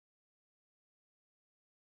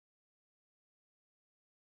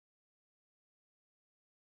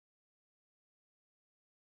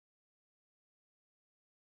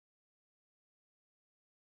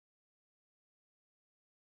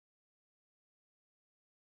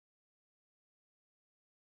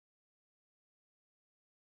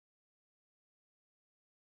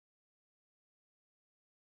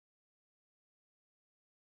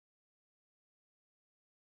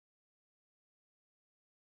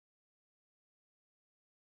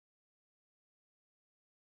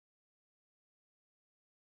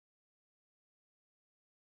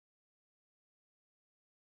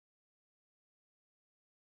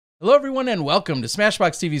Hello, everyone, and welcome to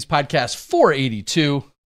Smashbox TV's podcast 482.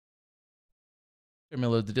 I'm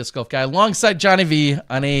Miller, the Disc Golf Guy, alongside Johnny V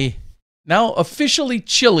on a now officially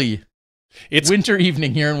chilly winter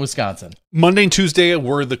evening here in Wisconsin. Monday and Tuesday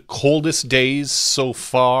were the coldest days so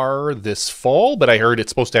far this fall, but I heard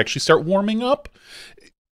it's supposed to actually start warming up.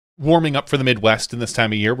 Warming up for the Midwest in this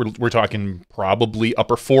time of year. We're talking probably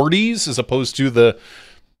upper 40s as opposed to the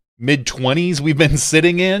mid-20s we've been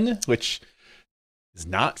sitting in, which is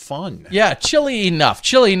not fun. Yeah, chilly enough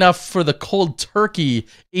for the cold turkey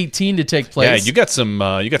 18 to take place. Yeah, you got some snow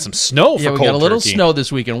for cold turkey. Yeah, we got a little snow this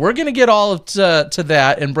weekend. We're going to get all to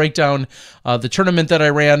that and break down the tournament that I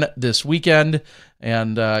ran this weekend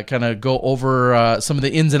and kind of go over some of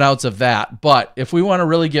the ins and outs of that. But if we want to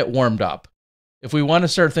really get warmed up, if we want to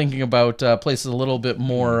start thinking about places a little bit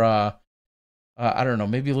more, I don't know,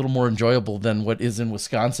 maybe a little more enjoyable than what is in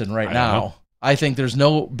Wisconsin right now, I think there's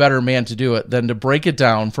no better man to do it than to break it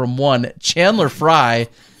down from one Chandler Fry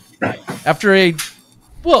after a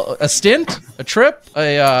stint, a trip,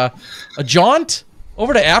 a jaunt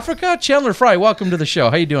over to Africa. Chandler Fry, welcome to the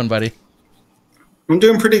show. How you doing, buddy? I'm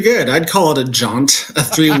doing pretty good. I'd call it a jaunt, a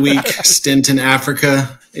 3-week stint in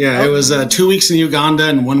Africa. Yeah, it was 2 weeks in Uganda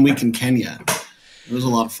and 1 week in Kenya. It was a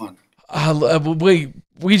lot of fun.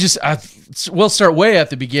 We'll start way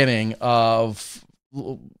at the beginning of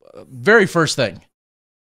very first thing.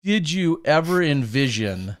 Did you ever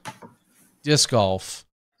envision disc golf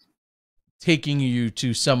taking you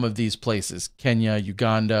to some of these places, Kenya,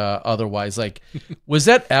 Uganda, otherwise? Like, was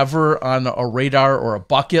that ever on a radar or a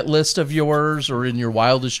bucket list of yours or in your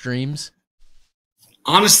wildest dreams?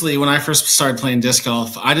 Honestly, when I first started playing disc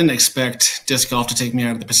golf, I didn't expect disc golf to take me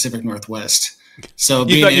out of the Pacific Northwest. So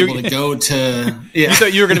being able to go to... Yeah. You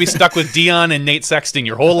thought you were going to be stuck with Dion and Nate Sexton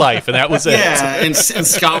your whole life, and that was it. Yeah, and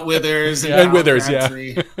Scott Withers. And Withers,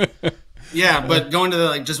 Yeah, but going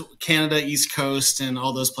to just Canada, East Coast, and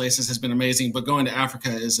all those places has been amazing. But going to Africa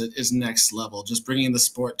is next level. Just bringing the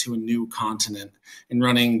sport to a new continent and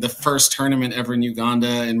running the first tournament ever in Uganda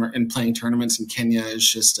and playing tournaments in Kenya is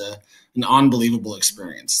just an unbelievable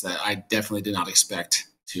experience that I definitely did not expect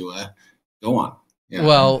to go on. Yeah.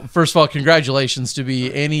 Well, first of all, congratulations to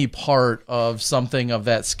be any part of something of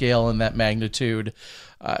that scale and that magnitude.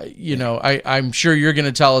 I'm sure you're going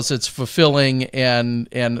to tell us it's fulfilling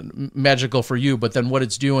and magical for you, but then what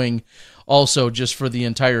it's doing also just for the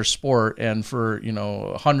entire sport and for,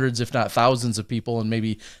 hundreds, if not thousands of people and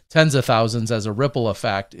maybe tens of thousands as a ripple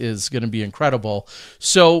effect is going to be incredible.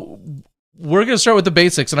 So we're going to start with the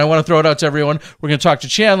basics, and I want to throw it out to everyone. We're going to talk to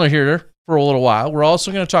Chandler here for a little while. We're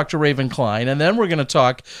also going to talk to Raven Klein, and then we're going to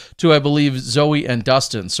talk to, I believe, Zoe and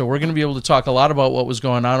Dustin. So we're going to be able to talk a lot about what was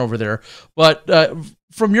going on over there. But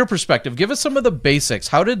from your perspective, give us some of the basics.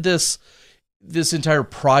 How did this entire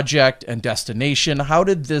project and destination, how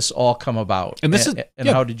did this all come about? And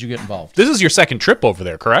how did you get involved? This is your second trip over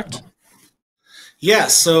there, correct? Yeah,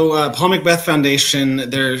 so Paul Macbeth Foundation,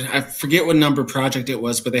 I forget what number project it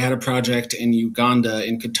was, but they had a project in Uganda,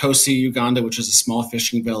 in Kitosi, Uganda, which is a small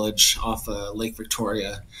fishing village off Lake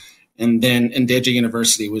Victoria. And then Ndeje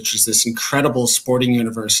University, which is this incredible sporting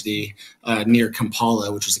university near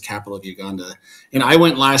Kampala, which is the capital of Uganda. And I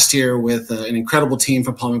went last year with an incredible team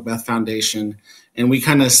from Paul Macbeth Foundation, and we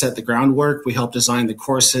kind of set the groundwork. We helped design the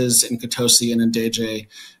courses in Kitosi and Ndeje.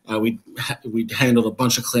 We handled a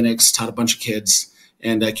bunch of clinics, taught a bunch of kids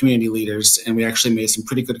and community leaders, and we actually made some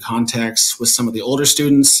pretty good contacts with some of the older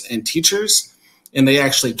students and teachers, and they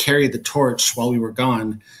actually carried the torch while we were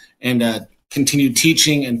gone and continued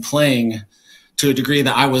teaching and playing to a degree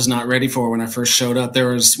that I was not ready for when I first showed up.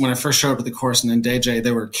 When I first showed up at the course in Ndeje,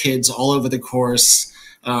 there were kids all over the course.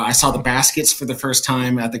 I saw the baskets for the first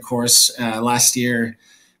time at the course last year.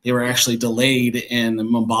 They were actually delayed in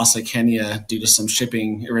Mombasa, Kenya, due to some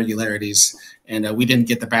shipping irregularities. And we didn't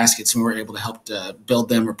get the baskets, and we were able to help build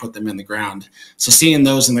them or put them in the ground. So seeing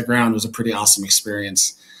those in the ground was a pretty awesome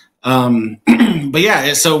experience. But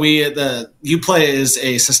yeah, so the UPlay is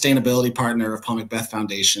a sustainability partner of Paul Macbeth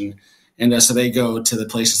Foundation. And so they go to the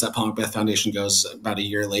places that Paul Macbeth Foundation goes about a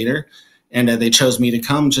year later. And they chose me to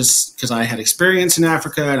come just because I had experience in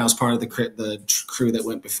Africa and I was part of the crew that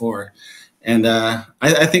went before. And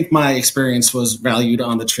I think my experience was valued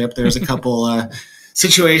on the trip. There was a couple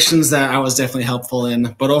situations that I was definitely helpful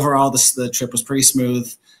in, but overall the trip was pretty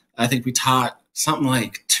smooth. I think we taught something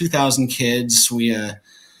like 2,000 kids. We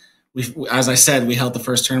as I said, we held the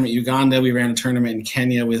first tournament in Uganda. We ran a tournament in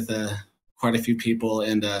Kenya with quite a few people.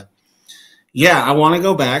 And yeah, I want to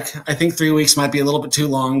go back. I think 3 weeks might be a little bit too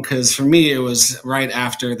long because for me, it was right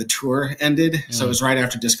after the tour ended. So it was right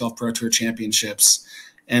after Disc Golf Pro Tour Championships.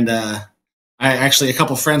 And actually, a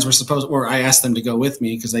couple friends I asked them to go with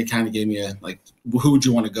me because they kind of gave me who would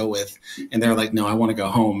you want to go with? And they're like, no, I want to go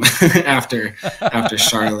home after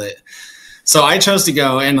Charlotte. So I chose to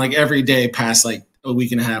go, and like every day past like a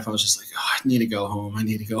week and a half, I was just like, oh, I need to go home. I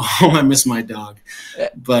need to go home. I miss my dog.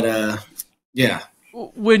 But yeah.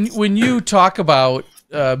 When you talk about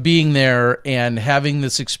being there and having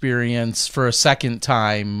this experience for a second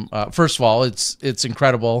time, first of all, it's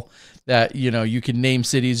incredible that you can name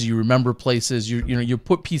cities, you remember places, you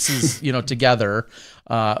put pieces together.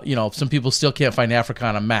 Some people still can't find Africa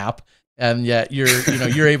on a map, and yet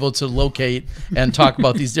you're able to locate and talk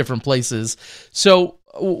about these different places. So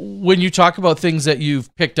when you talk about things that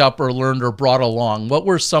you've picked up or learned or brought along, what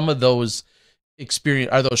were some of those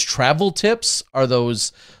experience? Are those travel tips? Are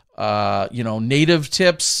those native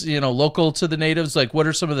tips, local to the natives? Like, what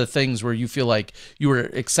are some of the things where you feel like you were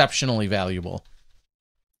exceptionally valuable?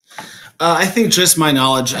 I think just my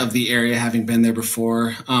knowledge of the area, having been there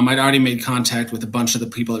before. I'd already made contact with a bunch of the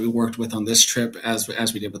people that we worked with on this trip, as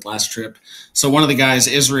we did with last trip. So one of the guys,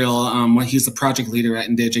 Israel, he's the project leader at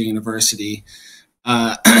Ndija University.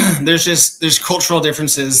 There's cultural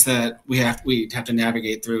differences that we have to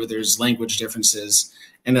navigate through. There's language differences,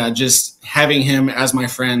 and just having him as my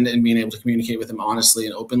friend and being able to communicate with him honestly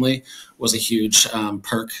and openly was a huge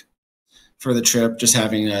perk for the trip. Just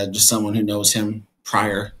having just someone who knows him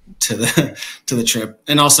prior to the trip.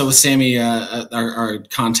 And also with Sammy, our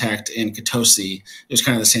contact in Katosi, it was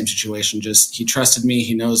kind of the same situation. Just he trusted me,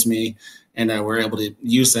 he knows me, and we're able to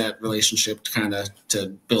use that relationship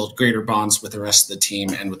to build greater bonds with the rest of the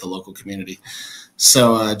team and with the local community.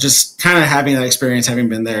 So just kind of having that experience, having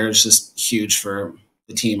been there, is just huge for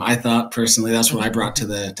the team. I thought personally that's what I brought to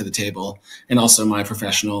the table, and also my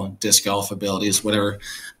professional disc golf abilities, whatever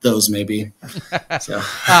those may be. So.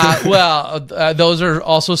 Those are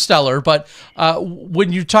also stellar. But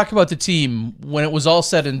when you talk about the team, when it was all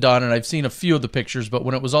said and done, and I've seen a few of the pictures, but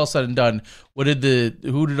when it was all said and done, who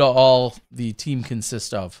did all the team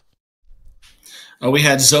consist of? We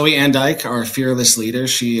had Zoe Andyke, our fearless leader.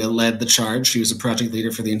 She led the charge. She was a project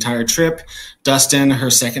leader for the entire trip. Dustin, her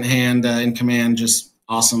second hand in command, just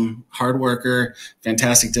awesome, hard worker,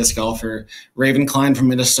 fantastic disc golfer. Raven Klein from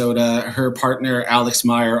Minnesota. Her partner, Alex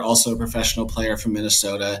Meyer, also a professional player from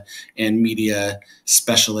Minnesota and media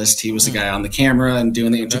specialist. He was the guy on the camera and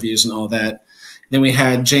doing the interviews and all that. Then we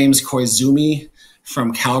had James Koizumi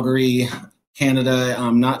from Calgary, Canada.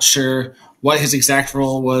 I'm not sure what his exact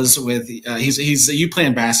role was with. He's a UPlay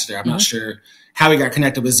ambassador. I'm not sure how he got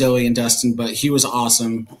connected with Zoe and Dustin, but he was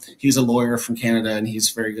awesome. He's a lawyer from Canada, and he's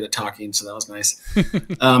very good at talking, so that was nice.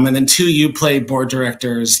 And then two UPlay board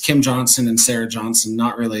directors, Kim Johnson and Sarah Johnson,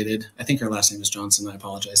 not related. I think her last name is Johnson. I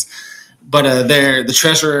apologize. But they're the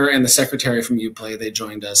treasurer and the secretary from UPlay. They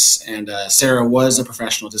joined us, and Sarah was a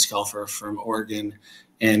professional disc golfer from Oregon,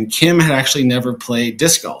 and Kim had actually never played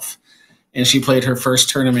disc golf, and she played her first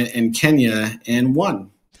tournament in Kenya and won.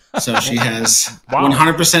 So she has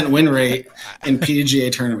 100% win rate in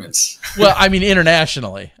PDGA tournaments. Well, I mean,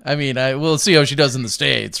 internationally. I mean, we'll see how she does in the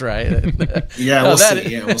States, right? Yeah, we'll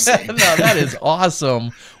see. No, that is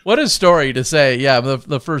awesome. What a story to say. Yeah,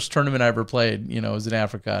 the first tournament I ever played, was in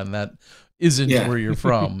Africa, and that isn't where you're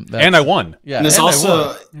from. And I won. Yeah, and it's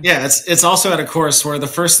also it's also at a course where the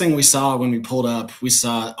first thing we saw when we pulled up, we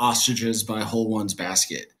saw ostriches by Hole One's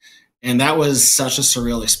basket. And that was such a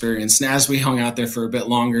surreal experience. And as we hung out there for a bit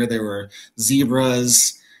longer, there were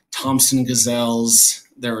zebras, Thompson gazelles,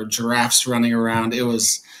 there were giraffes running around. It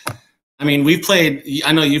was, I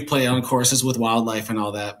know you've played on courses with wildlife and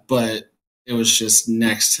all that, but it was just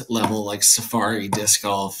next level, like safari disc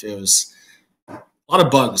golf. It was a lot of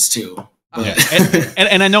bugs too. Yeah.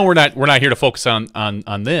 and I know we're not here to focus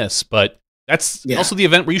on this, but that's also the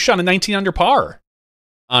event where you shot a 19 under par.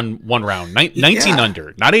 On one round, 19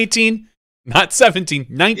 under, not 18, not 17,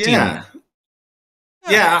 19. Yeah,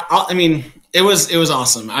 it was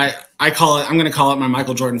awesome. I'm going to call it my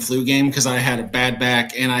Michael Jordan flu game because I had a bad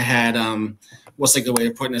back and I had what's a good way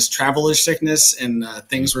of putting this, traveler sickness, and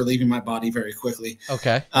things were leaving my body very quickly.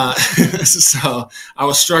 Okay. So I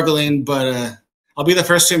was struggling, but I'll be the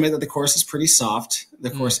first to admit that the course is pretty soft.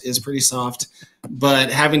 The course is pretty soft, but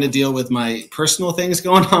having to deal with my personal things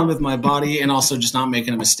going on with my body and also just not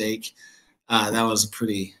making a mistake, that was a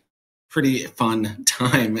pretty fun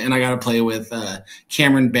time. And I got to play with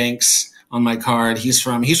Cameron Banks on my card. He's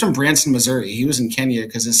from Branson, Missouri. He was in Kenya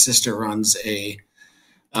because his sister runs a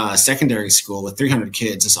secondary school with 300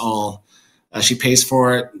 kids. It's all she pays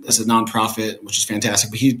for it. It's a nonprofit, which is fantastic.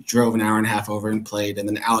 But he drove an hour and a half over and played. And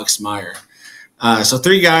then Alex Meyer. So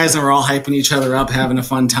three guys, and we're all hyping each other up, having a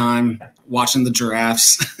fun time, watching the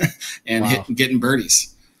giraffes and getting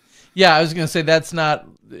birdies. Yeah, I was going to say that's not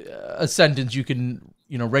a sentence you can,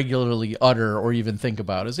 regularly utter or even think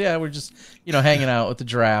about. Is we're just, hanging out with the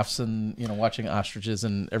giraffes and, watching ostriches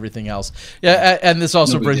and everything else. Yeah, and this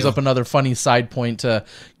also brings up another funny side point to,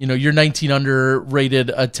 your 19 under rated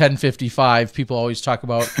a 1055. People always talk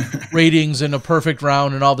about ratings in a perfect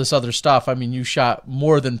round and all this other stuff. I mean, you shot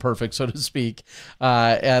more than perfect, so to speak,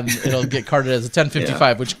 and it'll get carded as a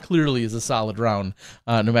 1055, which clearly is a solid round,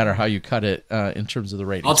 no matter how you cut it in terms of the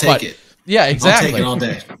ratings. I'll take it. Yeah, exactly. I'll take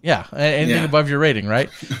it all day. Yeah, anything above your rating, right?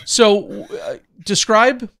 So,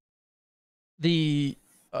 describe the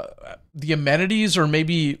amenities, or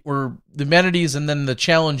the amenities, and then the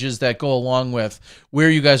challenges that go along with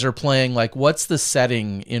where you guys are playing. Like, what's the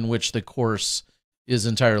setting in which the course is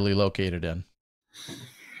entirely located in?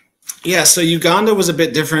 Yeah, so Uganda was a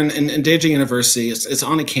bit different. In Deja University, it's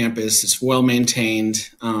on a campus. It's well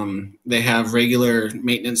maintained. They have regular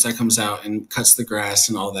maintenance that comes out and cuts the grass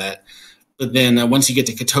and all that. But then once you get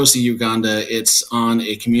to Kitosi, Uganda, it's on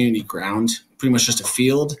a community ground, pretty much just a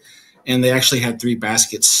field. And they actually had 3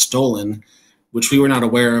 baskets stolen, which we were not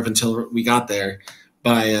aware of until we got there,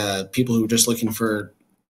 by people who were just looking for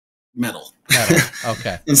metal.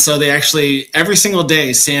 Okay. And so they actually, every single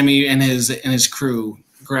day, Sammy and his crew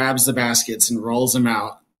grabs the baskets and rolls them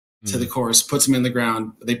out to the course, puts them in the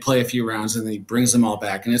ground. They play a few rounds and then he brings them all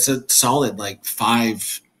back. And it's a solid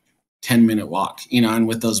 5-10 minute walk, and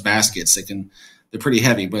with those baskets, they're pretty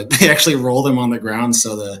heavy, but they actually roll them on the ground.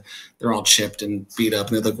 So they're all chipped and beat up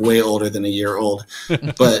and they look way older than a year old,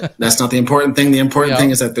 but that's not the important thing. The important thing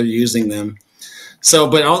is that they're using them. So,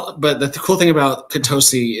 but the cool thing about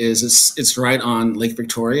Kitosi is it's right on Lake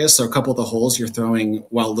Victoria. So a couple of the holes you're throwing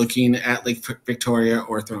while looking at Lake Victoria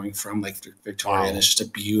or throwing from Lake Victoria. Wow. And it's just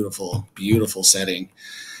a beautiful, beautiful setting.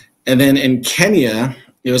 And then in Kenya,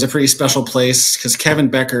 it was a pretty special place because Kevin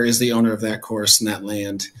Becker is the owner of that course and that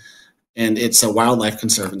land. And it's a wildlife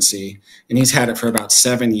conservancy. And he's had it for about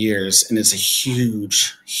 7 years. And it's a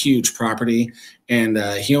huge, huge property. And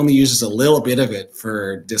he only uses a little bit of it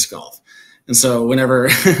for disc golf. And so whenever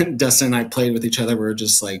Dustin and I played with each other, we were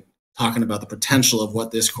just talking about the potential of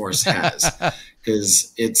what this course has,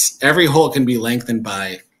 because every hole can be lengthened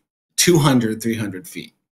by 200, 300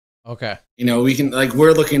 feet. Okay. We can,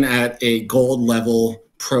 we're looking at a gold level,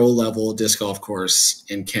 pro level disc golf course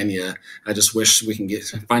in Kenya. I just wish we can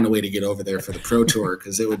find a way to get over there for the pro tour,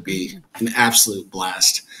 because it would be an absolute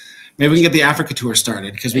blast. Maybe we can get the Africa tour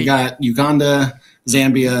started, because we got Uganda,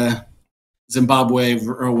 Zambia, Zimbabwe,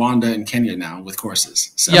 Rwanda, and Kenya now with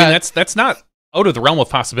courses. So, I mean, that's not out of the realm of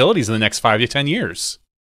possibilities in the next 5 to 10 years.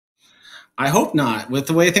 I hope not. With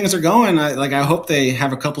the way things are going, I hope they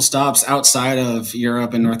have a couple stops outside of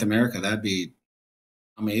Europe and North America. That'd be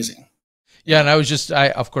amazing. Yeah,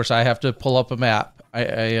 and of course, I have to pull up a map.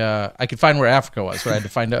 I could find where Africa was, but I had to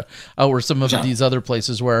find out where some of these other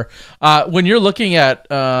places were. When you're looking at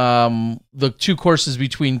the 2 courses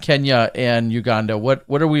between Kenya and Uganda, what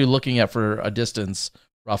are we looking at for a distance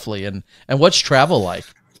roughly, and what's travel like?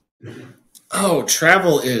 Oh,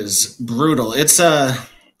 travel is brutal. It's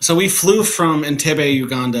so we flew from Entebbe,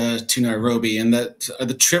 Uganda to Nairobi, and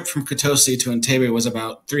the trip from Kitosi to Entebbe was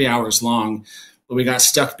about 3 hours long, but we got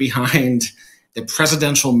stuck behind the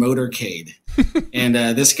presidential motorcade. And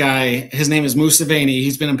this guy, his name is Museveni.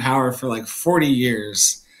 He's been in power for 40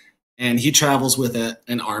 years, and he travels with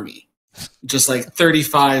an army, just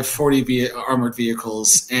 35, 40 armored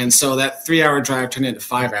vehicles. And so that 3-hour drive turned into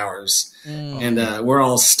 5 hours. And we're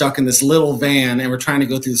all stuck in this little van, and we're trying to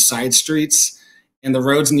go through the side streets, and the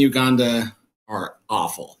roads in Uganda are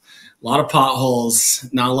awful. A lot of potholes,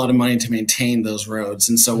 not a lot of money to maintain those roads.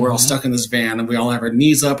 And so we're all stuck in this van, and we all have our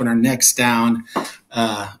knees up and our necks down.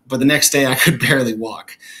 But the next day I could barely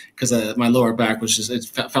walk because my lower back was it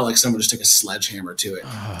felt like someone just took a sledgehammer to it.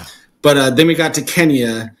 But then we got to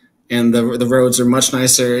Kenya, and the roads are much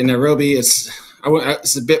nicer. In Nairobi, it's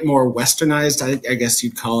a bit more westernized, I guess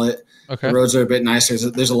you'd call it. Okay. The roads are a bit nicer.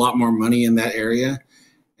 There's a lot more money in that area.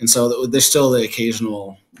 And so there's still the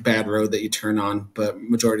occasional bad road that you turn on, but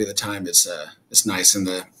majority of the time it's nice. And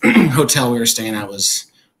the hotel we were staying at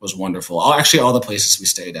was wonderful. Actually, all the places we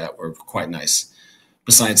stayed at were quite nice,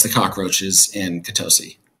 besides the cockroaches in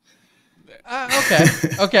Kitosi.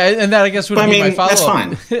 Okay, and that I guess would be my follow-up. That's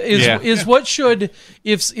fine. Is what should,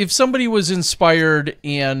 if somebody was inspired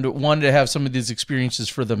and wanted to have some of these experiences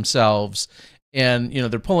for themselves, and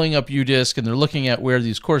they're pulling up UDisc and they're looking at where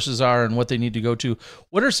these courses are and what they need to go to,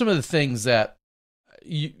 what are some of the things that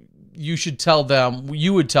you would tell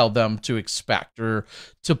them to expect or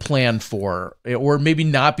to plan for, or maybe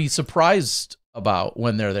not be surprised about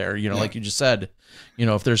when they're there? Like you just said,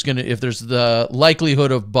 if there's the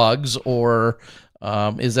likelihood of bugs or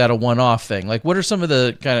Is that a one-off thing? Like, what are some of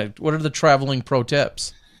the what are the traveling pro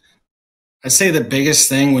tips? I'd say the biggest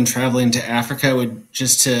thing when traveling to Africa would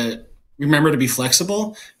just to remember to be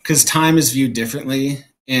flexible, because time is viewed differently.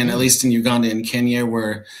 And at least in Uganda and Kenya,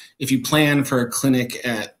 where if you plan for a clinic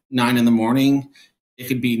at 9 a.m, it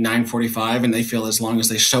could be 9:45, and they feel as long as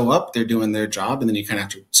they show up, they're doing their job, and then you kind of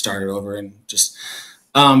have to start it over and just.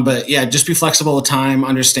 But yeah, just be flexible with time.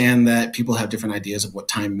 Understand that people have different ideas of what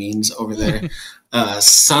time means over there.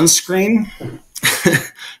 Sunscreen,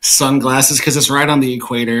 sunglasses, because it's right on the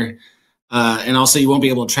equator. And also, you won't be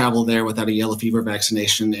able to travel there without a yellow fever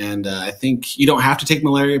vaccination. And I think you don't have to take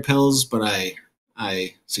malaria pills, but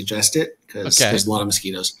I suggest it because there's a lot of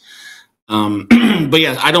mosquitoes. But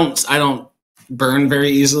yeah, I don't burn very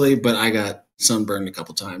easily, but I got sunburned a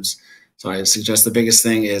couple times. So I suggest the biggest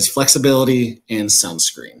thing is flexibility and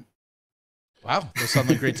sunscreen. Wow, those sound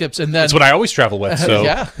like great tips. And then that's what I always travel with. So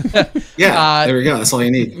yeah, there we go. That's all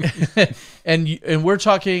you need. And we're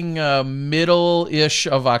talking middle-ish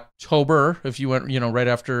of October. If you went, right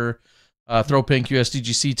after Throw Pink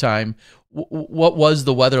USDGC time, what was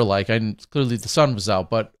the weather like? And clearly the sun was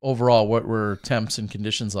out, but overall, what were temps and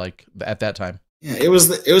conditions like at that time? Yeah, it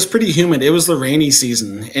was pretty humid. It was the rainy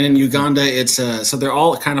season, and in Uganda, it's so they're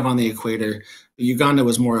all kind of on the equator. Uganda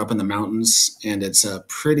was more up in the mountains, and it's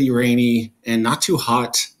pretty rainy and not too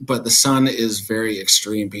hot, but the sun is very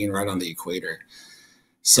extreme, being right on the equator.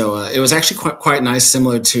 So it was actually quite nice,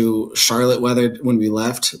 similar to Charlotte weather when we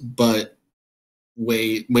left, but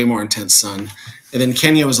way more intense sun. And then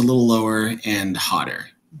Kenya was a little lower and hotter.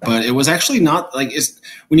 But it was actually not like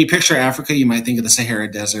when you picture Africa, you might think of the Sahara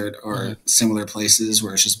Desert or similar places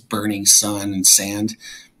where it's just burning sun and sand.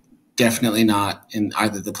 Definitely not in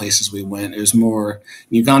either of the places we went. It was more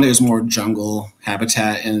in Uganda, it was more jungle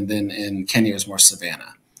habitat, and then in Kenya, it was more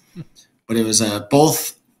savanna. But it was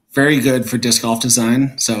both very good for disc golf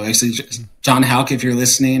design. So actually, John Houck, if you're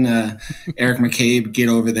listening, Eric McCabe, get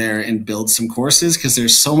over there and build some courses, because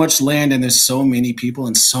there's so much land and there's so many people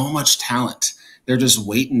and so much talent. They're just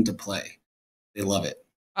waiting to play. They love it.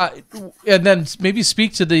 And then maybe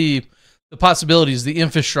speak to the possibilities, the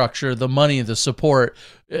infrastructure, the money, the support.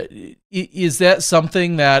 Is that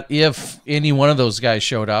something that if any one of those guys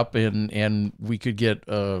showed up and we could get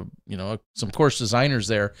some course designers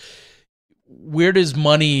there, where does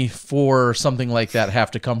money for something like that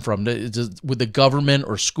have to come from? Would the government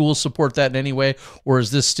or school support that in any way, or is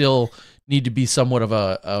this still need to be somewhat of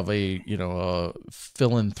a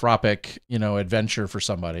philanthropic adventure for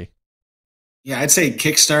somebody? Yeah, I'd say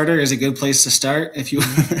Kickstarter is a good place to start. If you,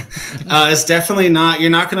 it's definitely not.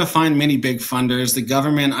 You're not going to find many big funders. The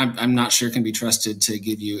government, I'm not sure, can be trusted to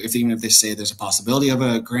give you. Even if they say there's a possibility of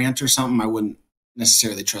a grant or something, I wouldn't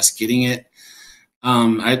necessarily trust getting it.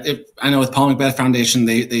 I know with Paul Macbeth Foundation,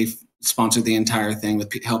 they sponsored the entire thing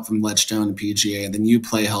with help from Ledgestone and PGA, and then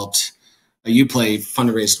UPlay helped. UPlay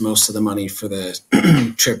fundraised most of the money for the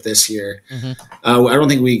trip this year. I don't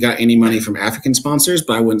think we got any money from African sponsors,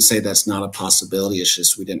 but I wouldn't say that's not a possibility. It's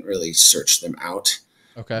just we didn't really search them out.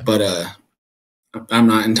 Okay. But I'm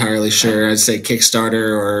not entirely sure. I'd say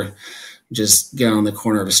Kickstarter or just get on the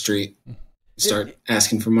corner of a street and start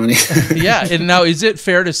asking for money. Yeah. And now, is it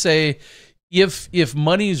fair to say if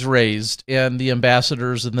money's raised and the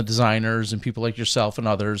ambassadors and the designers and people like yourself and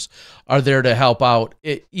others are there to help out,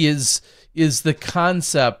 is the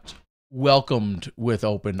concept welcomed with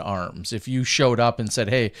open arms? If you showed up and said,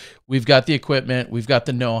 hey, we've got the equipment, we've got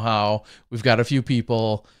the know-how, we've got a few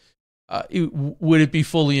people, would it be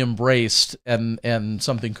fully embraced and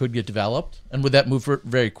something could get developed? And would that move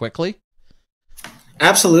very quickly?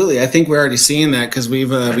 Absolutely. I think we're already seeing that, because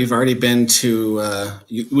we've already been to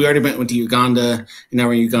went to Uganda, and now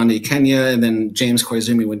we're in Uganda, Kenya, and then James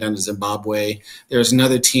Koizumi went down to Zimbabwe. There's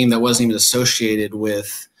another team that wasn't even associated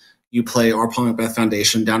with UPlay or Paul Macbeth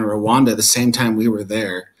Foundation down in Rwanda the same time we were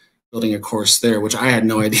there, building a course there, which I had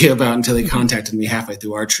no idea about until they contacted me halfway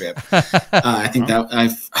through our trip. I think that I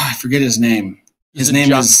forget his name. His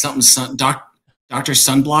name is something Dr.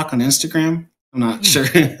 Sunblock on Instagram. I'm not sure.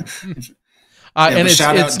 And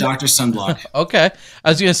shout out Dr. Sunblock. Okay. I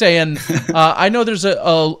was going to say, and I know there's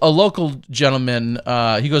a local gentleman,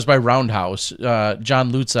 he goes by Roundhouse,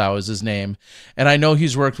 John Lutzau is his name, and I know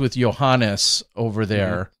he's worked with Johannes over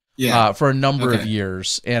there for a number of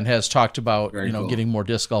years and has talked about cool. getting more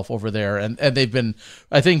disc golf over there, and they've been,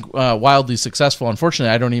 I think, wildly successful.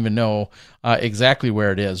 Unfortunately, I don't even know exactly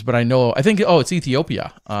where it is, but I think it's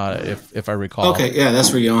Ethiopia, if I recall. Okay, yeah,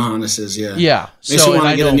 that's where Johannes is. Yeah, yeah. Makes me want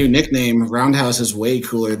to get a new nickname. Roundhouse is way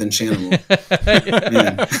cooler than Chanimal.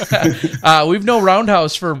 We've known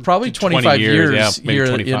Roundhouse for probably 25 years. Yeah, maybe here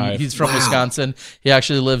 25. He's from Wisconsin. He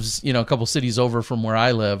actually lives, a couple cities over from where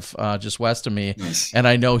I live, just west of me. Nice. And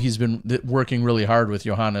I know he's been working really hard with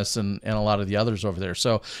Johannes and a lot of the others over there.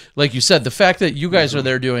 So, like you said, the fact that you guys are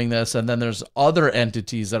there doing this, and then there's other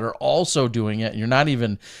entities that are also doing it, and you're not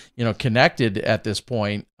even, connected at this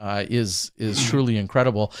point, is truly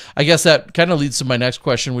incredible. I guess that kind of leads to my next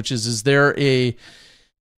question, which is there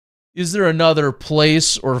another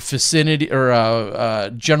place or vicinity or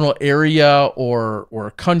a general area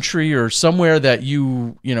or country or somewhere that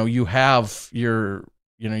you have your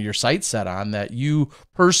sights set on that you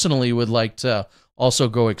personally would like to also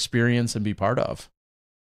go experience and be part of?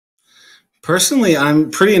 Personally, I'm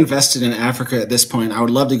pretty invested in Africa at this point. I would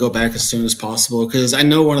love to go back as soon as possible because I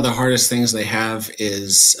know one of the hardest things they have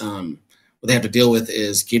is what they have to deal with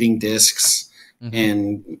is getting discs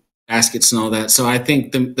and baskets and all that. So I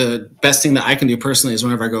think the best thing that I can do personally is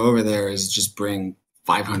whenever I go over there is just bring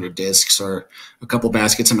 500 discs or a couple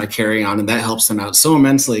baskets in my carry-on, and that helps them out so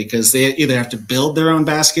immensely because they either have to build their own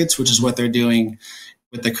baskets, which is what they're doing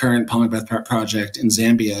with the current Palmbeth project in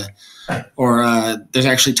Zambia, or there's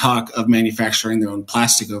actually talk of manufacturing their own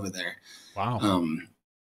plastic over there. Wow. And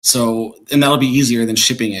that'll be easier than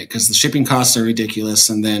shipping it because the shipping costs are ridiculous,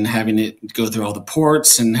 and then having it go through all the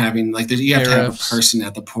ports and having you have to have a person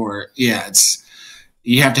at the port. Yeah,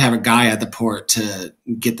 you have to have a guy at the port to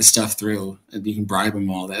get the stuff through, and you can bribe them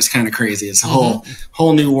all. That's kind of crazy. It's a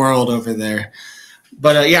whole new world over there.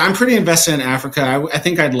 But I'm pretty invested in Africa. I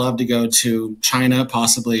think I'd love to go to China,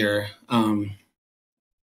 possibly, or I'm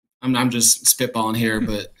just spitballing here,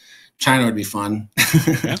 but China would be fun.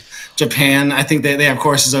 Yeah. Japan, I think they have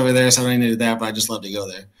courses over there, so I don't need to do that, but I'd just love to go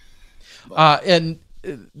there. And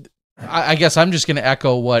I guess I'm just going to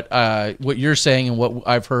echo what you're saying and what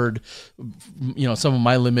I've heard, some of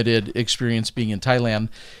my limited experience being in Thailand.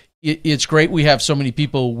 It's great we have so many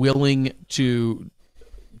people willing to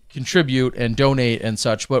contribute and donate and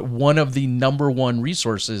such, but one of the number one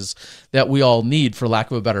resources that we all need, for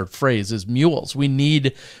lack of a better phrase, is mules. We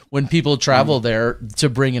need, when people travel there, to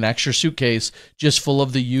bring an extra suitcase just full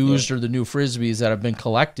of the used or the new Frisbees that have been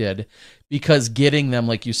collected, because getting them,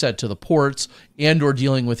 like you said, to the ports and or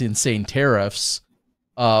dealing with insane tariffs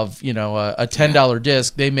of, a $10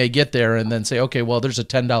 disc, they may get there and then say, okay, well, there's a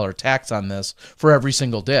 $10 tax on this for every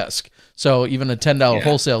single disc. So even a $10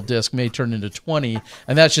 wholesale disc may turn into 20,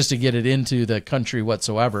 and that's just to get it into the country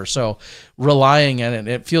whatsoever. So relying on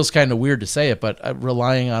it feels kind of weird to say it, but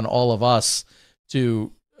relying on all of us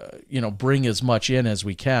to, bring as much in as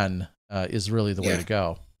we can is really the way to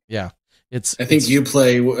go. Yeah. I think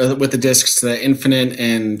UPlay with the discs that Infinite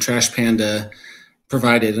and Trash Panda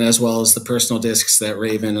provided, and as well as the personal discs that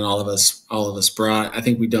Raven and all of us brought. I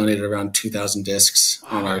think we donated around 2,000 discs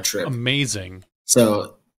on our trip. Amazing.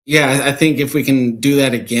 So I think if we can do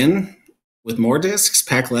that again with more discs,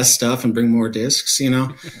 pack less stuff and bring more discs,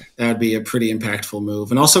 that would be a pretty impactful move.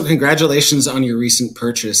 And also congratulations on your recent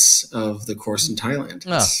purchase of the course in Thailand.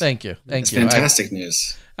 Thank you. Thank you. Fantastic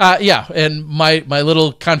news. And my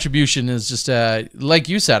little contribution is just like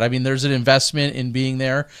you said. I mean, there's an investment in being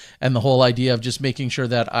there, and the whole idea of just making sure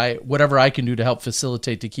that whatever I can do to help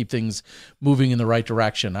facilitate to keep things moving in the right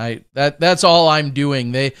direction. That's all I'm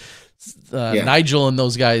doing. Nigel and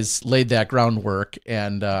those guys laid that groundwork,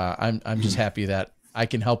 and I'm just happy that I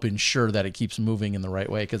can help ensure that it keeps moving in the right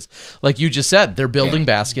way. Because, like you just said, they're building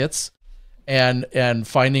baskets. And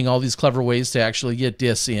finding all these clever ways to actually get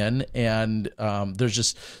discs in, and there's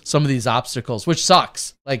just some of these obstacles, which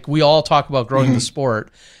sucks. Like, we all talk about growing the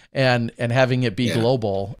sport and having it be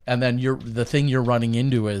global, and then the thing you're running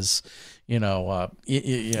into is, you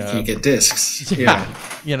can't get discs,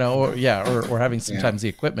 or having sometimes the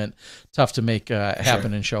equipment tough to make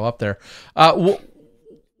happen and show up there.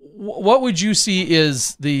 What would you see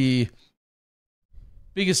is the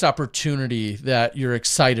biggest opportunity that you're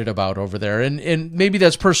excited about over there? And maybe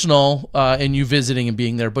that's personal in you visiting and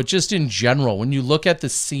being there, but just in general, when you look at the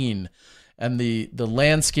scene and the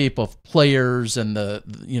landscape of players and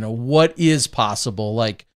what is possible,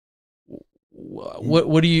 like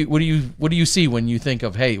what do you see when you think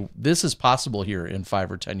of, hey, this is possible here in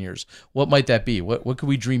 5 or 10 years? What might that be? What could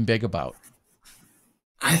we dream big about?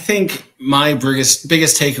 I think my biggest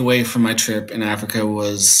takeaway from my trip in Africa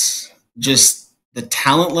was just the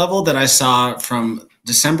talent level that I saw from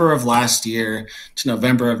December of last year to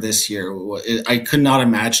November of this year. I could not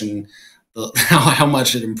imagine how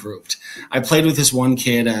much it improved. I played with this one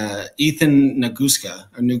kid, Ethan Naguku,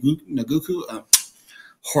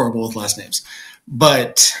 horrible with last names,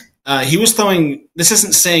 but he was throwing. This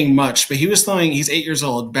isn't saying much, but he was throwing. He's 8 years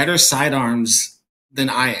old, better sidearms than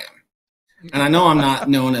I am, and I know I'm not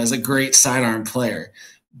known as a great sidearm player,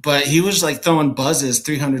 but he was like throwing buzzes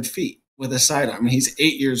 300 feet with a sidearm. He's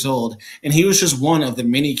 8 years old, and he was just one of the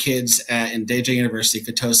many kids in DJ University,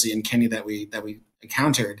 Kotosi, and Kenny that we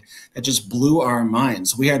encountered that just blew our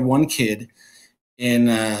minds. We had one kid in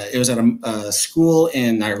it was at a school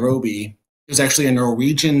in Nairobi. It was actually a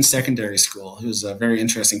Norwegian secondary school. It was a very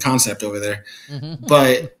interesting concept over there. Mm-hmm.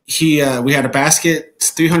 But we had a basket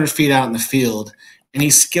 300 feet out in the field, and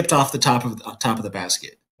he skipped off the top of the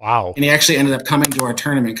basket. Wow. And he actually ended up coming to our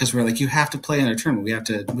tournament because we were like, you have to play in our tournament. We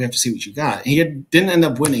have to see what you got. And he didn't end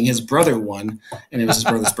up winning. His brother won, and it was his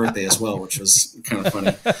brother's birthday as well, which was kind of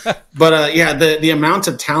funny. But the amount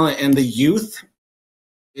of talent and the youth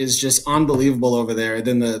is just unbelievable over there.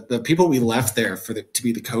 Then the people we left there to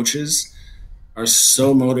be the coaches are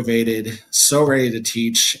so motivated, so ready to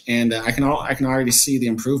teach, and I can already see the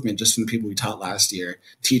improvement just from the people we taught last year,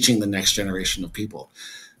 teaching the next generation of people.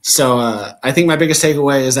 So I think my biggest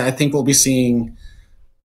takeaway is that I think we'll be seeing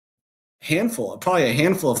probably a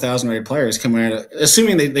handful of 1,000-rated players coming out,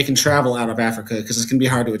 assuming they can travel out of Africa, because it's going to be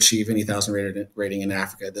hard to achieve any 1,000 rating in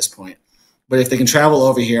Africa at this point. But if they can travel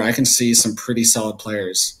over here, I can see some pretty solid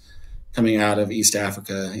players coming out of East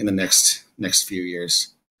Africa in the next few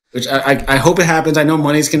years, which I hope it happens. I know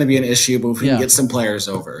money's going to be an issue, but if we can get some players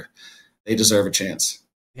over, they deserve a chance.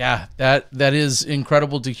 Yeah, that is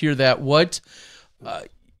incredible to hear that. What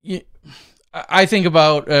I think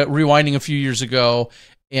about rewinding a few years ago,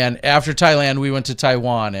 and after Thailand, we went to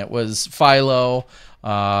Taiwan. It was Philo,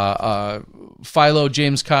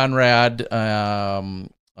 James Conrad,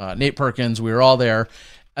 Nate Perkins. We were all there,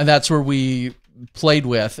 and that's where we played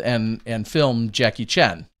with and filmed Jackie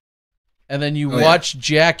Chen. And then you watch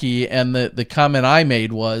Jackie, and the comment I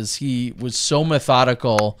made was he was so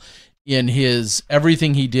methodical in his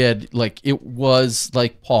everything he did. Like, it was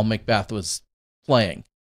like Paul Macbeth was playing.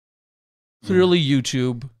 Clearly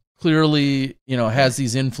YouTube, clearly, has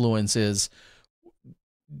these influences.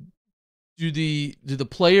 Do the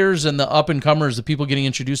players and the up and comers, the people getting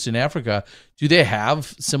introduced in Africa, do they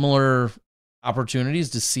have similar opportunities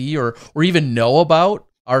to see or even know about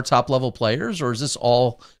our top level players, or is this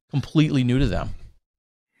all completely new to them?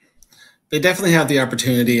 They definitely have the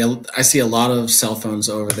opportunity. I see a lot of cell phones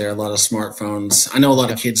over there, a lot of smartphones. I know a lot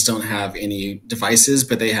of kids don't have any devices,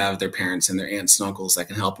 but they have their parents and their aunts and uncles that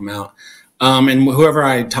can help them out. And whoever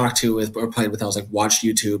I talked to with or played with, I was like, watch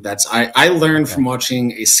YouTube. I learned from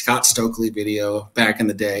watching a Scott Stokely video back in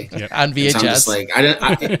the day on VHS. So I'm just like,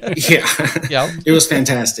 it was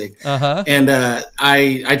fantastic. And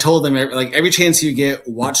I told them, like, every chance you get,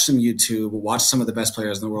 watch some YouTube, watch some of the best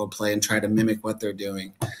players in the world play, and try to mimic what they're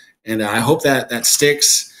doing. And I hope that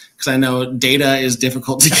sticks, because I know data is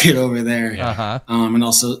difficult to get over there. And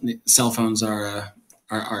also cell phones are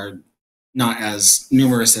not as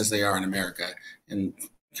numerous as they are in America, and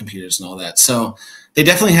computers and all that. So they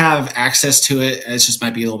definitely have access to it. It just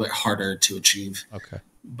might be a little bit harder to achieve. Okay.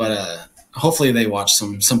 But hopefully they watch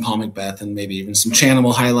some Paul Macbeth and maybe even some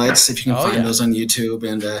Chanimal highlights, if you can find those on YouTube.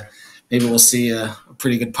 And maybe we'll see a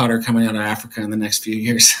pretty good putter coming out of Africa in the next few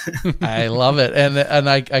years. I love it. And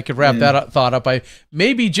I could wrap that thought up.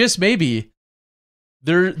 Just maybe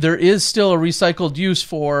there is still a recycled use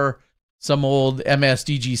for some old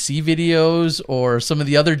MSDGC videos or some of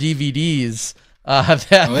the other DVDs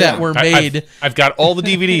that were made. I've got all the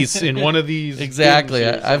DVDs in one of these. Exactly.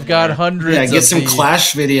 I've got hundreds. Yeah, get some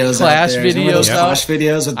Clash videos. Clash videos. Clash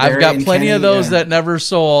videos. With I've got plenty Kenny, of those that never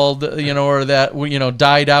sold, or that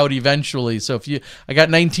died out eventually. So I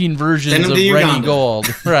got 19 versions of Rennie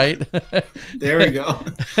Gold. Right. There we go.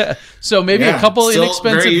 So maybe a couple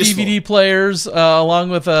inexpensive DVD players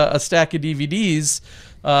along with a stack of DVDs.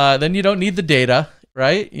 Then you don't need the data,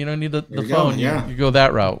 right? You don't need the phone. You go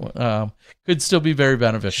that route. Could still be very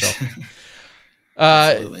beneficial.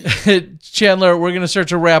 Chandler, we're going to start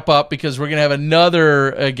to wrap up because we're going to have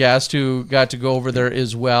another guest who got to go over there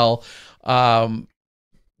as well.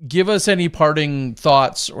 Give us any parting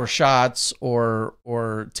thoughts or shots or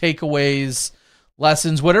takeaways,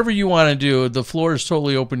 lessons, whatever you want to do. The floor is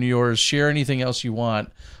totally open to yours. Share anything else you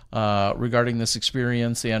want regarding this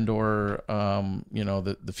experience and or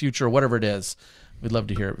the future, whatever it is. We'd love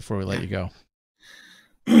to hear it before we let you go.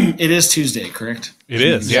 It is Tuesday, correct? It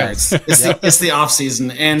is. Yeah. It's the off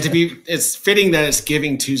season, and it's fitting that it's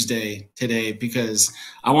Giving Tuesday today, because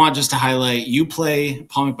I want just to highlight UPlay,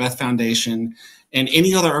 Paul Macbeth Foundation, and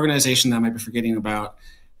any other organization that I might be forgetting about.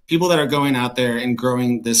 people that are going out there and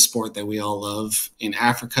growing this sport that we all love in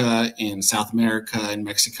Africa, in South America, in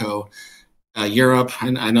Mexico, Europe.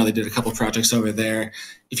 I know they did a couple projects over there.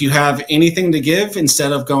 If you have anything to give,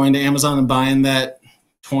 instead of going to Amazon and buying that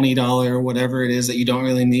 $20 or whatever it is that you don't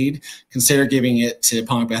really need, consider giving it to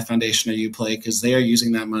Palm Beth Foundation or UPlay, because they are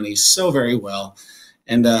using that money so very well.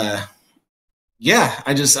 And yeah,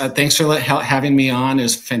 I just thanks for having me on. It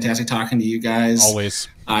was fantastic talking to you guys. Always.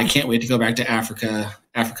 I can't wait to go back to Africa.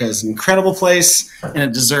 Africa is an incredible place, and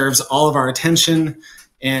it deserves all of our attention,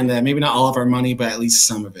 and maybe not all of our money, but at least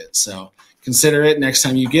some of it. So consider it next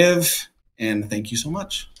time you give. And thank you so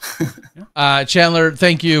much. Chandler,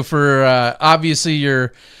 thank you for obviously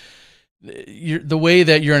you're the way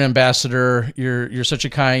that you're an ambassador. You're such a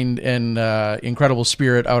kind and incredible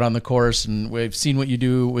spirit out on the course, and we've seen what you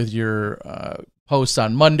do with your posts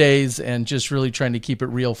on Mondays, and just really trying to keep it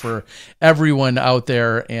real for everyone out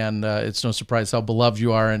there. And it's no surprise how beloved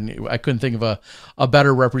you are, and I couldn't think of a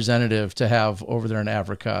better representative to have over there in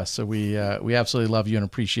Africa. So we absolutely love you and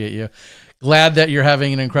appreciate you. Glad that you're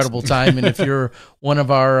having an incredible time, and if you're one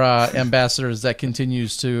of our ambassadors that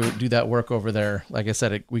continues to do that work over there, like I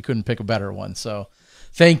said, we couldn't pick a better one. So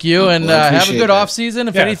thank you, and have a good off season.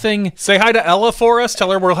 If anything, say hi to Ella for us. Tell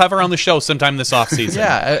her we'll have her on the show sometime this off season.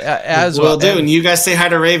 as we'll do. And you guys say hi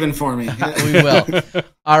to Raven for me. We will.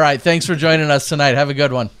 All right. Thanks for joining us tonight. Have a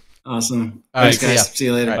good one. Awesome. All Thanks, right, guys. See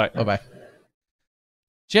you later. Right, bye-bye.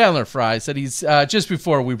 Chandler Fry said he's just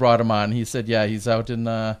before we brought him on, he said, yeah, he's out in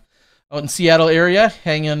Seattle area,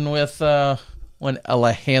 hanging with one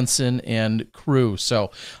Ella Hansen and crew.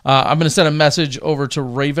 So I'm going to send a message over to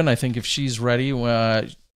Raven. I think if she's ready,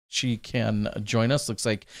 she can join us. Looks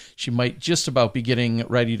like she might just about be getting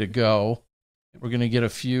ready to go. We're going to get a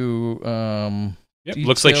few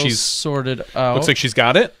looks like she's sorted out. Looks like she's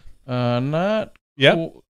got it. Not. Yeah.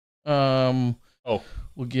 We'll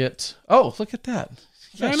get. Oh, look at that.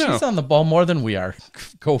 Yeah, she's on the ball more than we are.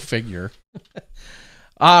 Go figure.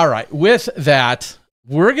 All right. With that,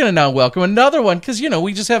 we're going to now welcome another one, because,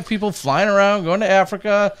 we just have people flying around, going to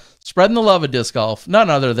Africa, spreading the love of disc golf.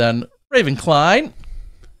 None other than Raven Klein.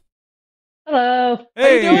 Hello.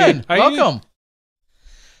 Hey, how you doing? Welcome.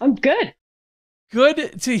 I'm good.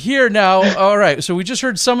 Good to hear now. All right. So we just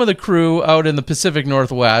heard some of the crew out in the Pacific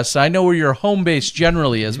Northwest. I know where your home base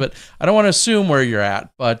generally is, but I don't want to assume where you're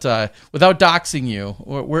at. But without doxing you,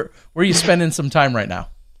 where are you spending some time right now?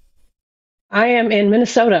 I am in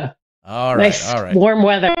Minnesota. All right, nice, warm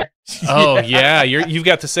weather. Oh yeah, you've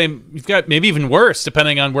got the same. You've got maybe even worse,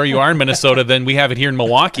 depending on where you are in Minnesota, than we have it here in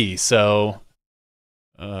Milwaukee. So,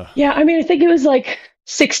 yeah, I mean, I think it was like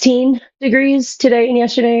 16 degrees today and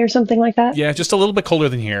yesterday, or something like that. Yeah, just a little bit colder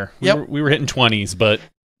than here. We were hitting 20s, but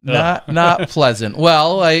not pleasant.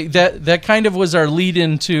 Well, that kind of was our lead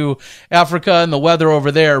into Africa and the weather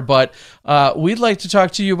over there, but we'd like to talk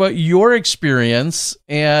to you about your experience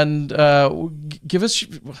and give us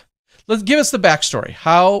the backstory.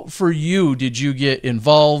 How for you did you get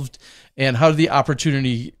involved, and how did the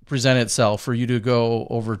opportunity present itself for you to go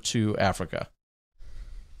over to Africa?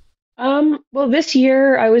 Well, this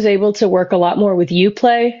year I was able to work a lot more with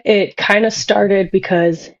UPlay. It kind of started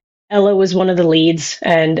because Ella was one of the leads,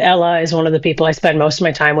 and Ella is one of the people I spend most of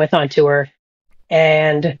my time with on tour.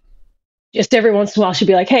 And just every once in a while, she'd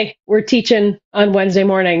be like, hey, we're teaching on Wednesday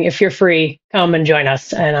morning. If you're free, come and join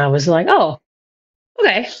us. And I was like, oh,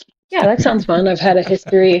 okay. Yeah, that sounds fun. I've had a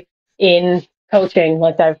history in coaching.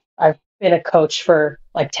 Like I've been a coach for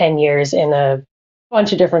like 10 years in a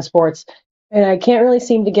bunch of different sports, and I can't really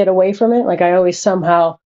seem to get away from it. Like I always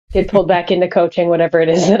somehow get pulled back into coaching whatever it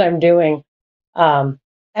is that I'm doing.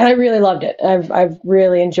 And I really loved it. I've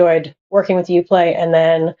really enjoyed working with UPlay. And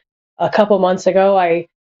then a couple months ago, I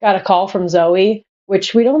got a call from Zoe,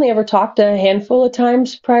 which we'd only ever talked a handful of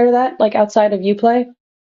times prior to that, like outside of UPlay.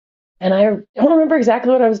 And I don't remember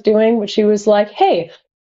exactly what I was doing, but she was like, hey,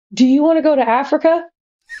 do you want to go to Africa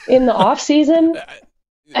in the off season?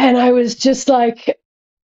 And I was just like,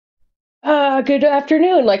 good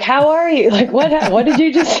afternoon. Like, how are you? Like, what did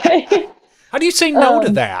you just say? How do you say no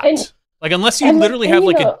to that? Like, unless you literally have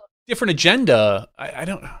like a different agenda, I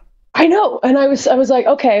don't know. I know. And I was like,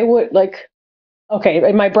 okay, okay.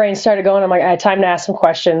 And my brain started going. I'm like, I had time to ask some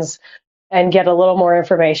questions and get a little more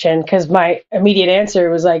information, because my immediate answer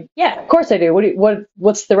was like, yeah, of course I do.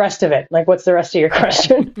 What's the rest of it? Like, what's the rest of your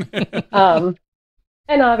question? And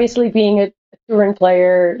obviously being a touring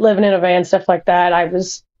player, living in a van, stuff like that, I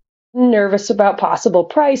was nervous about possible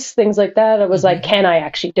price, things like that. I was like, can I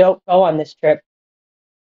actually go on this trip?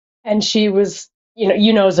 And she was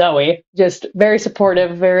Zoe, just very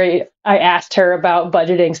supportive, I asked her about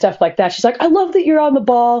budgeting, stuff like that. She's like, I love that you're on the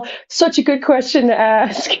ball. Such a good question to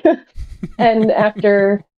ask. And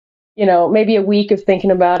after, maybe a week of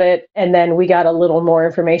thinking about it, and then we got a little more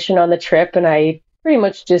information on the trip, and I pretty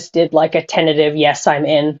much just did like a tentative, yes, I'm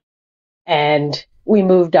in. And we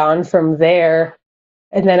moved on from there.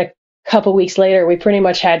 And then a couple weeks later, we pretty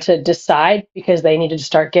much had to decide because they needed to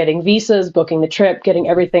start getting visas, booking the trip, getting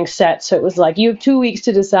everything set. So it was like, you have 2 weeks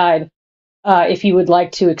to decide if you would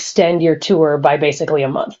like to extend your tour by basically a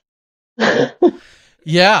month.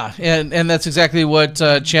 Yeah, and that's exactly what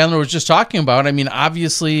Chandler was just talking about. I mean,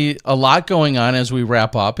 obviously, a lot going on as we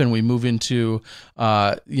wrap up and we move into,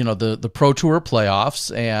 the Pro Tour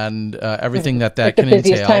playoffs and everything that like can the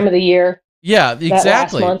busiest entail. time of the year. Yeah,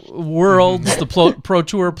 exactly. Worlds, the Pro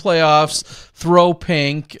Tour playoffs, Throw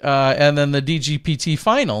Pink, and then the DGPT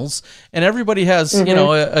finals. And everybody has,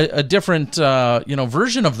 a different,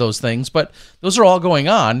 version of those things, but those are all going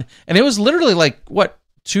on. And it was literally like, 1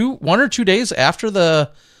 or 2 days after the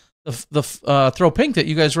Throw Pink that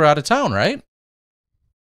you guys were out of town, right?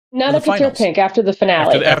 Not after Throw Pink, after the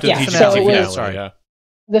finale. After the finale. Sorry. Yeah.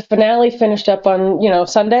 The finale finished up on,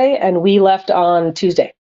 Sunday, and we left on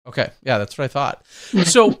Tuesday. Okay. Yeah, that's what I thought.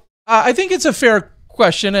 So I think it's a fair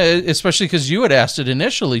question, especially because you had asked it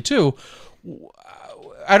initially, too.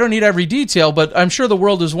 I don't need every detail, but I'm sure the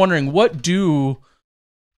world is wondering, what do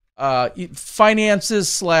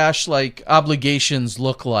finances / like obligations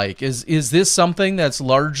look like? Is this something that's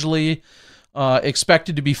largely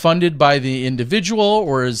expected to be funded by the individual,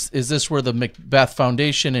 or is this where the Macbeth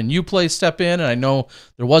Foundation and UPlay step in? And I know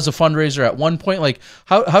there was a fundraiser at one point. Like,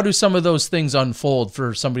 how do some of those things unfold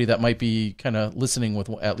for somebody that might be kind of listening with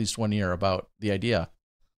at least one ear about the idea?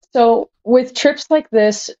 So with trips like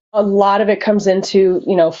this, a lot of it comes into,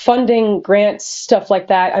 funding, grants, stuff like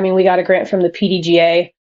that. I mean, we got a grant from the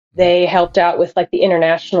PDGA. They helped out with like the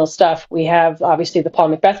international stuff. We have obviously the Paul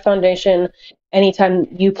Macbeth Foundation. Anytime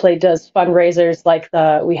UPlay does fundraisers, like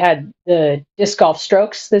we had the disc golf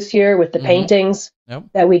strokes this year with the paintings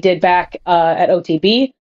that we did back at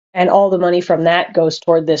OTB, and all the money from that goes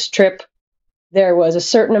toward this trip. There was a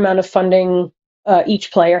certain amount of funding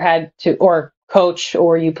each player had to, or coach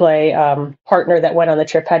or UPlay partner that went on the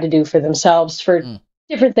trip had to do for themselves for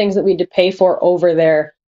different things that we had to pay for over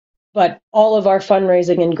there. But all of our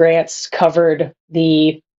fundraising and grants covered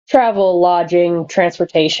the travel, lodging,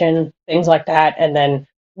 transportation, things like that. And then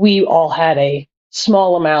we all had a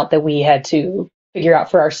small amount that we had to figure out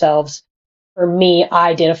for ourselves. For me,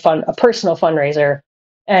 I did a personal fundraiser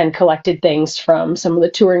and collected things from some of the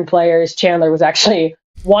touring players. Chandler was actually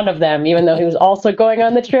one of them, even though he was also going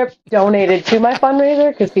on the trip, donated to my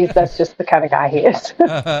fundraiser because that's just the kind of guy he is.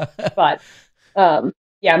 But my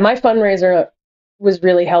fundraiser was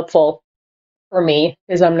really helpful for me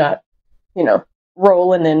because I'm not,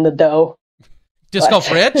 rolling in the dough. Disc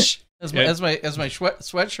golf rich, as my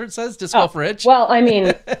sweatshirt says. Disc golf rich. Well, I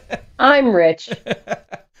mean, I'm rich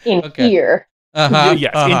in here.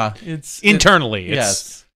 Yes. It's internally.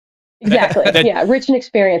 Yes. Exactly. Rich in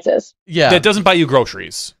experiences. Yeah. That doesn't buy you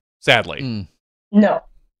groceries, sadly. No.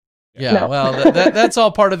 Yeah, no. Well, that's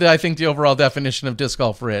all part of the overall definition of disc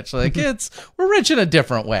golf rich. Like we're rich in a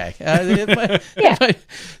different way.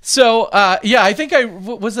 So, I think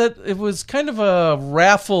it was kind of a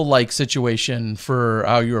raffle-like situation for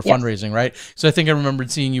how you were fundraising, right? So I think I remembered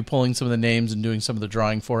seeing you pulling some of the names and doing some of the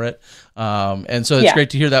drawing for it. And so it's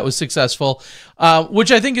great to hear that was successful,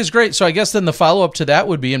 which I think is great. So I guess then the follow-up to that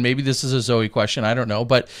would be, and maybe this is a Zoe question, I don't know,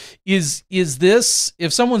 but is this,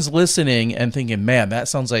 if someone's listening and thinking, man, that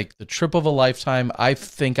sounds like the trip of a lifetime, I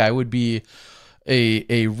think I would be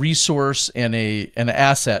a resource and an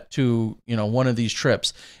asset to one of these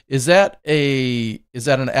trips. Is that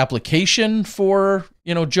an application for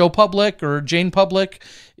Joe Public or Jane Public?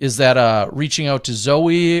 Is that reaching out to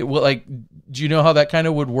Zoe? Do you know how that kind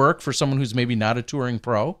of would work for someone who's maybe not a touring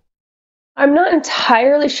pro? I'm not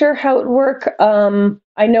entirely sure how it would work.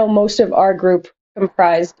 I know most of our group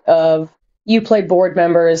comprised of UPlay board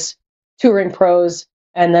members, touring pros,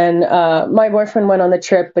 and then my boyfriend went on the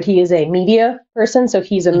trip, but he is a media person, so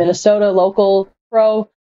he's a Minnesota local pro,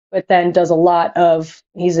 but then does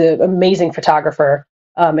he's an amazing photographer,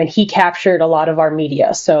 and he captured a lot of our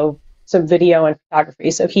media, so some video and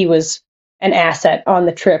photography. So he was an asset on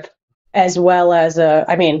the trip, as well as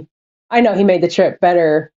I know he made the trip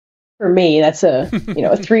better for me. That's a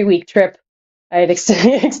 3-week trip. I had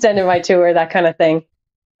extended my tour, that kind of thing.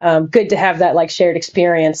 Good to have that shared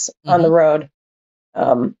experience on the road.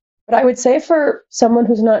 But I would say for someone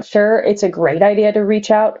who's not sure, it's a great idea to reach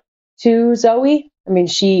out to Zoe. I mean,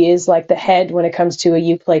 she is the head when it comes to a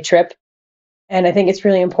UPlay trip. And I think it's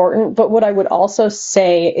really important. But what I would also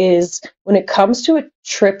say is when it comes to a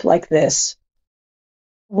trip like this,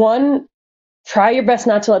 one, try your best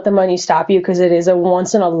not to let the money stop you because it is a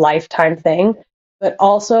once in a lifetime thing. But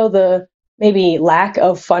also the maybe lack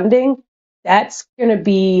of funding, that's going to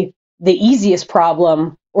be the easiest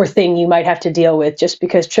problem or thing you might have to deal with, just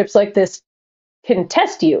because trips like this can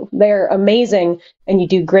test you. They're amazing and you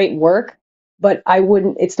do great work, but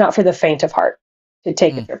it's not for the faint of heart to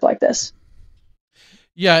take a trip like this.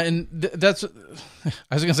 Yeah, and that's,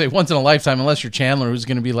 I was going to say once in a lifetime, unless you're Chandler, who's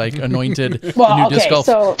going to be like anointed new disc golf.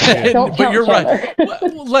 So don't but you're Chandler. Right.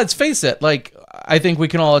 Well, let's face it, like, I think we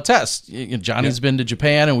can all attest. Johnny's been to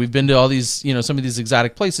Japan, and we've been to all these, some of these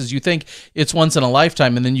exotic places. You think it's once in a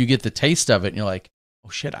lifetime, and then you get the taste of it, and you're like, oh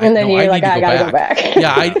shit! I need to go back.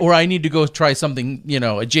 Yeah, or I need to go try something,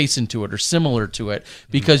 adjacent to it or similar to it,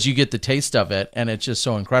 because you get the taste of it, and it's just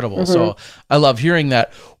so incredible. Mm-hmm. So I love hearing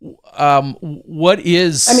that. What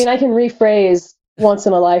is? I mean, I can rephrase once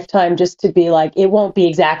in a lifetime just to be like, it won't be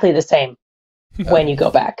exactly the same when you go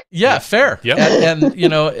back. Yeah, fair. Yep.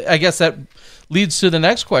 And I guess that leads to the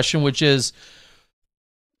next question, which is,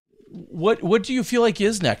 what do you feel like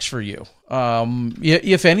is next for you?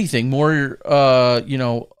 If anything, more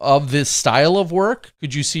of this style of work?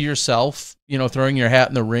 Could you see yourself, throwing your hat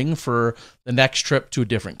in the ring for the next trip to a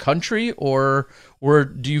different country, or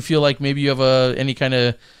do you feel like maybe you have any kind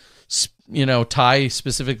of tie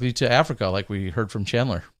specifically to Africa, like we heard from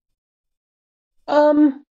Chandler?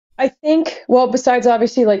 I think, well, besides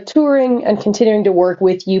obviously like touring and continuing to work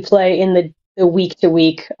with UPlay in the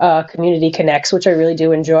week-to-week community connects, which I really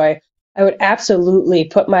do enjoy, I would absolutely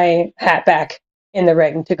put my hat back in the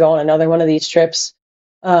ring to go on another one of these trips.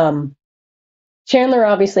 Chandler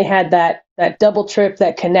obviously had that double trip,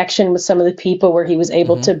 that connection with some of the people where he was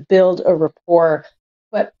able to build a rapport.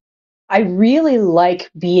 But I really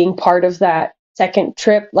like being part of that second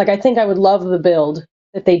trip. Like, I think I would love the build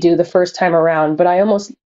that they do the first time around, but I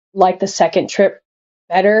almost like the second trip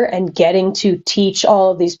better, and getting to teach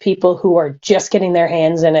all of these people who are just getting their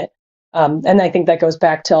hands in it. And I think that goes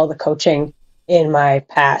back to all the coaching in my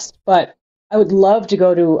past. But I would love to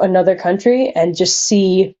go to another country and just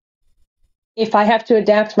see if I have to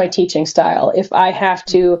adapt my teaching style, if I have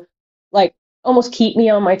to like almost keep me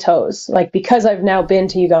on my toes, like, because I've now been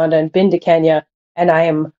to Uganda and been to Kenya, and I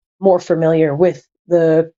am more familiar with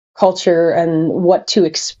the culture and what to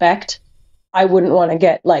expect. I wouldn't want to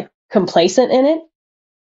get like complacent in it.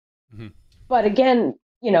 Mm-hmm. But again,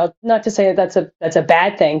 not to say that that's a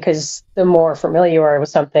bad thing, because the more familiar you are with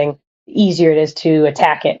something, the easier it is to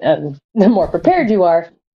attack it, and the more prepared you are,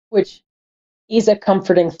 which is a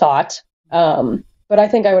comforting thought. But I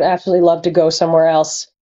think I would absolutely love to go somewhere else,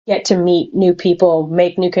 get to meet new people,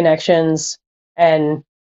 make new connections, and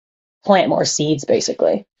plant more seeds,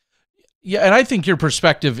 basically. Yeah, and I think your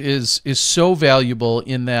perspective is so valuable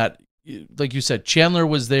in that, like you said, Chandler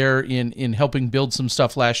was there in helping build some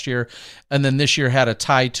stuff last year, and then this year had a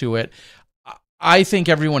tie to it. I think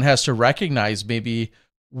everyone has to recognize maybe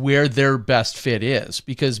where their best fit is,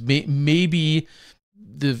 because maybe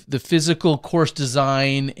the physical course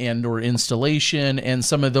design and or installation and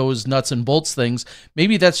some of those nuts and bolts things,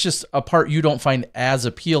 maybe that's just a part you don't find as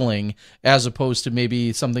appealing, as opposed to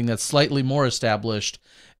maybe something that's slightly more established,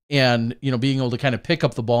 and being able to kind of pick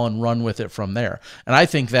up the ball and run with it from there. And I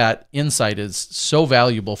think that insight is so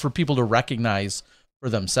valuable for people to recognize for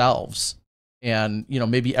themselves. And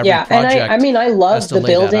maybe every project. And I love the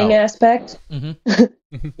building aspect. Mm-hmm.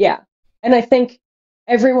 Yeah, and I think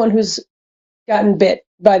everyone who's gotten bit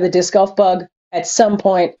by the disc golf bug at some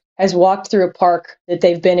point has walked through a park that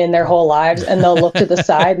they've been in their whole lives, and they'll look to the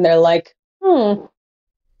side and they're like,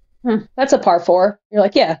 that's a par 4. You're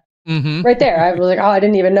like, yeah. Mm-hmm. Right there. I was like, I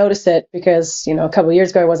didn't even notice it, because, a couple of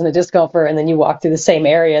years ago I wasn't a disc golfer, and then you walk through the same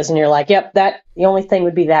areas and you're like, yep, the only thing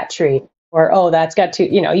would be that tree, or, that's got to,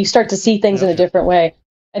 you start to see things in a different way.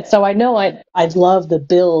 And so I know I'd love the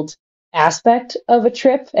build aspect of a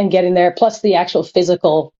trip and getting there, plus the actual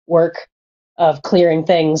physical work of clearing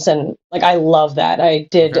things. And like, I love that. I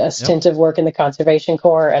did a stint of work in the Conservation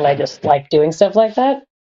Corps, and I just like doing stuff like that.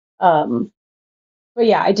 But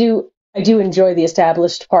yeah, I do enjoy the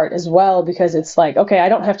established part as well, because it's like, okay, I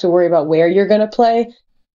don't have to worry about where you're going to play.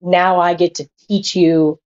 Now I get to teach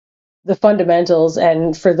you the fundamentals.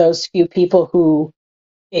 And for those few people who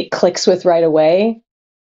it clicks with right away,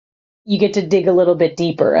 you get to dig a little bit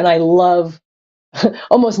deeper. And I love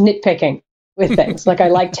almost nitpicking with things. Like, I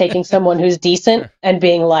like taking someone who's decent and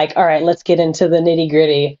being like, all right, let's get into the nitty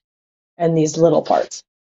gritty and these little parts.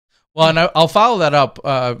 Well, and I'll follow that up.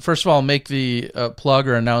 First of all, I'll make the plug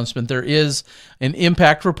or announcement. There is an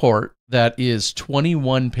impact report that is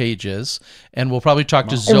 21 pages, and we'll probably talk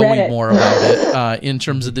to Zoe more about it in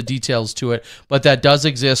terms of the details to it, but that does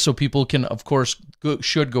exist, so people can, of course,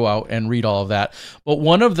 should go out and read all of that. But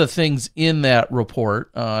one of the things in that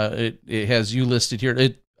report, it has you listed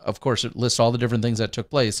here, of course, it lists all the different things that took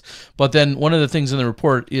place, but then one of the things in the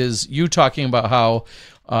report is you talking about how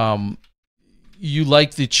you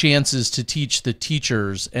like the chances to teach the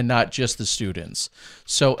teachers and not just the students.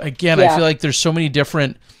 So again, I feel like there's so many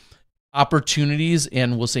different opportunities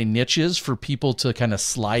and we'll say niches for people to kind of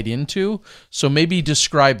slide into. So maybe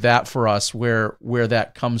describe that for us, where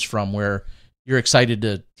that comes from, where you're excited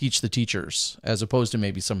to teach the teachers as opposed to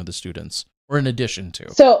maybe some of the students, or in addition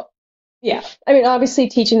to. So, yeah, I mean, obviously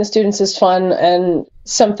teaching the students is fun, and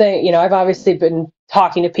something, you know, I've obviously been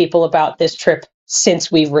talking to people about this trip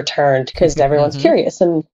since we've returned because everyone's curious.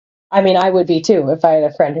 And I mean, I would be too if I had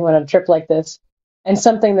a friend who went on a trip like this. And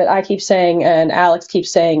something that I keep saying and Alex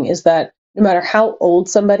keeps saying is that no matter how old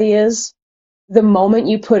somebody is, the moment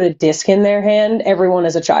you put a disc in their hand, everyone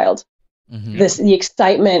is a child. The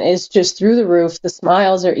excitement is just through the roof. The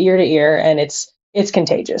smiles are ear to ear, and it's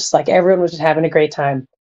contagious. Like, everyone was just having a great time.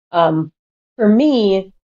 For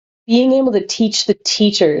me, being able to teach the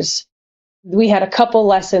teachers, we had a couple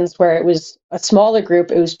lessons where it was a smaller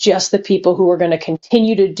group. It was just the people who were going to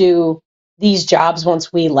continue to do these jobs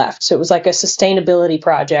once we left. So it was like a sustainability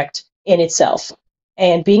project in itself.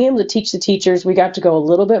 And being able to teach the teachers, we got to go a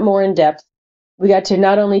little bit more in depth. We got to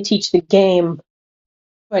not only teach the game,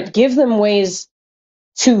 but give them ways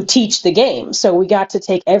to teach the game. So we got to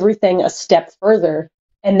take everything a step further.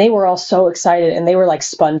 And they were all so excited, and they were like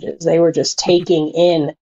sponges. They were just taking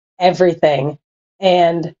in everything.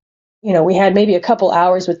 And, you know, we had maybe a couple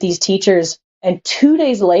hours with these teachers, and 2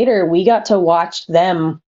 days later, we got to watch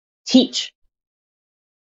them teach.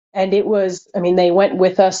 And it was, I mean, they went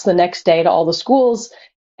with us the next day to all the schools,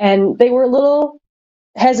 and they were a little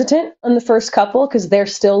hesitant on the first couple because they're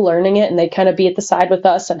still learning it, and they'd kind of be at the side with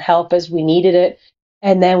us and help as we needed it.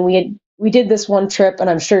 And then we did this one trip, and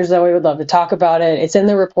I'm sure Zoe would love to talk about it. It's in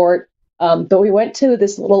the report. But we went to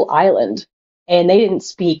this little island, and they didn't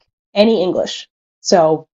speak any English.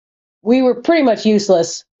 So we were pretty much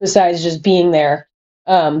useless besides just being there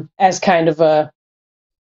as kind of a,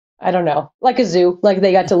 I don't know, like a zoo. Like,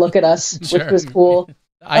 they got to look at us, which was cool.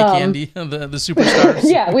 Eye candy, the superstars.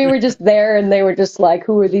 Yeah, we were just there, and they were just like,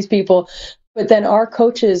 who are these people? But then our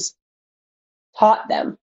coaches taught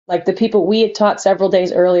them. Like, the people we had taught several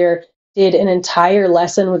days earlier did an entire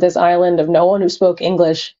lesson with this island of no one who spoke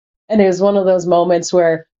English. And it was one of those moments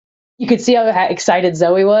where you could see how excited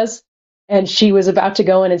Zoe was. And she was about to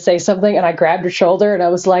go in and say something, and I grabbed her shoulder, and I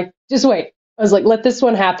was like, just wait. I was like, let this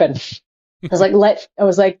one happen. I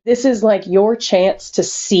was like, this is like your chance to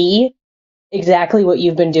see exactly what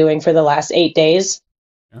you've been doing for the last 8 days.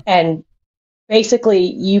 Yeah. And basically,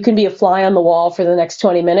 you can be a fly on the wall for the next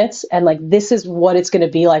 20 minutes. And like, this is what it's going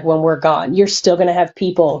to be like when we're gone. You're still going to have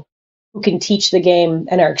people who can teach the game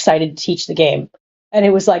and are excited to teach the game. And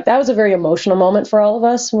it was like, that was a very emotional moment for all of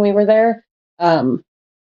us when we were there.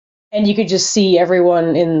 And you could just see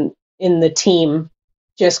everyone in the team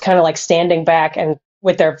just kind of like standing back and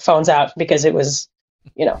with their phones out, because it was,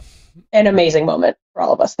 you know, an amazing moment for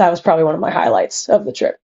all of us. That was probably one of my highlights of the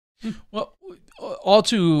trip. Well,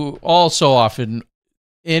 all so often,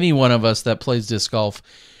 any one of us that plays disc golf,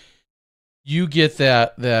 you get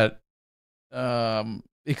that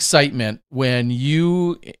excitement when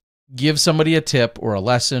you give somebody a tip or a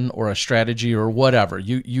lesson or a strategy or whatever.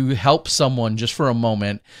 You help someone just for a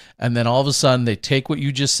moment, and then all of a sudden they take what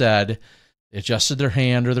you just said, they adjusted their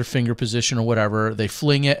hand or their finger position or whatever, they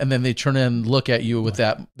fling it, and then they turn and look at you with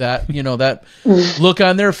that look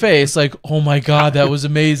on their face like, oh my God, that was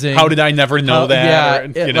amazing. How did I never know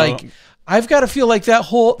that? Yeah, like, I've got to feel like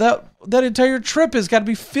that entire trip has got to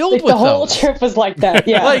be filled with the whole trip was like that.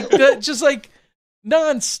 Yeah. Like that, just like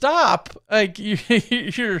nonstop. Like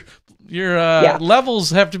your levels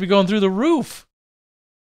have to be going through the roof.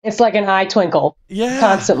 It's like an eye twinkle,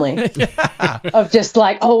 constantly, of just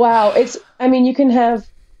like, oh wow. You can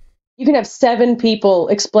have 7 people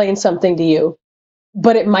explain something to you,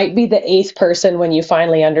 but it might be the 8th person when you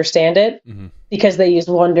finally understand it, because they used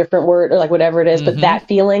one different word or like whatever it is. But that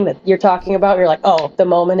feeling that you're talking about, you're like, oh, the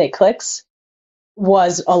moment it clicks,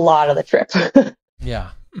 was a lot of the trip. Yeah.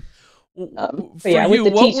 But yeah, with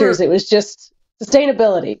the teachers, it was just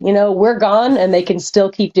sustainability. You know, we're gone, and they can still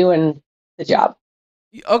keep doing the job.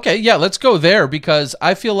 Okay, yeah, let's go there, because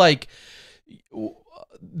I feel like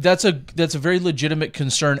that's a very legitimate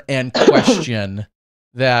concern and question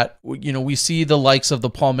that, you know, we see the likes of the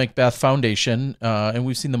Paul Macbeth Foundation, and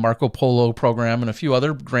we've seen the Marco Polo program and a few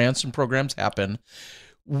other grants and programs happen.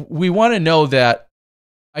 we want to know that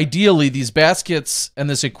ideally these baskets and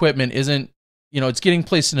this equipment isn't, it's getting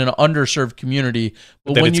placed in an underserved community,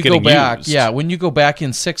 but when you go back, when you go back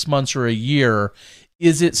in 6 months or a year,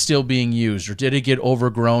 is it still being used, or did it get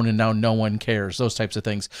overgrown and now no one cares? Those types of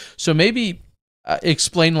things. So maybe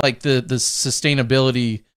explain like the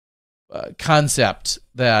sustainability concept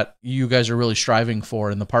that you guys are really striving for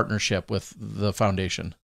in the partnership with the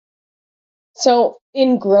foundation. So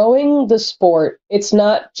in growing the sport, it's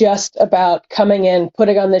not just about coming in,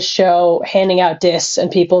 putting on this show, handing out discs,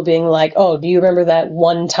 and people being like, oh, do you remember that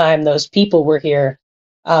one time those people were here?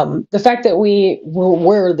 The fact that we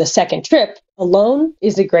were the second trip alone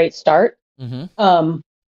is a great start. Mm-hmm.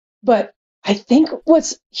 But I think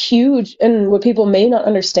what's huge and what people may not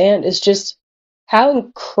understand is just how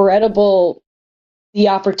incredible the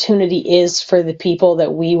opportunity is for the people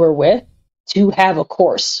that we were with to have a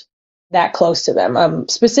course that close to them. I'm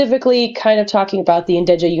specifically kind of talking about the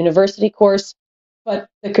Indeja University course, but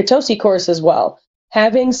the Katosi course as well.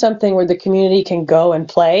 Having something where the community can go and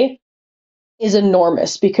play is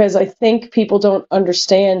enormous, because I think people don't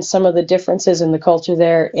understand some of the differences in the culture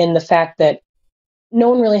there, in the fact that no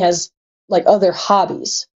one really has like other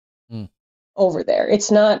hobbies over there.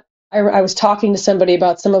 It's not, I was talking to somebody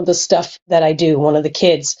about some of the stuff that I do, one of the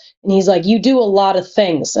kids, and he's like, you do a lot of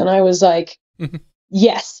things. And I was like,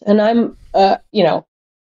 yes. And I'm, not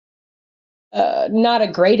a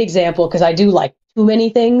great example because I do like too many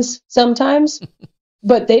things sometimes,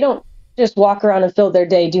 but they don't just walk around and fill their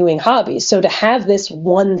day doing hobbies. So to have this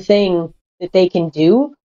one thing that they can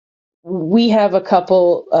do, we have a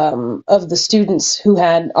couple of the students who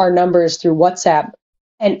had our numbers through WhatsApp,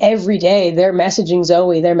 and every day they're messaging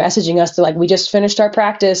Zoe, they're messaging us to like, we just finished our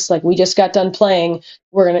practice, like we just got done playing,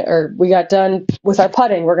 we got done with our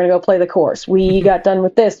putting, we're gonna go play the course. We got done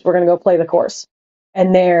with this, we're gonna go play the course.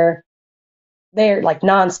 And they're like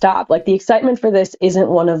nonstop. Like the excitement for this isn't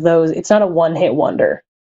one of those, it's not a one-hit wonder.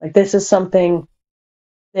 Like this is something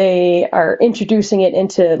they are introducing it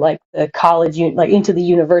into like the college, like into the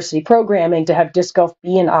university programming to have disc golf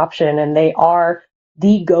be an option, and they are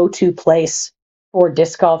the go-to place for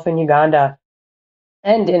disc golf in Uganda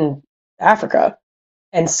and in Africa.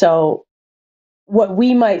 And so what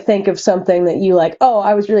we might think of something that you like, oh,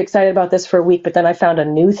 I was really excited about this for a week, but then I found a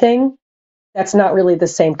new thing. That's not really the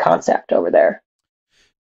same concept over there.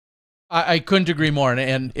 I couldn't agree more.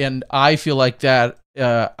 And I feel like that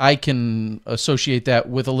I can associate that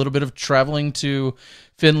with a little bit of traveling to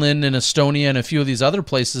Finland and Estonia and a few of these other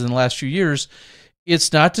places in the last few years.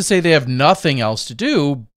 It's not to say they have nothing else to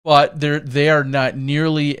do, but they are not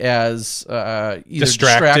nearly as either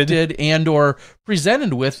distracted and or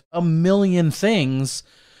presented with a million things.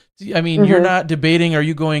 I mean, you're not debating, are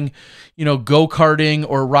you going, go-karting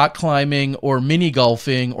or rock climbing or mini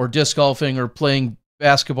golfing or disc golfing or playing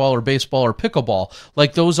basketball or baseball or pickleball.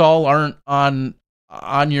 Like those all aren't on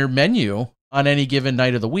your menu on any given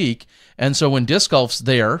night of the week. And so when disc golf's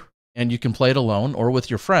there and you can play it alone or with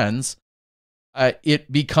your friends,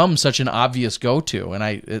 it becomes such an obvious go-to. And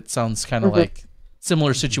it sounds kind of like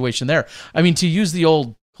similar situation there. I mean, to use the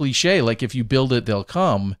old cliche, like if you build it, they'll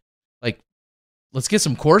come. Like, let's get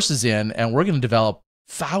some courses in and we're going to develop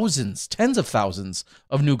thousands, tens of thousands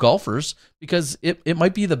of new golfers, because it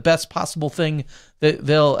might be the best possible thing that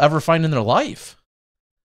they'll ever find in their life.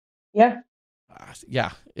 Yeah. That's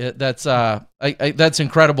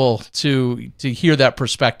incredible to hear that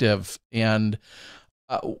perspective. And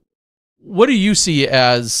what do you see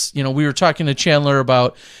as, we were talking to Chandler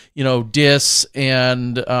about, DIS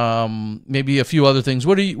and maybe a few other things.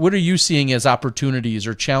 What are you seeing as opportunities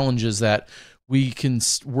or challenges that we can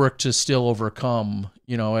work to still overcome?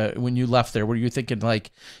 When you left there, were you thinking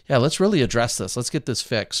like, yeah, let's really address this, let's get this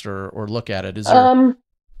fixed, or look at it? Is there?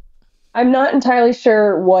 I'm not entirely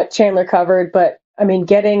sure what Chandler covered, but I mean,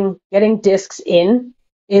 getting discs in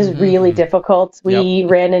is really difficult. We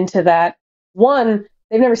ran into that. One,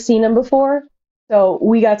 they've never seen them before, so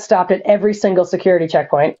we got stopped at every single security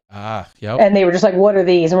checkpoint. And they were just like, "What are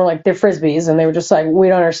these?" And we're like, "They're frisbees," and they were just like, "We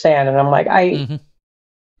don't understand." And I'm like, I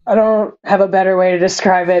don't have a better way to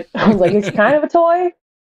describe it. I was like, it's kind of a toy,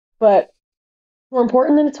 but more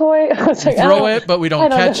important than a toy. I was like, throw it, but we don't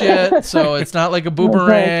catch it. So it's not like a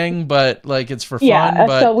boomerang, but like it's for fun. Yeah,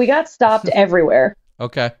 but... so we got stopped everywhere.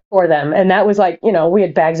 Okay. For them. And that was like, we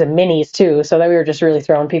had bags of minis too. So that we were just really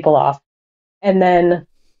throwing people off. And then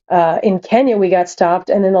in Kenya, we got stopped.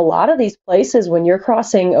 And in a lot of these places, when you're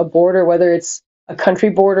crossing a border, whether it's a country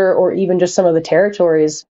border or even just some of the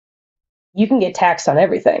territories, you can get taxed on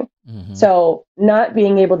everything. So not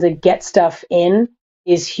being able to get stuff in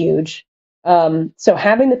is huge. So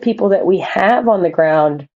having the people that we have on the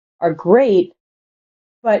ground are great,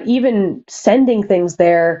 But even sending things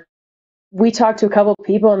there, we talked to a couple of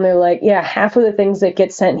people and they're like, yeah, half of the things that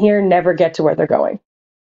get sent here never get to where they're going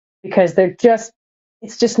because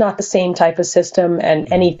it's just not the same type of system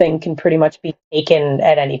and anything can pretty much be taken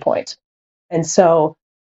at any point. And so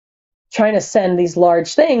trying to send these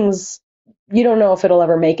large things, you don't know if it'll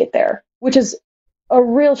ever make it there, which is a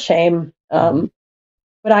real shame. But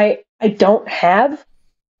I don't have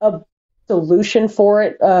a solution for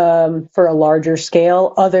it for a larger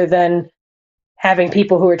scale other than having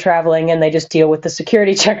people who are traveling and they just deal with the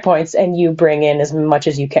security checkpoints and you bring in as much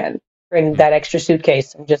as you can. Bring that extra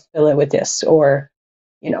suitcase and just fill it with discs or,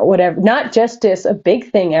 whatever. Not just discs, a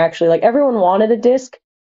big thing actually. Like everyone wanted a disc,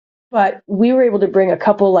 but we were able to bring a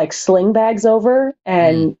couple like sling bags over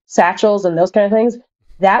and satchels and those kind of things.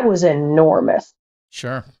 That was enormous.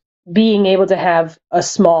 Sure. Being able to have a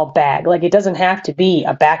small bag, like it doesn't have to be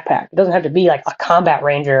a backpack. It doesn't have to be like a combat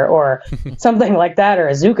ranger or something like that or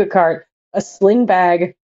a Zuka cart, a sling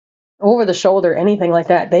bag over the shoulder, anything like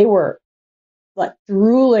that. They were like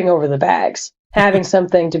drooling over the bags. Having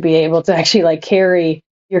something to be able to actually like carry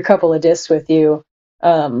your couple of discs with you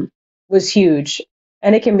was huge.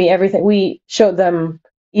 And it can be everything. We showed them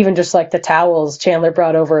even just like the towels. Chandler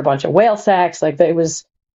brought over a bunch of whale sacks. Like it was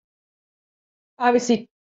obviously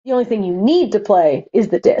the only thing you need to play is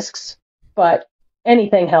the discs, but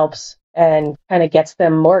anything helps and kind of gets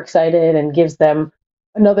them more excited and gives them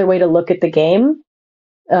another way to look at the game.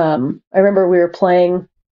 I remember we were playing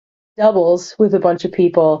doubles with a bunch of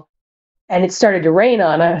people and it started to rain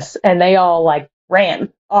on us and they all like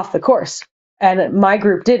ran off the course. And my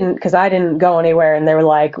group didn't because I didn't go anywhere. And they were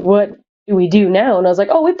like, what do we do now? And I was like,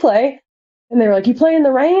 oh, we play. And they were like, you play in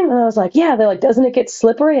the rain? And I was like, yeah. They're like, doesn't it get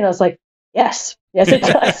slippery? And I was like, yes, it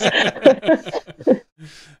does.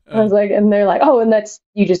 I was like, and they're like, oh, and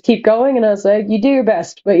you just keep going. And I was like, you do your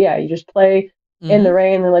best. But yeah, you just play in the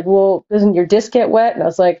rain. They're like, well, doesn't your disc get wet? And I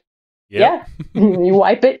was like, yeah, you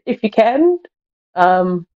wipe it if you can.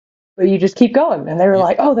 But you just keep going. And they were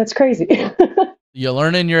like, oh, that's crazy. You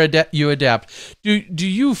learn and you adapt. Do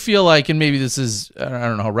you feel like, and maybe this is, I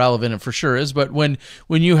don't know how relevant it for sure is, but when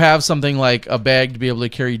you have something like a bag to be able to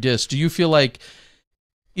carry discs, do you feel like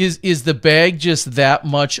is the bag just that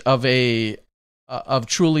much of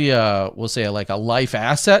truly we'll say like a life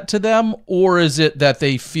asset to them, or is it that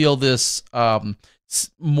they feel this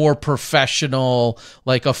more professional,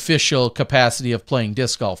 like official capacity of playing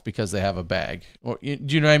disc golf because they have a bag? Or, do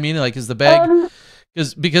you know what I mean? Like, is the bag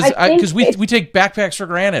because we take backpacks for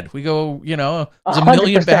granted. We go, there's a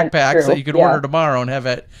million backpacks true. That you could order tomorrow and have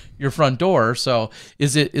at your front door. So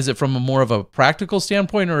is it from a more of a practical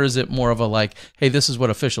standpoint, or is it more of a like, hey, this is what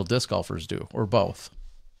official disc golfers do, or both?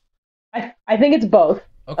 I think it's both.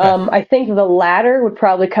 Okay. I think the latter would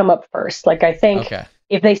probably come up first. Like I think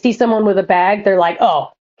if they see someone with a bag, they're like,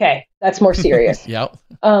 oh, okay, that's more serious. Yep.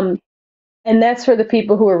 And that's for the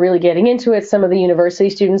people who are really getting into it. Some of the university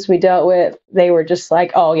students we dealt with, they were just like,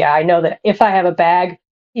 oh, yeah, I know that if I have a bag,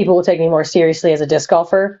 people will take me more seriously as a disc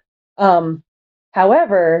golfer.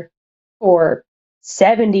 However, for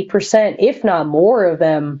 70%, if not more of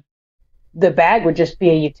them, the bag would just be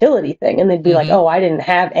a utility thing. And they'd be like, oh, I didn't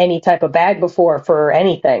have any type of bag before for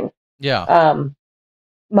anything. Yeah.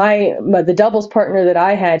 The doubles partner that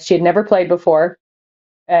I had, she had never played before.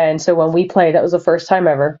 And so when we played, that was the first time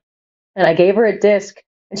ever. And I gave her a disc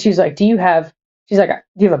and she was like, do you have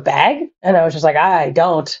a bag? And I was just like, I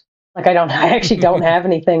actually don't have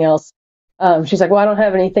anything else. She's like, well, I don't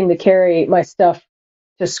have anything to carry my stuff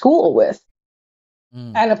to school with.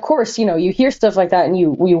 And of course, you hear stuff like that and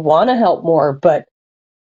you want to help more, but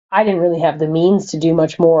I didn't really have the means to do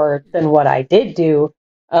much more than what I did do.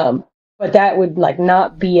 But that would like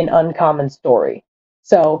not be an uncommon story.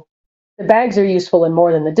 So the bags are useful in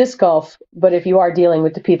more than the disc golf, but if you are dealing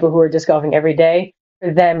with the people who are disc golfing every day,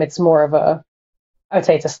 for them, it's more of I would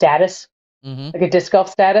say it's a status, like a disc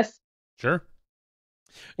golf status. Sure.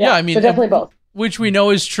 Yeah, I mean, so definitely both. Which we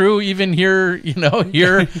know is true even here,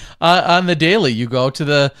 here on the daily. You go to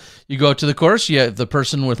the course, you have the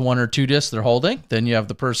person with 1 or 2 discs they're holding, then you have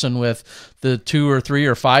the person with the 2 or 3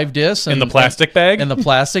 or 5 discs in the plastic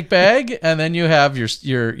bag. And then you have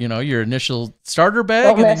your initial starter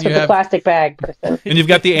bag. Don't mess with the plastic bag person. And you've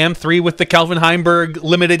got the AM3 with the Calvin Heimberg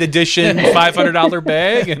limited edition $500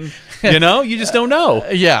 bag, and you just don't know.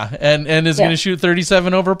 Yeah, and is going to shoot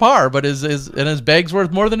 37 over par, but his bag's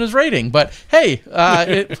worth more than his rating. But hey,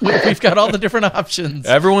 we've got all the different options.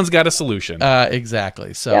 Everyone's got a solution.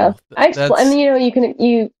 Exactly. So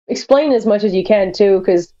you explain as much as you can too,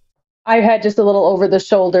 because I had just a little over the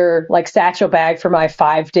shoulder like satchel bag for my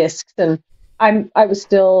 5 discs, and I was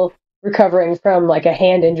still recovering from like a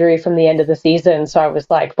hand injury from the end of the season. So I was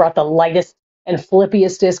like, brought the lightest and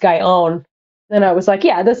flippiest disc I own. Then I was like,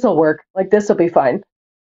 yeah, this will work. Like, this will be fine.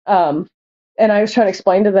 And I was trying to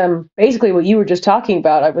explain to them basically what you were just talking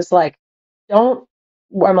about. I was like, don't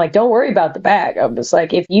worry about the bag. I was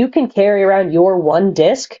like, if you can carry around your one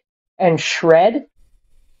disc and shred,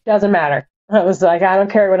 doesn't matter. I was like, I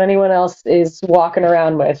don't care what anyone else is walking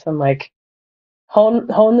around with. I'm like, hone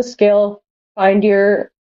the skill, find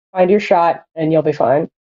your shot, and you'll be fine.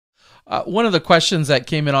 One of the questions that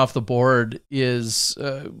came in off the board is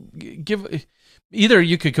either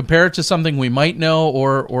you could compare it to something we might know,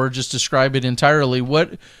 or just describe it entirely.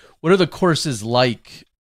 What are the courses like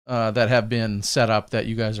that have been set up that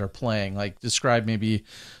you guys are playing? Like, describe maybe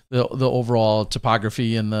the overall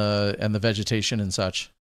topography and the vegetation and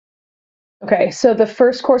such. Okay, so the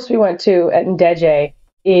first course we went to at Ndeje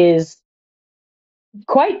is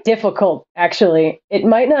quite difficult, actually. It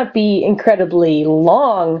might not be incredibly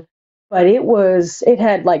long, but it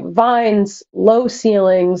had like vines, low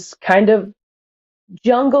ceilings, kind of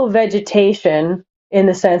jungle vegetation in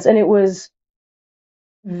the sense, and it was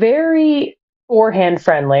very forehand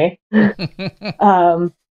friendly,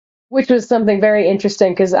 which was something very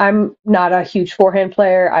interesting because I'm not a huge forehand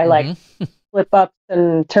player. I like flip ups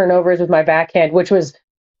and turnovers with my backhand, which was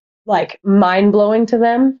like mind blowing to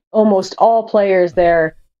them. Almost all players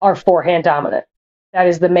there are forehand dominant. That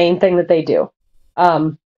is the main thing that they do.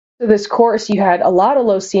 So this course, you had a lot of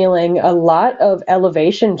low ceiling, a lot of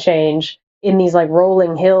elevation change in these like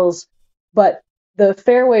rolling hills, but the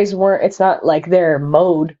fairways it's not like they're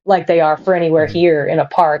mowed like they are for anywhere here in a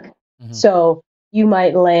park. So you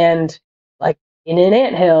might land like in an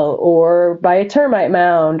anthill or by a termite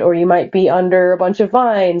mound, or you might be under a bunch of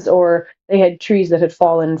vines, or they had trees that had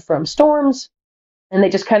fallen from storms, and they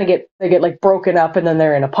just kind of get like broken up, and then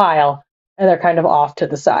they're in a pile and they're kind of off to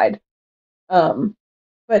the side.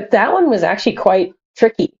 But that one was actually quite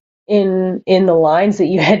tricky in the lines that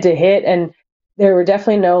you had to hit, and there were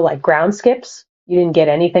definitely no like ground skips. You didn't get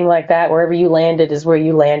anything like that. Wherever you landed is where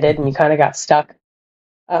you landed, and you kind of got stuck.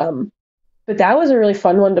 But that was a really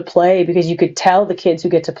fun one to play because you could tell the kids who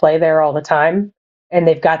get to play there all the time, and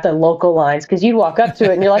they've got the local lines, because you'd walk up to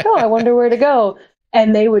it and you're like, oh, I wonder where to go.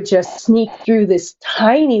 And they would just sneak through this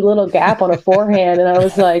tiny little gap on a forehand. And I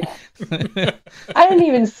was like, I didn't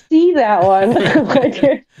even see that one.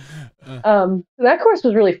 So that course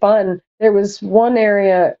was really fun. There was one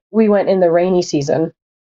area we went in the rainy season.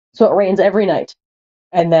 So it rains every night.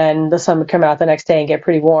 And then the sun would come out the next day and get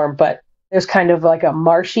pretty warm. But there's kind of like a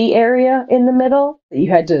marshy area in the middle that you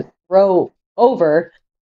had to row over.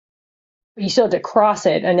 But you still had to cross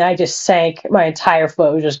it. And I just sank. My entire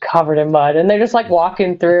foot was just covered in mud. And they're just like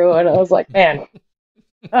walking through. And I was like, man,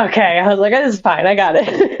 okay. I was like, this is fine. I got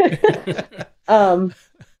it. And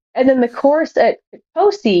then the course at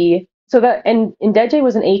Potosi, and Ndeje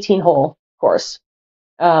was an 18-hole course.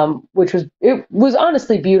 Which was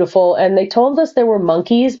honestly beautiful. And they told us there were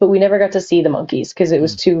monkeys, but we never got to see the monkeys because it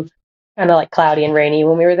was too kind of like cloudy and rainy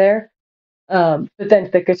when we were there. But then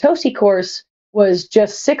the Potosi course was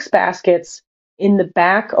just 6 baskets in the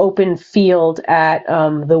back open field at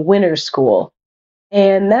the winter's school.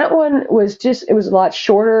 And that one was it was a lot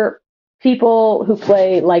shorter. People who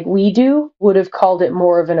play like we do would have called it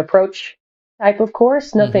more of an approach type of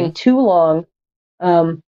course, nothing too long.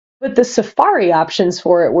 But the safari options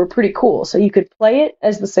for it were pretty cool. So you could play it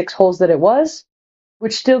as the 6 holes that it was,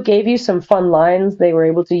 which still gave you some fun lines. They were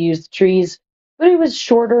able to use the trees, but it was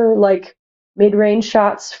shorter, like mid-range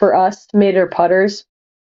shots for us, mid or putters.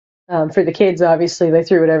 For the kids, obviously, they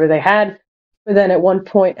threw whatever they had. But then at one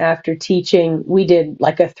point after teaching, we did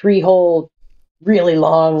like a 3-hole, really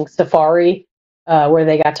long safari where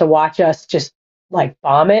they got to watch us just like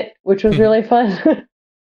bomb it, which was really fun.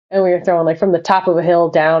 And we were throwing like from the top of a hill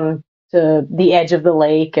down to the edge of the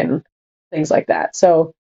lake and things like that.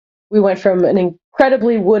 So we went from an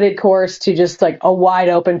incredibly wooded course to just like a wide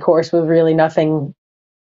open course with really nothing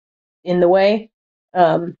in the way.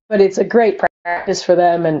 But it's a great practice for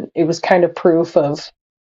them. And it was kind of proof of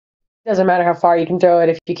it doesn't matter how far you can throw it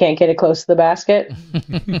if you can't get it close to the basket.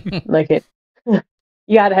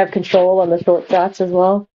 You got to have control on the short shots as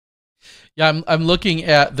well. Yeah, I'm looking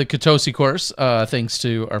at the Potosi course, thanks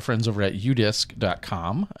to our friends over at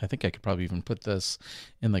udisc.com. I think I could probably even put this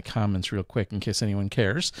in the comments real quick in case anyone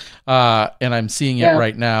cares. And I'm seeing it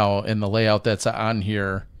right now in the layout that's on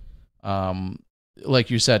here. Like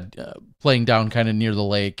you said, playing down kind of near the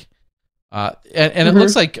lake. And it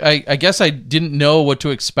looks like, I guess I didn't know what to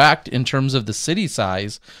expect in terms of the city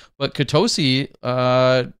size, but Potosi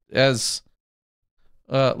looks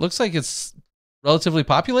like it's relatively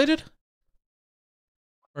populated?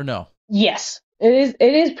 Or no? Yes, it is.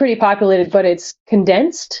 It is pretty populated, but it's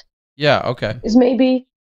condensed. Yeah. Okay. Is maybe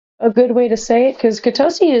a good way to say it, because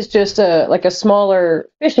Katosi is just a smaller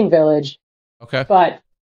fishing village, Okay. but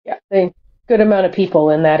yeah, a good amount of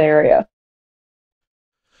people in that area.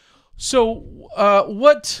 So,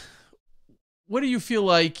 what do you feel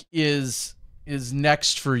like is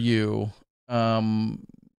next for you?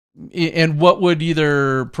 And what would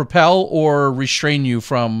either propel or restrain you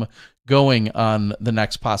from going on the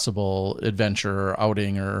next possible adventure or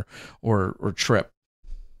outing or trip?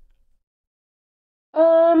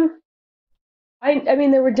 I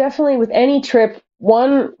mean, there were definitely, with any trip,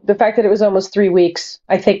 one, the fact that it was almost 3 weeks.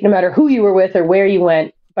 I think no matter who you were with or where you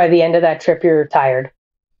went, by the end of that trip, you're tired.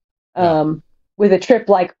 Yeah. With a trip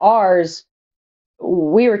like ours,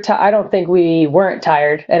 we were. I don't think we weren't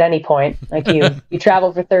tired at any point. Like you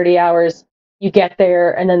travel for 30 hours, you get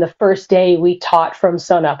there, and then the first day we taught from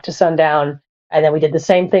sun up to sundown, and then we did the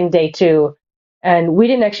same thing day 2, and we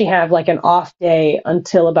didn't actually have like an off day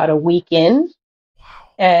until about a week in.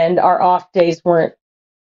 And our off days weren't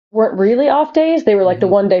really off days. They were like the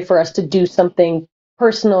one day for us to do something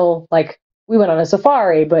personal. Like we went on a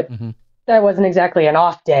safari, but that wasn't exactly an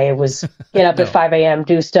off day. It was get up No. at 5 a.m.,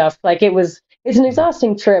 do stuff. Like it's an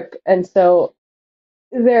exhausting trip. And so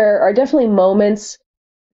there are definitely moments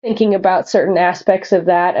thinking about certain aspects of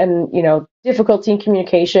that, and, difficulty in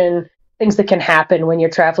communication, things that can happen when you're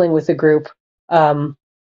traveling with a group,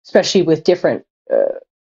 especially with different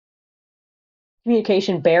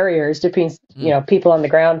communication barriers between people on the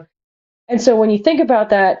ground. And so when you think about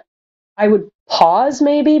that, I would pause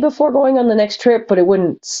maybe before going on the next trip, but it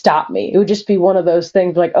wouldn't stop me. It would just be one of those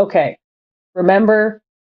things like, okay, remember,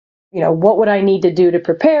 what would I need to do to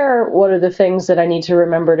prepare? What are the things that I need to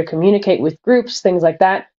remember to communicate with groups, things like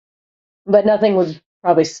that. But nothing would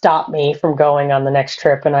probably stop me from going on the next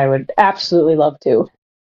trip, and I would absolutely love to,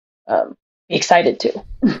 be excited to.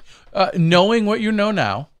 Knowing what you know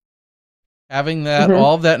now, having that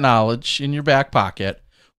all of that knowledge in your back pocket,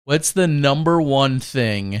 what's the number one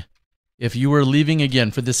thing, if you were leaving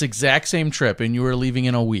again for this exact same trip and you were leaving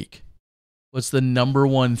in a week, what's the number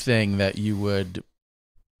one thing that you would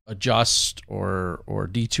adjust or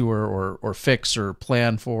detour or fix or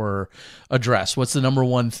plan for, address? What's the number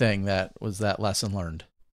one thing that was that lesson learned?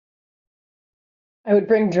 I would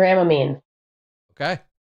bring Dramamine. Okay.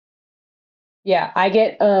 Yeah, I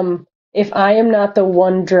get, if I am not the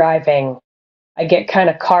one driving, I get kind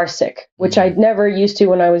of car sick, which I'd never used to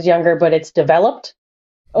when I was younger, but it's developed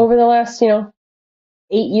over the last, 8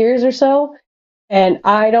 years or so. And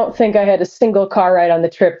I don't think I had a single car ride on the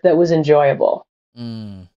trip that was enjoyable.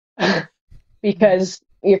 Because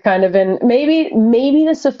you're kind of in, maybe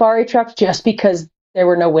the safari truck, just because there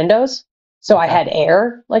were no windows. So I had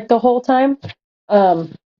air like the whole time.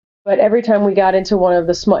 But every time we got into one of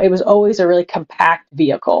the small, it was always a really compact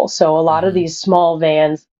vehicle. So a lot of these small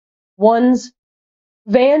vans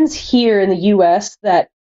here in the US that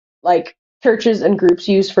like churches and groups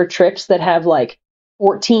use for trips that have like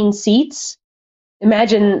 14 seats.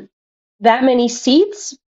 Imagine that many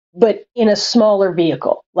seats, but in a smaller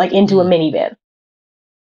vehicle, like into a minivan.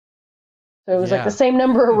 So it was like the same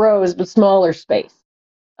number of rows, but smaller space.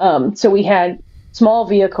 So we had small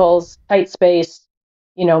vehicles, tight space,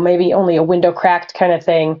 maybe only a window cracked kind of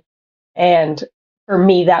thing. And for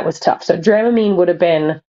me, that was tough. So Dramamine would have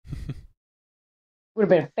been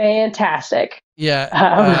fantastic.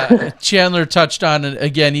 Yeah. Chandler touched on it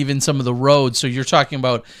again, even some of the roads. So you're talking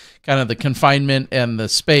about kind of the confinement and the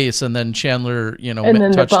space, and then Chandler, and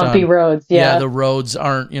then touched the bumpy on roads. Yeah. The roads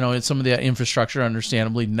aren't, it's some of the infrastructure,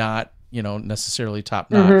 understandably not, necessarily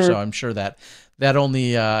top notch. So I'm sure that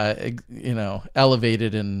only,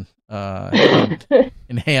 elevated and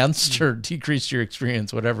enhanced or decreased your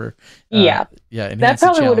experience, whatever. That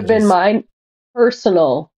probably would have been my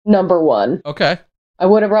personal number one. Okay. I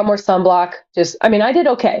would have brought more sunblock. I did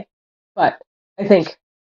okay, but I think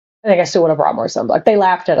I still would have brought more sunblock. They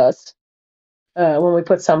laughed at us when we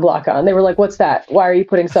put sunblock on. They were like, "What's that? Why are you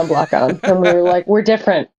putting sunblock on?" And we were like, "We're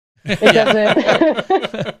different. It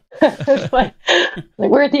doesn't." It's like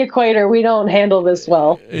we're at the equator. We don't handle this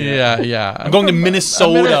well. Yeah. I'm going to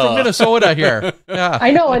Minnesota. I'm from Minnesota here. Yeah. I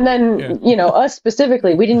know. And then us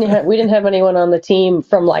specifically, we didn't have anyone on the team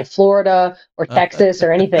from like Florida or Texas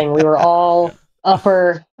or anything. We were all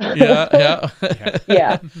upper. Yeah.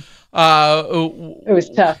 It was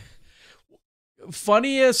tough.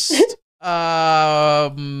 Funniest,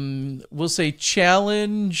 we'll say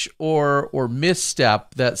challenge or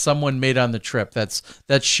misstep that someone made on the trip that's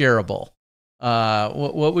shareable.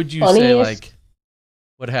 What would you say? Like,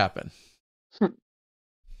 what happened?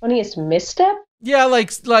 Funniest misstep? Yeah,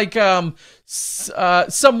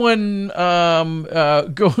 someone going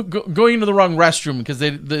into the wrong restroom because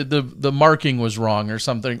the marking was wrong or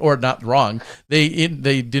something, or not wrong. They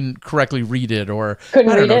didn't correctly read it, or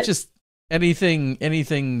Couldn't I don't read know, it? just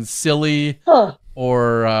anything silly, Huh.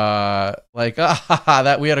 or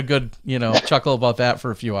that we had a good chuckle about that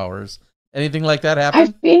for a few hours. Anything like that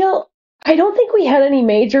happen? I don't think we had any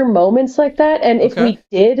major moments like that, and if Okay. we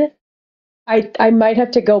did, I might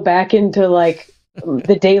have to go back into like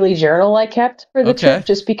the daily journal I kept for the Okay. trip,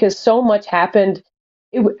 just because so much happened.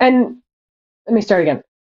 And let me start again.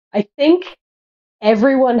 I think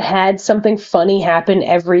everyone had something funny happen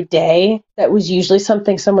every day that was usually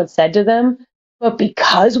something someone said to them. But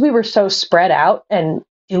because we were so spread out and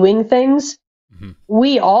doing things, Mhm.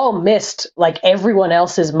 we all missed like everyone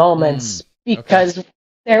else's moments because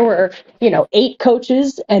there were, 8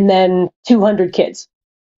 coaches and then 200 kids.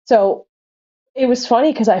 So it was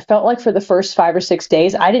funny because I felt like for the first 5 or 6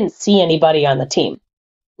 days, I didn't see anybody on the team.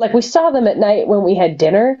 Like we saw them at night when we had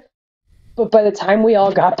dinner, but by the time we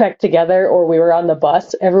all got back together or we were on the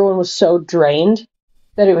bus, everyone was so drained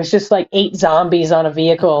that it was just like 8 zombies on a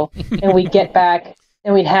vehicle. And we'd get back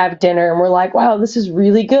and we'd have dinner and we're like, wow, this is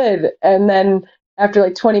really good. And then after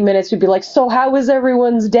like 20 minutes, we'd be like, so how was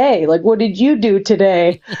everyone's day? Like, what did you do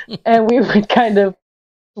today? And we would kind of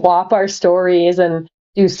swap our stories and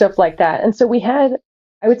do stuff like that. And so we had,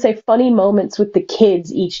 I would say, funny moments with the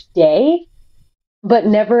kids each day, but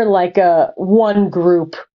never like a one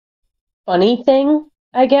group funny thing,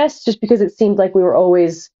 I guess, just because it seemed like we were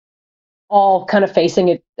always all kind of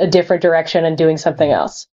facing a different direction and doing something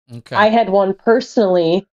else. Okay. I had one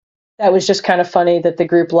personally that was just kind of funny that the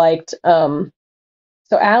group liked.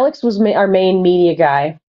 So Alex was our main media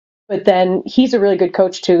guy, but then he's a really good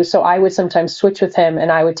coach too. So I would sometimes switch with him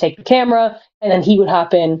and I would take the camera and then he would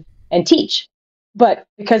hop in and teach. But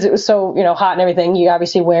because it was so, hot and everything, you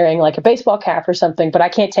obviously wearing like a baseball cap or something, but I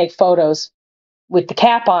can't take photos with the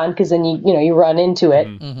cap on because then you run into it.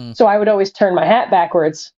 Mm-hmm. So I would always turn my hat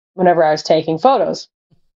backwards whenever I was taking photos.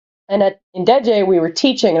 And in Deje, we were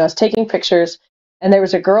teaching and I was taking pictures and there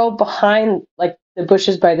was a girl behind like the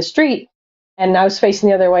bushes by the street and I was facing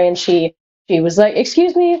the other way and she was like,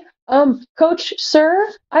 "Excuse me, coach, sir,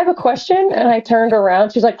 I have a question." And I turned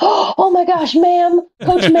around. She's like, "Oh my gosh, ma'am,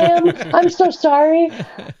 coach, ma'am, I'm so sorry."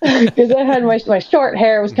 Because I had my short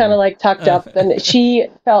hair was kind of like tucked up and she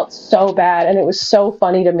felt so bad and it was so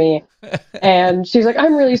funny to me. And she's like,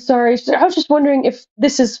 "I'm really sorry." She's like, "I was just wondering if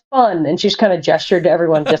this is fun." And she's kind of gestured to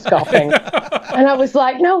everyone disc golfing. And I was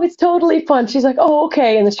like, "No, it's totally fun." She's like, "Oh,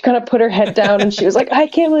 okay." And then she kind of put her head down and she was like, "I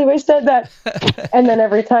can't believe I said that." And then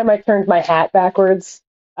every time I turned my hat backwards,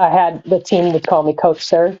 I had the team would call me Coach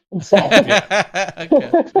Sir instead.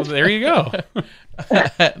 Okay. Well, there you go.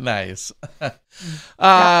 Nice. It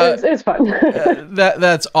was fun.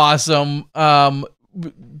 That's awesome.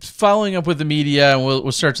 Following up with the media, and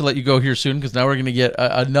we'll start to let you go here soon because now we're going to get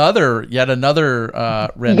another rendition. You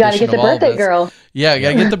got to get the of all birthday this. girl. Yeah, you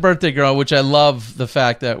got to get the birthday girl, which I love the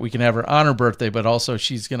fact that we can have her on her birthday, but also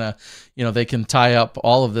she's gonna, they can tie up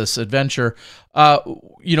all of this adventure. I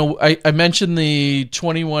mentioned the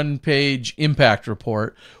 21-page impact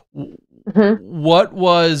report. Mm-hmm. What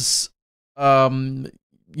was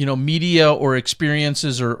media or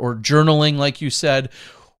experiences or journaling, like you said,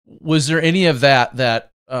 was there any of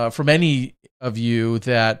that from any of you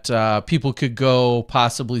that people could go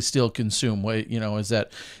possibly still consume? Is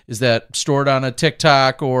that stored on a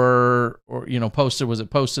TikTok or posted? Was it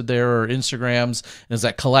posted there or Instagrams? And is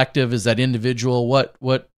that collective? Is that individual? What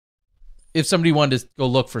if somebody wanted to go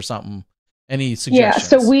look for something? Any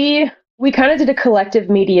suggestions? Yeah, so we kind of did a collective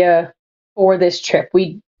media for this trip.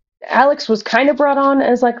 Alex was kind of brought on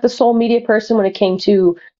as like the sole media person when it came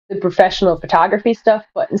to the professional photography stuff,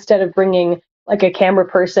 but instead of bringing like a camera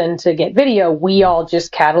person to get video, we all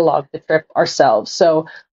just cataloged the trip ourselves. So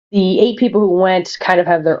the 8 people who went kind of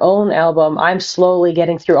have their own album. I'm slowly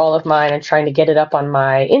getting through all of mine and trying to get it up on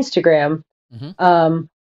my Instagram. Mm-hmm.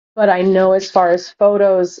 But I know as far as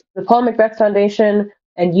photos, the Paul Macbeth Foundation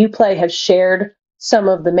and UPlay have shared some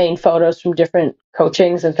of the main photos from different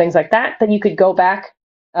coachings and things like that you could go back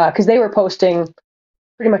because they were posting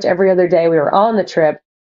pretty much every other day we were on the trip.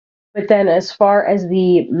 But then as far as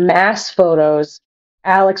the mass photos,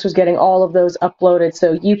 Alex was getting all of those uploaded.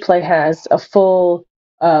 So UPlay has a full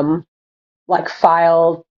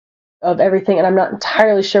file of everything. And I'm not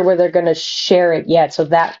entirely sure where they're going to share it yet. So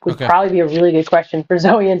that would probably be a really good question for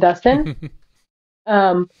Zoe and Dustin.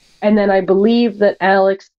 And then I believe that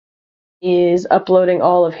Alex is uploading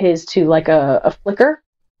all of his to like a Flickr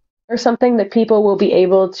or something that people will be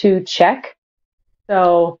able to check.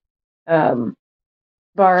 So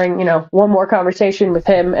barring, one more conversation with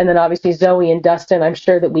him, and then obviously Zoe and Dustin, I'm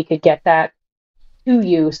sure that we could get that to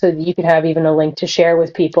you so that you could have even a link to share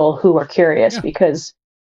with people who are curious, because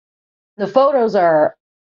the photos are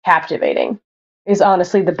captivating is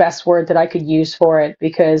honestly the best word that I could use for it,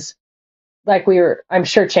 because I'm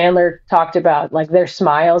sure Chandler talked about, like, their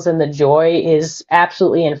smiles and the joy is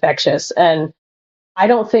absolutely infectious. And I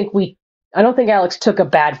don't think Alex took a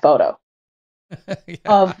bad photo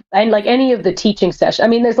of, and like any of the teaching session. I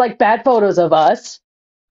mean, there's like bad photos of us,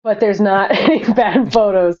 but there's not any bad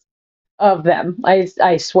photos of them.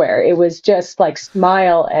 I swear it was just like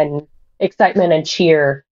smile and excitement and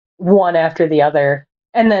cheer one after the other.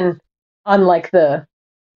 And then unlike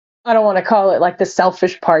I don't want to call it like the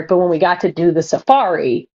selfish part, but when we got to do the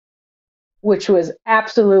safari, which was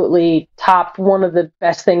absolutely top, one of the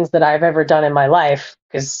best things that I've ever done in my life,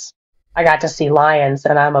 because I got to see lions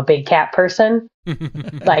and I'm a big cat person.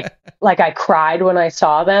 like I cried when I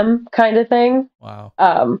saw them, kind of thing.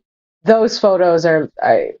 Wow. Those photos are,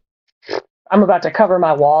 I'm about to cover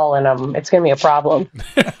my wall, and it's going to be a problem.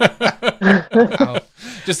 Wow.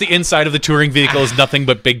 Just the inside of the touring vehicle is nothing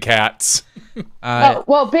but big cats.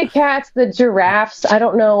 Well, big cats, the giraffes. I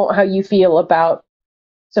don't know how you feel about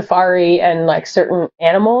safari and like certain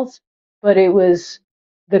animals, but it was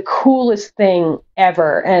the coolest thing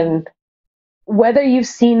ever. And whether you've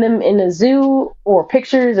seen them in a zoo or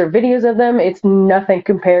pictures or videos of them, it's nothing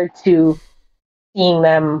compared to seeing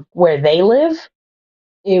them where they live.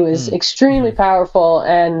 It was extremely powerful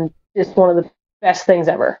and just one of the best things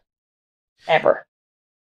ever.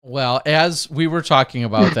 Well, as we were talking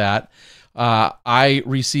about that, I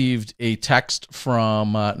received a text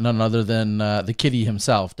from none other than the kitty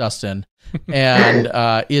himself, Dustin, and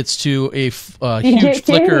it's to a huge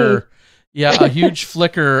Flickr, a huge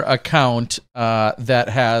Flickr account that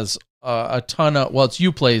has a ton of, well, it's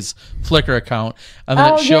UPlay's Flickr account, and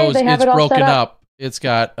then it shows it's broken up. It's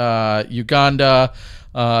got Uganda,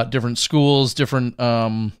 different schools, different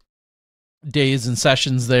days and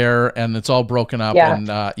sessions there, and it's all broken up. And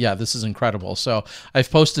this is incredible. So I've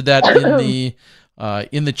posted that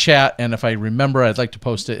in the chat, and if I remember, I'd like to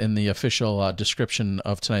post it in the official description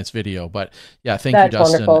of tonight's video. But thank you,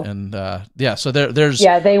 Dustin. Wonderful. And so there's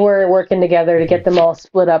they were working together to get them all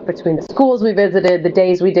split up between the schools we visited, the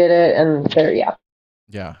days we did it, and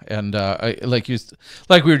and like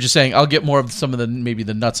we were just saying, I'll get more of some of the maybe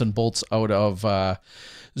the nuts and bolts out of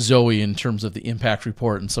Zoe in terms of the impact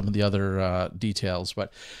report and some of the other details.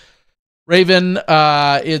 But Raven,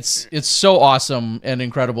 it's so awesome and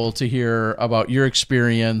incredible to hear about your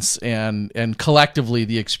experience and collectively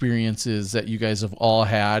the experiences that you guys have all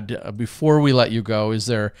had. Before we let you go, is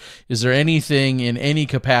there anything in any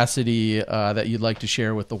capacity that you'd like to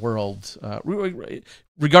share with the world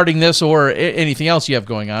regarding this or anything else you have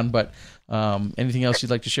going on? But anything else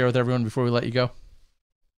you'd like to share with everyone before we let you go?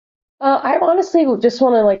 I honestly just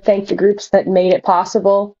want to thank the groups that made it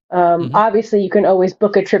possible. Obviously, you can always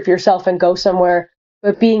book a trip yourself and go somewhere,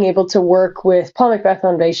 but being able to work with Paul Macbeth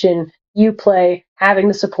Foundation, UPlay, having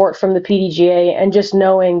the support from the PDGA, and just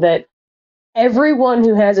knowing that everyone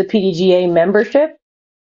who has a PDGA membership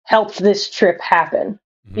helped this trip happen,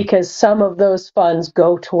 because some of those funds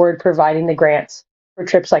go toward providing the grants for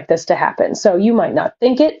trips like this to happen. So you might not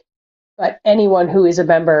think it, but anyone who is a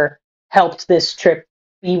member helped this trip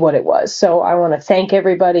be what it was. So I want to thank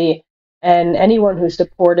everybody and anyone who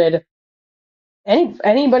supported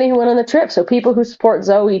anybody who went on the trip. So people who support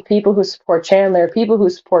Zoe, people who support Chandler, people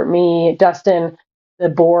who support me, Dustin, the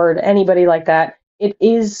board, anybody like that. It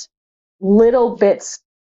is little bits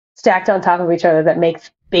stacked on top of each other that make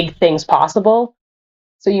big things possible.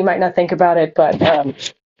 So you might not think about it, but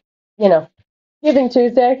Giving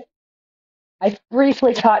Tuesday, I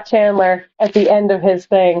briefly caught Chandler at the end of his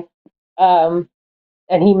thing.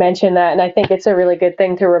 And he mentioned that, and I think it's a really good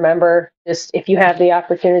thing to remember, just if you have the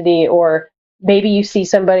opportunity, or maybe you see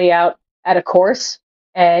somebody out at a course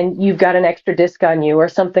and you've got an extra disc on you or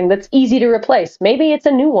something that's easy to replace. Maybe it's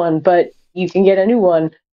a new one, but you can get a new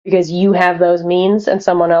one because you have those means and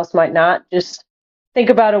someone else might not. Just think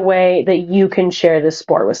about a way that you can share this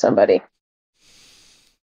sport with somebody.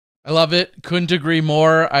 I love it. Couldn't agree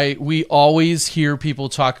more. We always hear people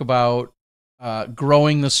talk about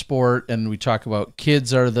growing the sport, and we talk about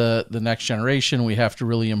kids are the next generation. We have to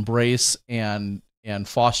really embrace and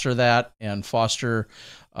foster that, and foster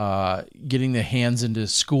getting the hands into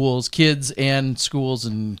schools, kids and schools,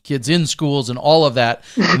 and kids in schools, and all of that.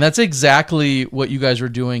 And that's exactly what you guys were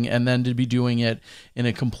doing, and then to be doing it in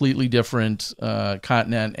a completely different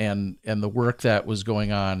continent, and the work that was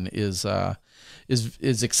going on is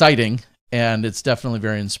exciting. and it's definitely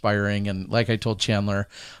very inspiring. And like I told Chandler,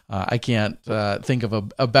 I can't think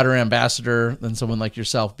of a better ambassador than someone like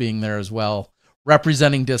yourself being there as well,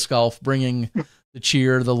 representing disc golf, bringing the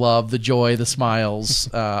cheer, the love, the joy, the smiles,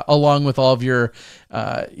 along with all of your,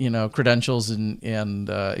 credentials and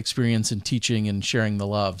experience in teaching and sharing the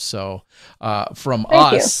love. So, from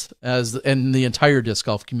us and the entire disc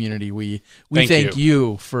golf community, we thank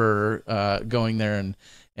you for going there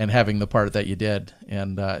and having the part that you did.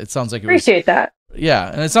 And it sounds like appreciate that.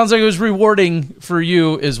 Yeah, and it sounds like it was rewarding for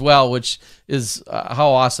you as well, which is how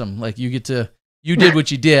awesome. Like you did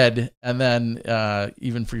what you did, and then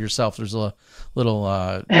even for yourself, there's a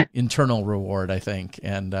little internal reward, I think,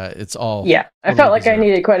 and it's all. Yeah, I felt like I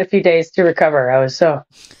needed quite a few days to recover. I was so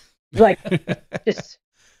like just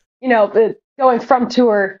going from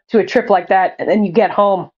tour to a trip like that, and then you get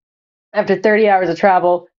home after 30 hours of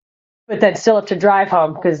travel, but then still have to drive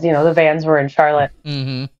home because the vans were in Charlotte.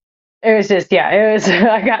 Mm-hmm. It was just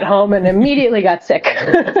I got home and immediately got sick.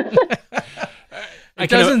 It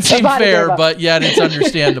doesn't seem fair, but yet it's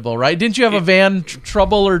understandable, right? Didn't you have a van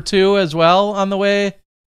trouble or two as well on the way?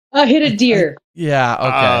 I hit a deer. Yeah,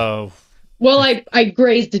 okay. Well, I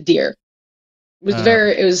grazed a deer.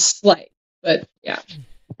 It was slight, but yeah.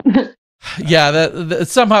 Yeah, that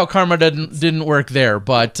somehow karma didn't work there,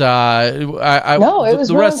 but no, it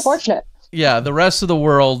was really unfortunate. Yeah, the rest of the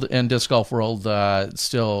world and disc golf world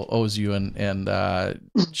still owes you and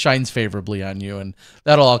shines favorably on you, and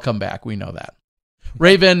that'll all come back. We know that.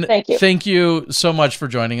 Raven, thank you so much for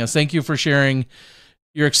joining us. Thank you for sharing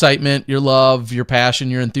your excitement, your love, your passion,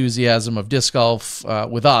 your enthusiasm of disc golf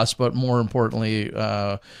with us, but more importantly,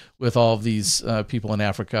 with all of these people in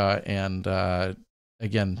Africa. And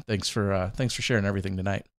again, thanks for sharing everything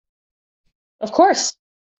tonight. Of course.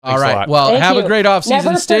 All right. Well, have a great off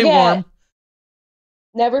season. Stay warm.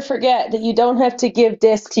 Never forget that you don't have to give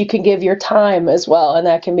discs. You can give your time as well, and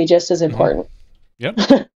that can be just as important.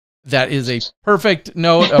 Yep. That is a perfect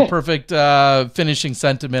note, a perfect finishing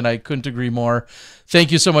sentiment. I couldn't agree more.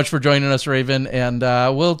 Thank you so much for joining us, Raven, and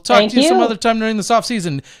we'll talk to you some other time during this off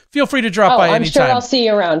season. Feel free to drop by anytime. I'm sure I'll see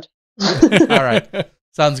you around. All right.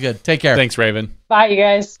 Sounds good. Take care. Thanks, Raven. Bye, you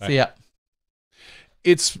guys. See ya.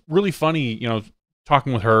 It's really funny,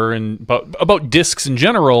 talking with her and about discs in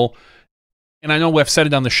general. And I know I've said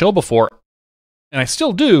it on the show before, and I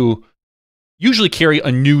still do, usually carry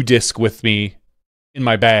a new disc with me in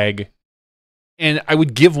my bag, and I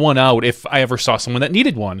would give one out if I ever saw someone that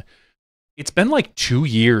needed one. It's been like 2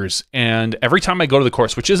 years, and every time I go to the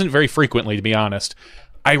course, which isn't very frequently, to be honest,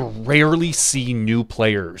 I rarely see new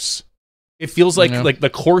players. It feels like the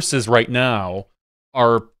courses right now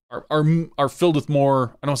are filled with more,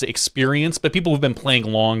 I don't want to say experience, but people who've been playing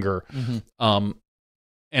longer. Mm-hmm.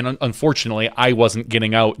 And unfortunately, I wasn't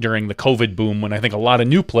getting out during the COVID boom when I think a lot of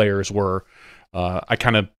new players were. I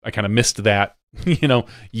kind of missed that,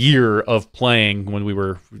 year of playing when we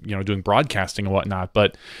were, doing broadcasting and whatnot.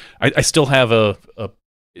 But I still have I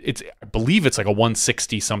believe it's like a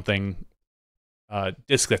 160 something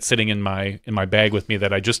disc that's sitting in my bag with me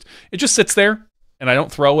that it just sits there and I don't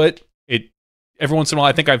throw it. Every once in a while,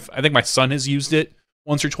 I think my son has used it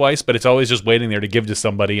once or twice, but it's always just waiting there to give to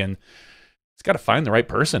somebody, and it's got to find the right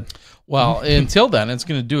person. Well, until then, it's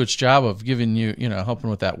going to do its job of giving you, helping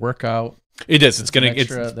with that workout. It is. It's going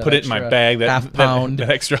to put it in my bag. That half pound. That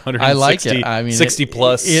extra 160. I like it. I mean, 60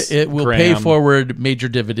 plus. It will pay forward major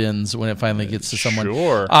dividends when it finally gets to someone.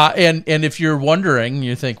 Sure. And if you're wondering,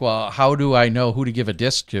 you think, well, how do I know who to give a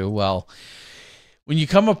disc to? Well, when you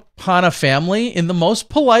come upon a family, in the most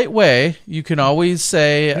polite way, you can always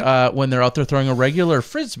say, when they're out there throwing a regular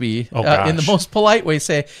Frisbee, in the most polite way,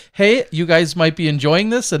 say, hey, you guys might be enjoying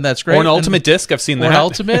this, and that's great. Or an ultimate disc, I've seen that. Or an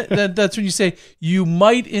ultimate, that's when you say, you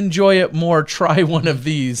might enjoy it more, try one of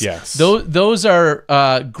these. Yes. Those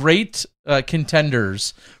are great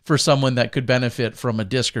contenders for someone that could benefit from a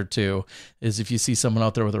disc or two, is if you see someone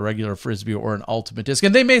out there with a regular Frisbee or an ultimate disc.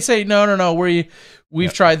 And they may say, no,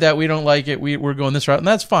 we've tried that, we don't like it, we're going this route, and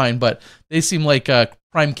that's fine, but they seem like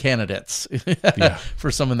prime candidates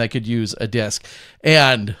for someone that could use a disc.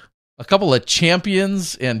 And a couple of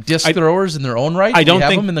champions and disc throwers in their own right. I don't have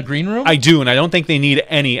think them in the green room. I do, and I don't think they need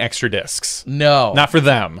any extra discs. No, not for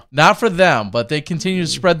them. Not for them. But they continue to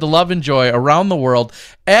spread the love and joy around the world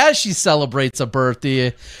as she celebrates a birthday.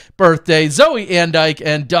 Zoe Andyke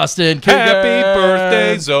and Dustin Keegan. Happy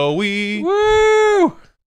birthday, Zoe! Woo!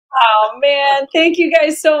 Oh man, thank you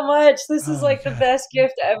guys so much. This is like the best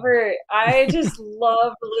gift ever. I just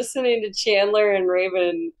loved listening to Chandler and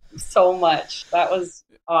Raven so much. That was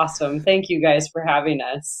awesome. Thank you guys for having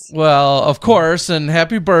us. Well, of course, and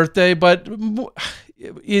happy birthday. But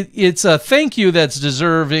it's a thank you that's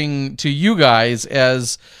deserving to you guys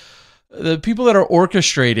as the people that are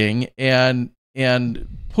orchestrating and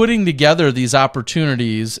putting together these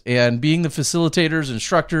opportunities and being the facilitators,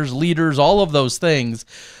 instructors, leaders, all of those things.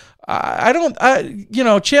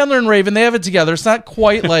 Chandler and Raven, they have it together. It's not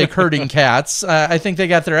quite like herding cats. I think they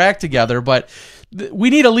got their act together, but we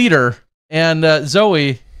need a leader. And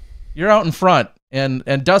Zoe, you're out in front,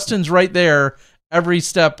 and Dustin's right there every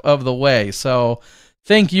step of the way. So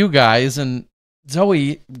thank you guys. And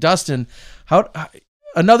Zoe, Dustin,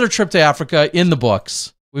 another trip to Africa in the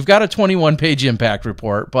books. We've got a 21-page impact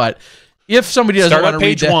report, but if somebody doesn't want to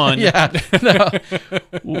read that, page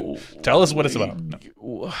 1. No. Tell us what it's about.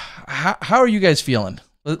 No. How are you guys feeling?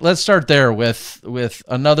 Let's start there with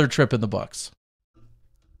another trip in the books.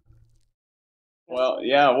 Well,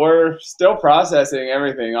 yeah, we're still processing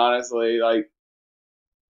everything, honestly. Like,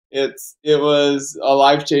 it was a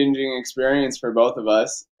life-changing experience for both of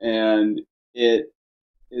us, and it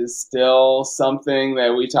is still something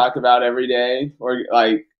that we talk about every day. Or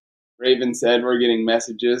like Raven said, we're getting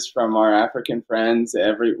messages from our African friends.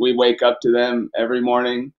 We wake up to them every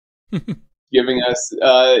morning, giving us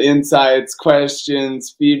insights,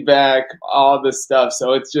 questions, feedback, all this stuff.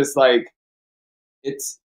 So it's just like,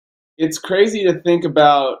 it's crazy to think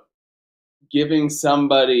about giving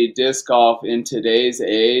somebody disc golf in today's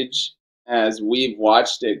age as we've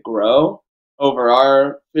watched it grow over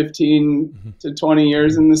our 15 to 20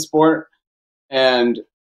 years in the sport. And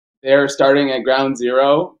they're starting at ground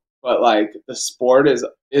zero, but like the sport is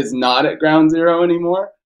not at ground zero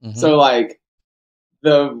anymore. Mm-hmm. So like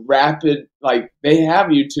the rapid, like they have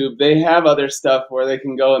YouTube, they have other stuff where they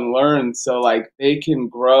can go and learn. So like they can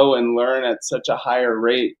grow and learn at such a higher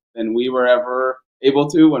rate than we were ever able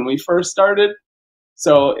to when we first started.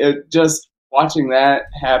 So it just watching that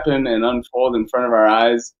happen and unfold in front of our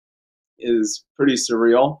eyes is pretty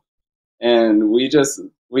surreal. And we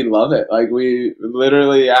love it. Like we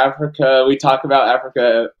literally Africa, we talk about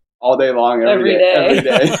Africa all day long, every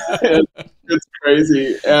day. It's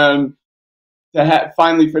crazy. And to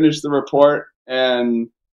finally finish the report and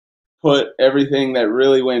put everything that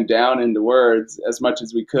really went down into words as much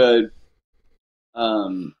as we could,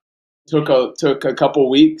 took a couple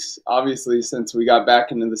weeks, obviously, since we got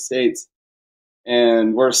back into the States.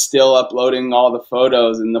 And we're still uploading all the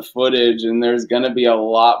photos and the footage, and there's going to be a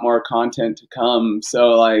lot more content to come. So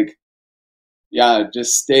like, yeah,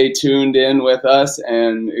 just stay tuned in with us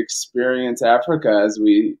and experience Africa as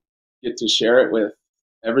we get to share it with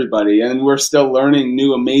everybody. And we're still learning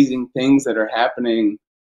new amazing things that are happening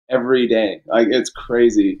every day. Like, it's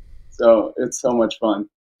crazy. So it's so much fun.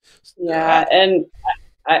 Yeah. And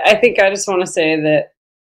I think I just want to say that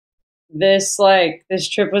this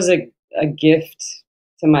trip was a gift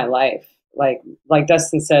to my life. Like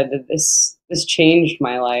Dustin said, that this changed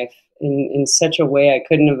my life in such a way I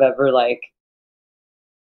couldn't have ever like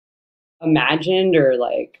imagined or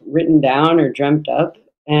like written down or dreamt up.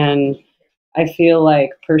 And I feel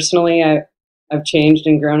like personally I've changed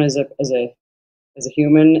and grown as a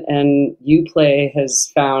human, and UPlay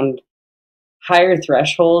has found higher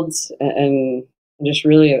thresholds and just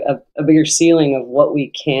really a bigger ceiling of what we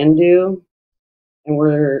can do. And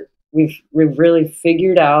we've really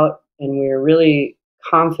figured out, and we're really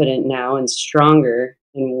confident now and stronger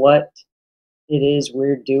in what it is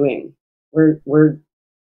we're doing. We're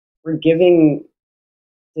giving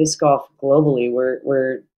disc golf globally.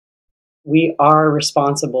 We are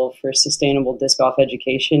responsible for sustainable disc golf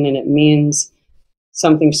education, and it means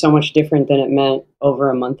something so much different than it meant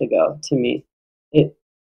over a month ago to me. It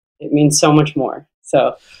means so much more.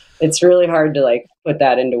 So it's really hard to like put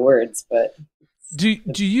that into words, but do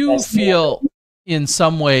you feel in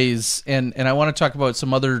some ways, and I want to talk about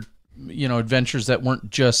some other adventures that weren't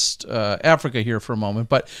just Africa here for a moment,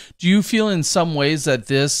 but do you feel in some ways that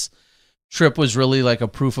this trip was really like a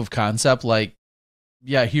proof of concept? Like,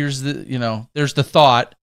 yeah, here's there's the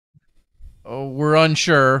thought, oh, we're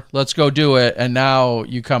unsure, let's go do it, and now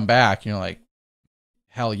you come back and you're like,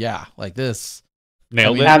 hell yeah, like this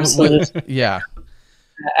nailed it. Absolutely. Yeah,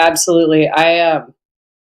 absolutely. I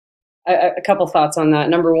a couple thoughts on that.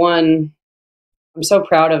 Number one, I'm so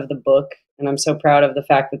proud of the book, and I'm so proud of the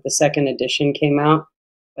fact that the second edition came out.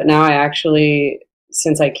 But now I actually,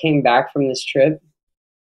 since I came back from this trip,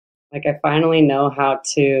 like I finally know how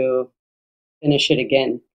to finish it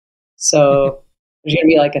again. So there's going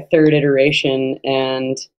to be like a third iteration,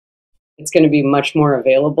 and it's going to be much more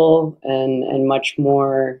available and much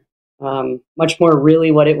more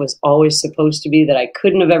really what it was always supposed to be, that I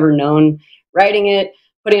couldn't have ever known writing it,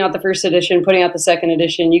 putting out the first edition, putting out the second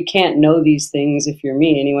edition. You can't know these things, if you're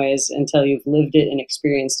me anyways, until you've lived it and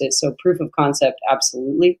experienced it. So proof of concept,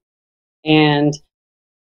 absolutely. And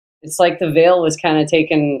it's like the veil was kind of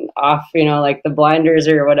taken off, you know, like the blinders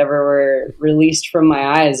or whatever were released from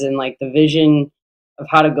my eyes, and like the vision of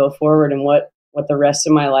how to go forward and what the rest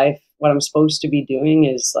of my life, what I'm supposed to be doing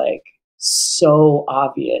is like so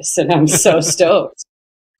obvious. And I'm so stoked.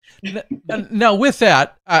 Now with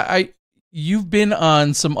that, you've been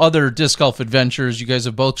on some other disc golf adventures. You guys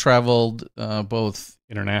have both traveled, both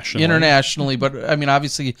internationally, but I mean,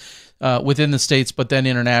 obviously within the States, but then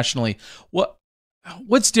internationally.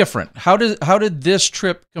 What's different? How did this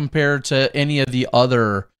trip compare to any of the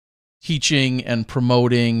other teaching and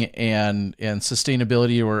promoting and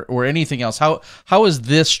sustainability or anything else? How is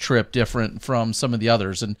this trip different from some of the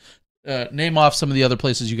others? And name off some of the other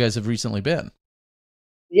places you guys have recently been.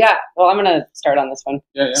 Yeah, well, I'm going to start on this one.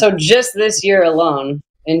 Yeah. So just this year alone,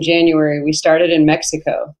 in January, we started in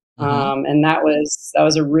Mexico. And that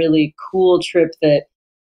was a really cool trip that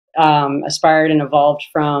aspired and evolved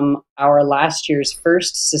from our last year's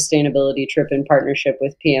first sustainability trip in partnership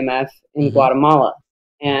with PMF in Guatemala.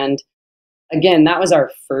 And again, that was our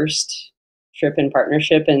first trip in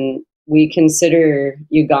partnership, and we consider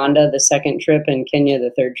Uganda the second trip and Kenya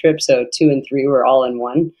the third trip. So 2 and 3 were all in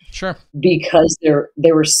one. Sure. Because there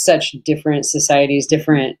were such different societies,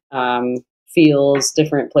 different feels,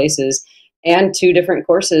 different places, and 2 different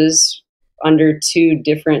courses under 2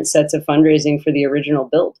 different sets of fundraising for the original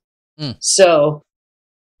build. So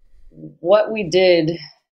what we did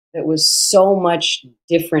that was so much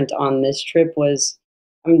different on this trip was,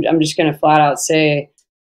 I'm just going to flat out say,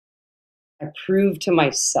 I proved to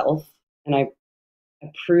myself, and I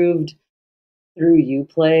proved through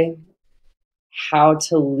UPlay how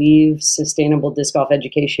to leave sustainable disc golf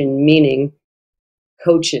education, meaning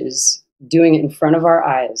coaches doing it in front of our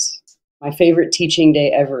eyes. My favorite teaching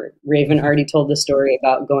day ever. Raven already told the story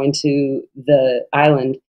about going to the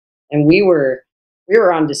island, and we were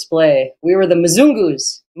on display. We were the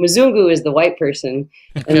Mzungus. Mzungu is the white person,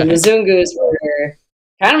 and the Mzungus were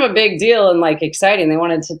kind of a big deal and like exciting. They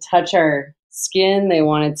wanted to touch our skin. They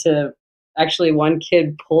wanted to, actually one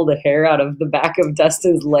kid pulled a hair out of the back of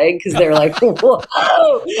Dustin's leg because they were like, whoa.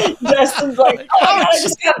 Dustin's like, oh my God, I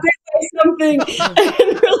just got bit by something.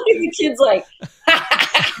 And really the kid's like,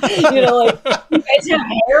 you know, like, you guys have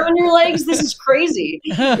hair on your legs? This is crazy.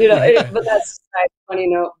 You know, but that's a funny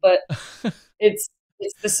note. But it's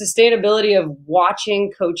the sustainability of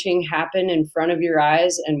watching coaching happen in front of your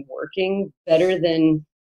eyes and working better than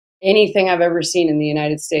anything I've ever seen in the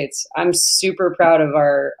United States. I'm super proud of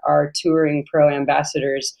our touring pro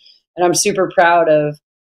ambassadors, and I'm super proud of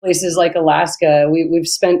places like Alaska. We've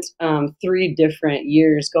spent 3 different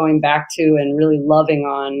years going back to and really loving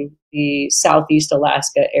on the Southeast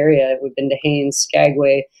Alaska area. We've been to Haines,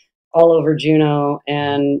 Skagway, all over Juneau,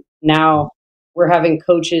 and now we're having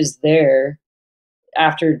coaches there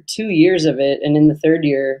after 2 years of it, and in the 3rd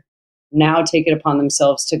year now take it upon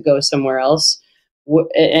themselves to go somewhere else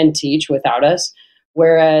and teach without us.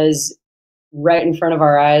 Whereas right in front of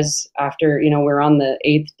our eyes, after, you know, we're on the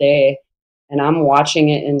 8th day and I'm watching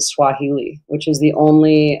it in Swahili, which is the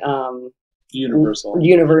only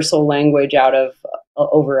universal language out of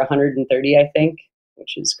over 130, I think,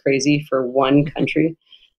 which is crazy for one country.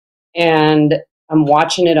 And I'm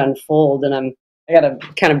watching it unfold, and I got to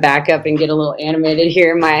kind of back up and get a little animated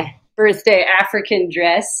here. My birthday African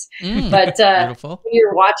dress. But when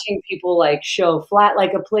you're watching people like show flat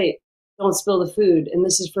like a plate, don't spill the food, and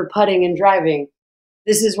this is for putting and driving.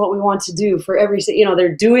 This is what we want to do for every, you know,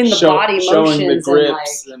 they're doing the body motions, showing the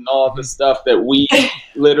grips and all the stuff that we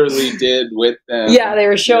literally did with them. Yeah, they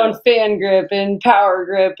were showing fan grip and power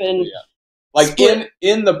grip and like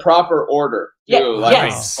in the proper order too.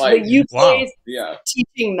 Yes, like UPlay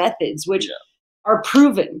teaching methods, which are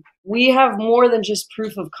proven. We have more than just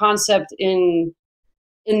proof of concept in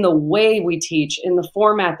the way we teach, in the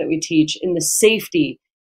format that we teach, in the safety,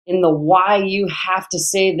 in the why you have to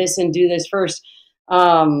say this and do this first.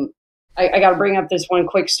 I got to bring up this one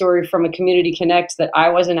quick story from a Community Connect that I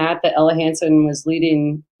wasn't at, that Ella Hansen was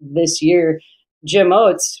leading this year. Jim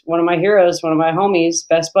Oates, one of my heroes, one of my homies,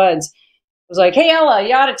 best buds, was like, hey, Ella,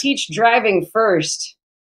 you ought to teach driving first.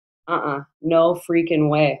 No freaking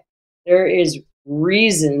way. There is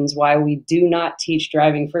reasons why we do not teach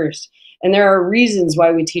driving first. And there are reasons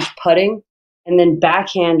why we teach putting and then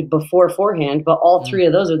backhand before forehand, but all 3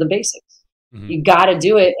 of those are the basics. You got to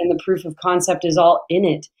do it, and the proof of concept is all in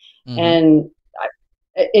it. And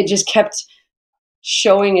it just kept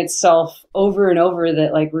showing itself over and over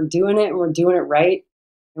that, like, we're doing it, and we're doing it right,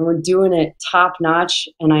 and we're doing it top notch.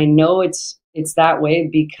 And I know it's it's that way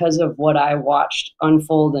because of what I watched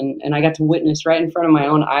unfold, and I got to witness right in front of my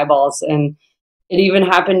own eyeballs. And it even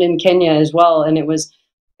happened in Kenya as well. And it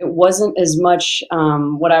wasn't as much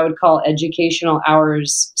what I would call educational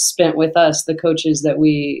hours spent with us, the coaches that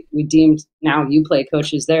we deemed now UPlay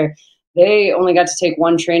coaches there. They only got to take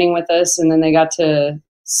one training with us, and then they got to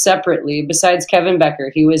separately, besides Kevin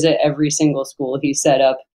Becker, he was at every single school he set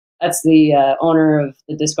up. That's the owner of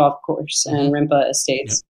the disc golf course and Rimpa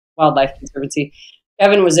Estates Wildlife Conservancy.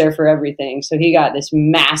 Kevin was there for everything, so he got this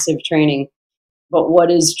massive training. But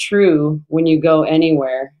what is true when you go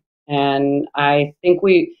anywhere, and I think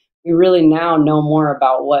we really now know more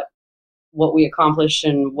about what we accomplished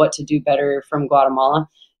and what to do better from Guatemala,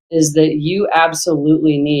 is that you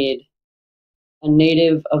absolutely need a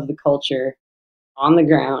native of the culture on the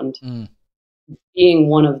ground being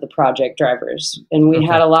one of the project drivers. And we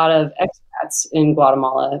had a lot of expats in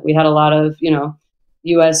Guatemala. We had a lot of,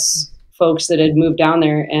 U.S. folks that had moved down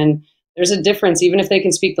there. And there's a difference, even if they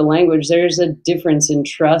can speak the language, there's a difference in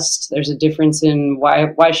trust. There's a difference in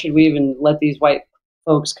why should we even let these white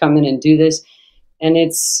folks come in and do this? And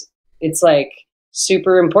it's like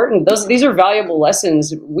super important. These are valuable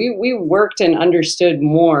lessons. We worked and understood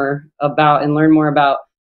more about and learned more about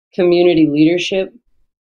community leadership.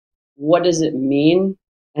 What does it mean?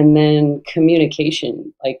 And then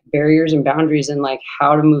communication, like barriers and boundaries, and like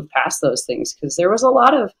how to move past those things. Because there was a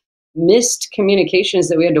lot of missed communications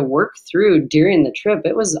that we had to work through during the trip.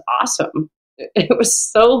 It was awesome. It was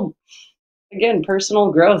so, again,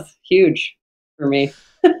 personal growth, huge for me.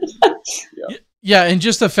 Yeah, and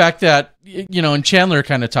just the fact that, and Chandler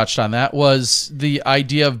kind of touched on that, was the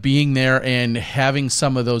idea of being there and having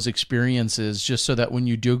some of those experiences, just so that when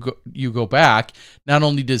you go back, not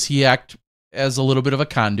only does he act as a little bit of a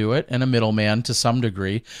conduit and a middleman to some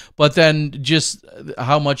degree, but then just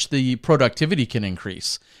how much the productivity can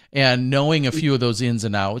increase, and knowing a few of those ins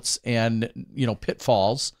and outs and,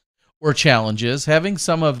 pitfalls or challenges, having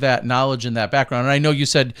some of that knowledge and that background. And I know you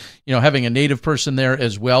said, having a native person there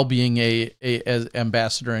as well, being as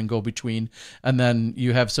ambassador and go-between, and then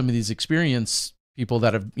you have some of these experienced people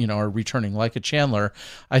that have, are returning, like a Chandler.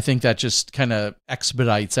 I think that just kind of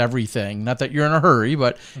expedites everything. Not that you're in a hurry,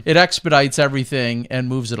 but it expedites everything and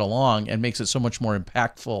moves it along and makes it so much more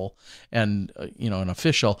impactful and, and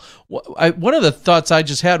official. One of the thoughts I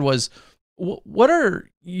just had was,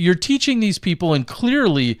 you're teaching these people, and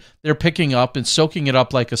clearly they're picking up and soaking it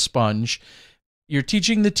up like a sponge. You're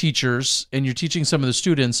teaching the teachers and you're teaching some of the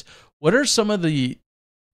students. What are some of the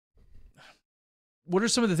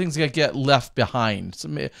things that get left behind,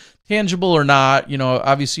 tangible or not?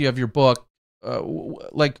 Obviously you have your book.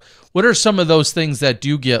 What are some of those things that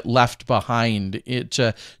do get left behind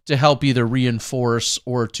to help either reinforce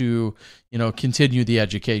or to, continue the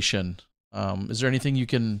education? Is there anything you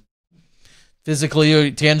can physically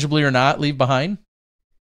or tangibly or not leave behind?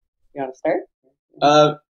 You want to start?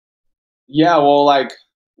 Yeah, well,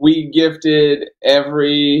 we gifted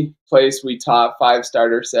every place we taught 5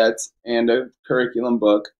 starter sets and a curriculum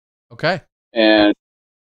book. Okay. And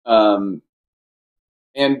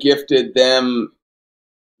gifted them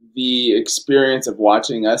the experience of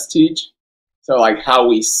watching us teach. So how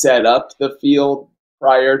we set up the field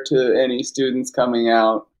prior to any students coming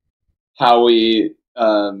out, how we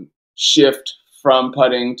shift from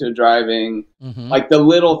putting to driving, the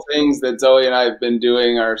little things that Zoe and I have been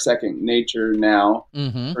doing are second nature now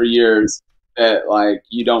for years, that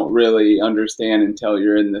you don't really understand until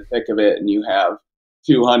you're in the thick of it and you have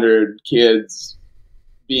 200 kids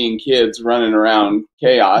being kids running around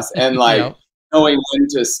chaos, and knowing when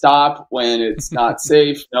to stop, when it's not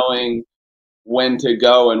safe, knowing when to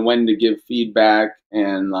go and when to give feedback.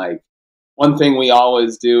 And one thing we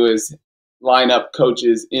always do is line up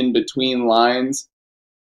coaches in between lines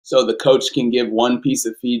so the coach can give one piece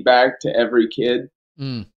of feedback to every kid.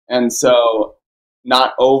 And so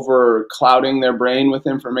not over clouding their brain with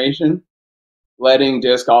information, letting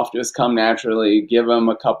disc golf just come naturally, give them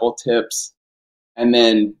a couple tips, and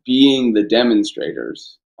then being the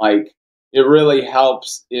demonstrators. It really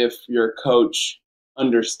helps if your coach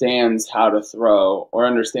understands how to throw, or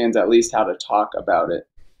understands at least how to talk about it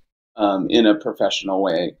in a professional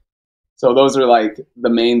way. So those are the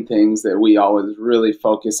main things that we always really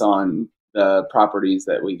focus on, the properties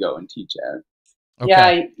that we go and teach at.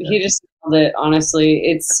 Okay. Yeah, he just nailed it, honestly.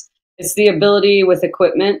 It's the ability with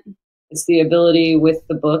equipment. It's the ability with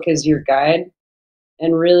the book as your guide.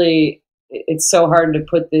 And really, it's so hard to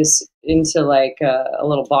put this into a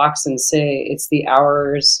little box and say it's the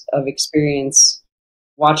hours of experience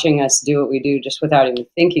watching us do what we do just without even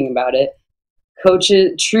thinking about it.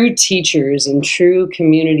 Coaches, true teachers and true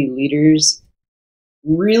community leaders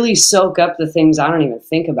really soak up the things I don't even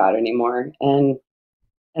think about anymore. And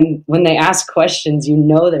when they ask questions, you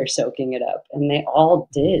know they're soaking it up, and they all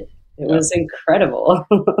did. It was incredible.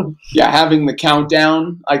 Yeah, having the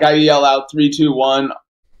countdown, like I yell out 3, 2, 1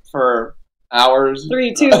 for hours.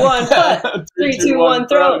 3, 2, 1, put. 3, 2, 1,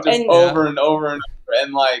 throw. Just over and over and over.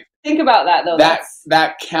 And like, think about that though.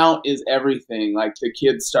 That count is everything. Like the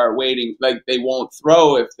kids start waiting, like they won't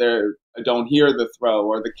throw if they don't hear the throw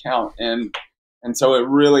or the count, and so it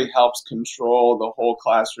really helps control the whole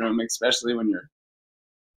classroom, especially when you're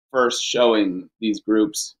first showing these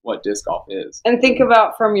groups what disc golf is. And think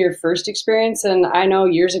about from your first experience, and I know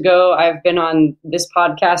years ago I've been on this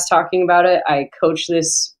podcast talking about it. I coach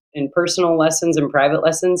this in personal lessons and private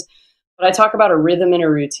lessons, but I talk about a rhythm and a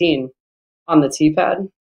routine on the tee pad,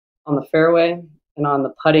 on the fairway, and on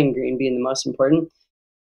the putting green being the most important.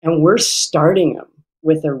 And we're starting them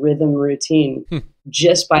with a rhythm routine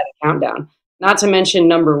just by the countdown. Not to mention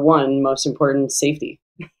number one, most important, safety.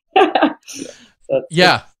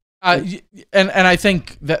 Yeah. And I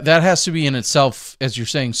think that has to be in itself, as you're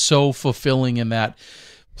saying, so fulfilling in that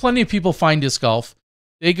plenty of people find disc golf.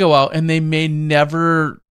 They go out and they may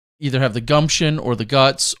never either have the gumption or the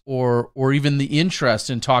guts or even the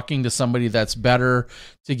interest in talking to somebody that's better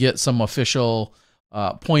to get some official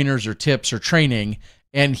pointers or tips or training.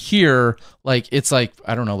 And here, like, it's like,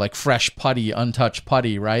 I don't know, like fresh putty, untouched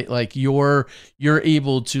putty, right? Like you're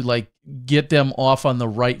able to like get them off on the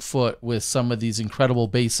right foot with some of these incredible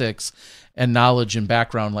basics and knowledge and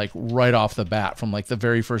background, like right off the bat from like the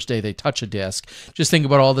very first day they touch a disc. Just think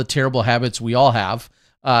about all the terrible habits we all have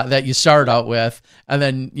that you start out with. And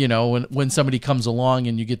then, you know, when somebody comes along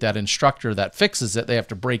and you get that instructor that fixes it, they have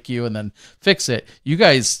to break you and then fix it. You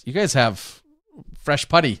guys have fresh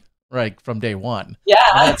putty. Right, from day one. Yeah.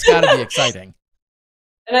 And that's got to be exciting.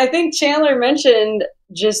 And I think Chandler mentioned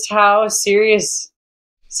just how seriously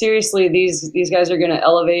these guys are going to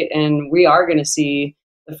elevate, and we are going to see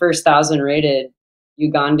the first 1,000 rated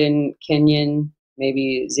Ugandan, Kenyan,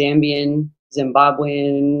 maybe Zambian,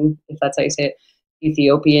 Zimbabwean, if that's how you say it,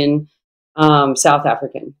 Ethiopian, South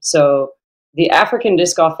African. So the African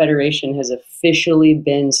Disc Golf Federation has officially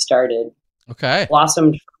been started. Okay.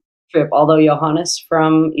 Blossomed trip, although Johannes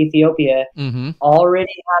from Ethiopia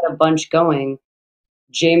already had a bunch going.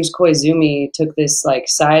 James Koizumi took this like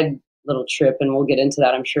side little trip, and we'll get into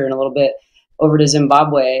that, I'm sure, in a little bit, over to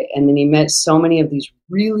Zimbabwe. And then he met so many of these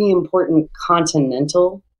really important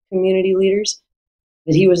continental community leaders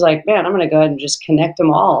that he was like, man, I'm going to go ahead and just connect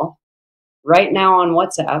them all right now on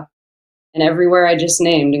WhatsApp. And everywhere I just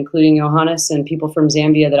named, including Johannes and people from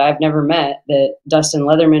Zambia that I've never met, that Dustin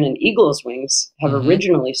Leatherman and Eagles Wings have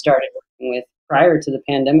originally started working with prior to the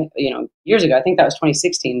pandemic, you know, years ago. I think that was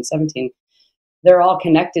 2016, 17. They're all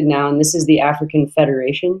connected now, and this is the African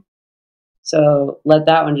Federation. So let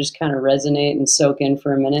that one just kind of resonate and soak in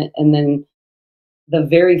for a minute. And then the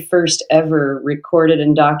very first ever recorded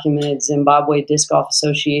and documented Zimbabwe Disc Golf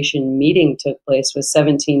Association meeting took place with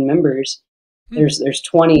 17 members. There's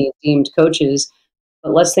 20 deemed coaches,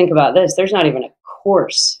 but let's think about this. There's not even a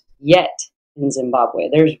course yet in Zimbabwe.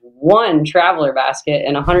 There's one traveler basket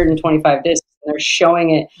and 125 discs. And they're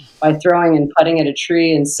showing it by throwing and putting at a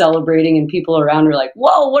tree and celebrating, and people around are like,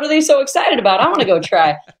 whoa, what are they so excited about? I want to go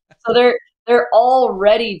try. So they're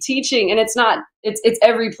already teaching, and it's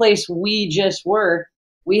every place we just were.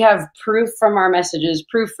 We have proof from our messages,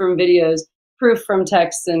 proof from videos, proof from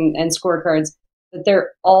texts and scorecards that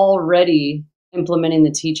they're already implementing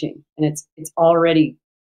the teaching, and it's already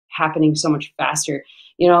happening so much faster.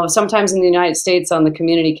 You know, sometimes in the United States on the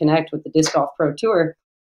Community Connect with the Disc Golf Pro Tour,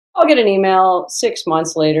 I'll get an email 6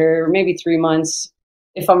 months later, maybe 3 months,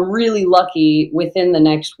 if I'm really lucky, within the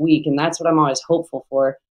next week. And that's what I'm always hopeful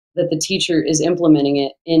for, that the teacher is implementing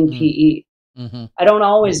it in PE. I don't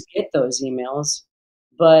always get those emails,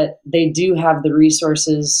 but they do have the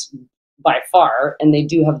resources by far, and they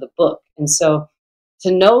do have the book. And so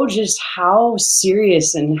to know just how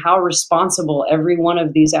serious and how responsible every one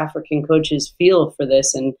of these African coaches feel for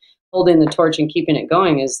this and holding the torch and keeping it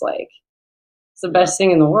going is like, it's the best thing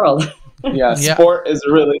in the world. Yeah, sport is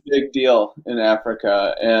a really big deal in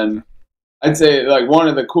Africa. And I'd say like one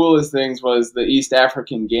of the coolest things was the East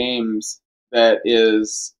African Games, that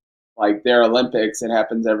is like their Olympics. It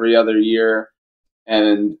happens every other year.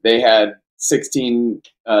 And they had 16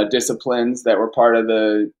 disciplines that were part of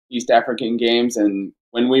the East African Games. And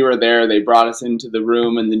when we were there, they brought us into the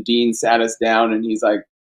room, and the dean sat us down, and he's like,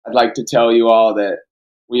 I'd like to tell you all that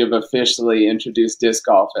we have officially introduced disc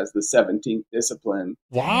golf as the 17th discipline.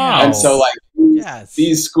 Wow. And so like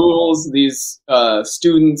these schools, these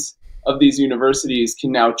students of these universities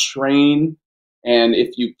can now train And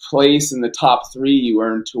if you place in the top 3, you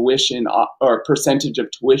earn tuition or a percentage of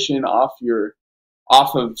tuition off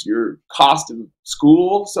of your cost of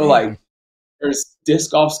school. So like there's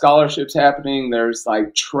disc golf scholarships happening. There's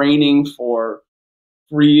like training for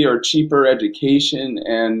free or cheaper education.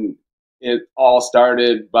 And it all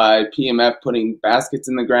started by PMF putting baskets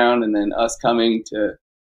in the ground and then us coming to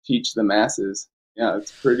teach the masses. Yeah,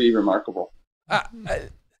 it's pretty remarkable.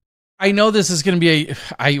 I know this is going to be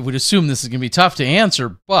I would assume this is going to be tough to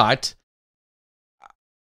answer, but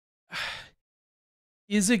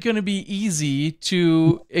is it going to be easy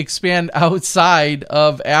to expand outside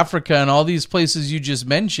of Africa and all these places you just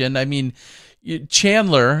mentioned? I mean,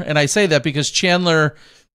 Chandler, and I say that because Chandler,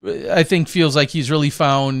 I think, feels like he's really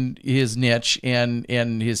found his niche and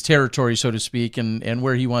his territory, so to speak, and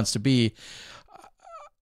where he wants to be.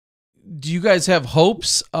 Do you guys have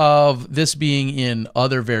hopes of this being in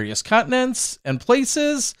other various continents and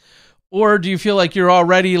places? Or do you feel like you're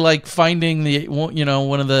already like finding the, you know,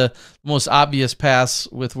 one of the most obvious paths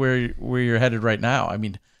with where you're headed right now? I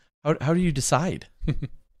mean, how do you decide?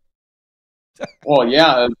 Well,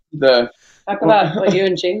 yeah, talk about what you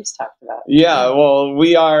and James talked about. Yeah, well,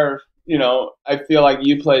 we are, you know, I feel like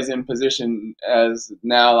UPlay is in position as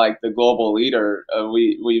now like the global leader.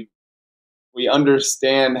 We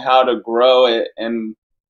understand how to grow it, and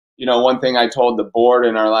you know, one thing I told the board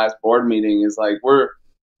in our last board meeting is like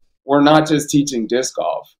we're not just teaching disc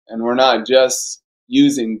golf, and we're not just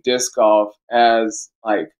using disc golf as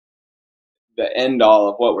like the end all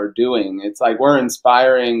of what we're doing. It's like we're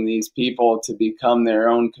inspiring these people to become their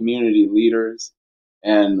own community leaders,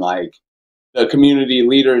 and like the community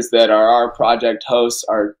leaders that are our project hosts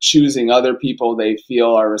are choosing other people they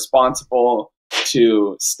feel are responsible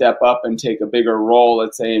to step up and take a bigger role,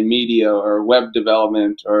 let's say in media or web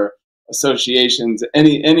development or associations,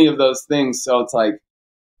 any of those things. So it's like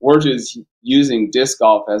we're just using disc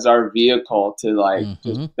golf as our vehicle to like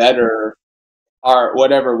just better our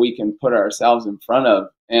whatever we can put ourselves in front of.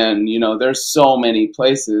 And you know, there's so many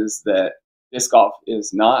places that disc golf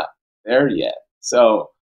is not there yet. So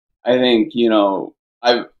I think, you know,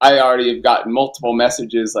 I already have gotten multiple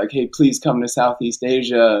messages like, hey, please come to Southeast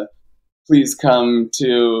Asia. Please come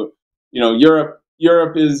to, you know, Europe.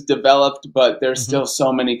 Europe is developed, but there's still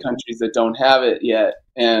so many countries that don't have it yet.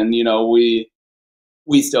 And, you know, we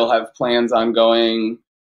still have plans on going,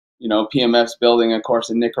 you know, PMF's building a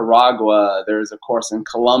course in Nicaragua. There's a course in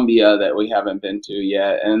Colombia that we haven't been to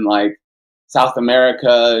yet. And like South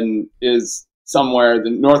America is somewhere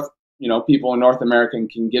the North, you know, people in North America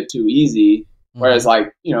can get to easy. Whereas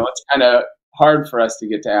like, you know, it's kind of hard for us to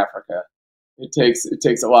get to Africa. It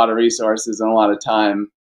takes a lot of resources and a lot of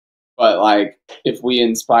time. But like, if we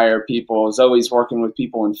inspire people, Zoe's working with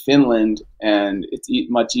people in Finland, and it's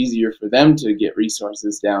much easier for them to get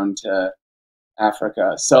resources down to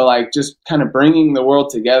Africa. So like, just kind of bringing the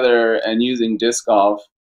world together and using disc golf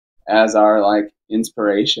as our like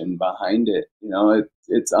inspiration behind it. You know,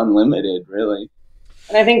 it's unlimited, really.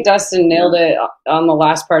 And I think Dustin nailed it on the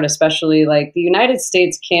last part, especially like the United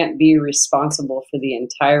States can't be responsible for the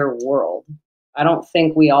entire world. I don't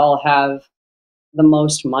think we all have the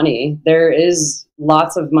most money. There is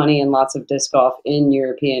lots of money and lots of disc golf in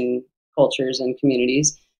European cultures and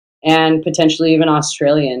communities, and potentially even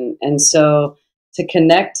Australian. And so to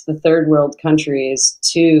connect the third world countries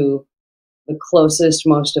to the closest,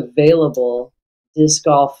 most available disc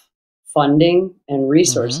golf funding and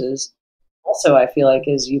resources, also I feel like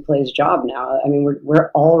is UPlay's job now. I mean,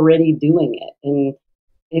 we're already doing it, and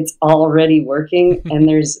it's already working, and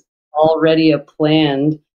there's already a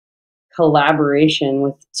planned collaboration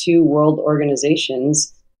with 2 world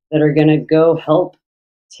organizations that are going to go help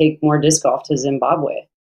take more disc golf to Zimbabwe.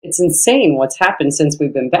 It's insane what's happened since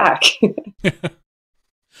we've been back.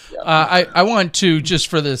 I want to, just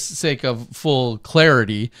for the sake of full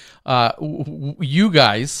clarity, you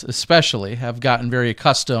guys especially have gotten very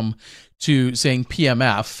accustomed to saying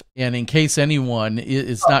PMF, and in case anyone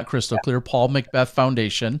is not crystal clear, Paul Macbeth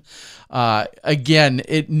Foundation. Again,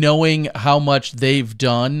 knowing how much they've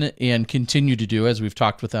done and continue to do, as we've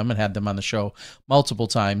talked with them and had them on the show multiple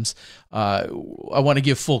times, I want to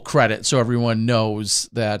give full credit so everyone knows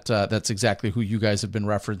that that's exactly who you guys have been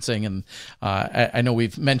referencing. And I know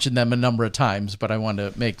we've mentioned them a number of times, but I want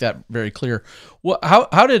to make that very clear. Well,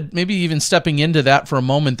 how did, maybe even stepping into that for a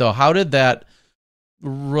moment though, how did that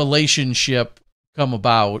relationship come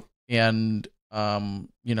about? And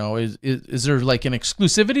you know, is there like an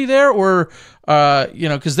exclusivity there, or you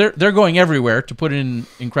know, because they're going everywhere to put in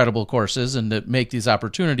incredible courses and to make these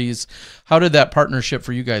opportunities. How did that partnership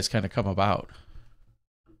for you guys kind of come about?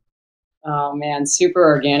 Oh man, super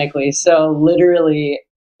organically. So literally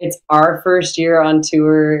it's our first year on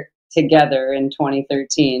tour together in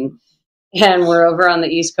 2013. And we're over on the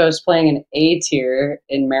East Coast playing an A tier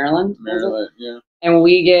in Maryland. Yeah. And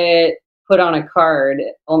we get put on a card.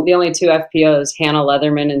 The only two FPOs, Hannah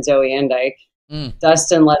Leatherman and Zoe Andyke.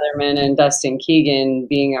 Dustin Leatherman and Dustin Keegan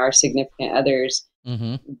being our significant others.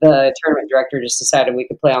 Mm-hmm. The tournament director just decided we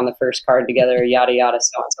could play on the first card together, yada, yada,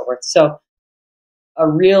 so on and so forth. So a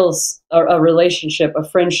relationship, a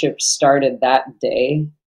friendship started that day.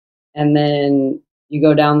 And then you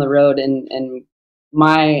go down the road and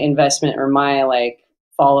my investment or my like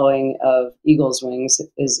following of Eagles Wings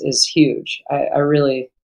is huge. I really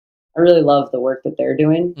love the work that they're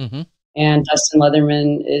doing. Mm-hmm. And Dustin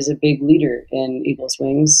Leatherman is a big leader in Eagles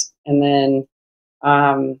Wings. And then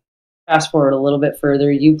fast forward a little bit further,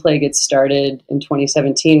 UPlay gets started in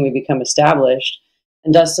 2017. We become established.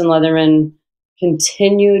 And Dustin Leatherman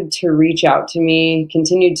continued to reach out to me,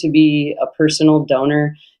 continued to be a personal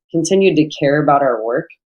donor, continued to care about our work.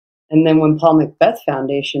 And then when Paul Macbeth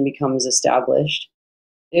Foundation becomes established,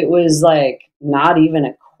 it was like not even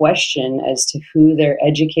a question as to who their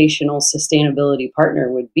educational sustainability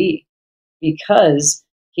partner would be, because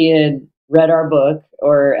he had read our book,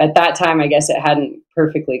 or at that time, I guess it hadn't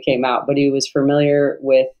perfectly came out, but he was familiar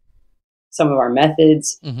with some of our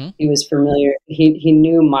methods. Mm-hmm. He was familiar. He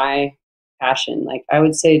knew my passion. Like I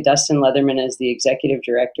would say Dustin Leatherman as the executive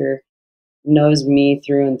director knows me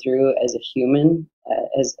through and through as a human,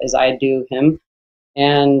 as I do him.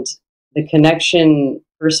 And the connection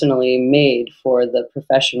personally made for the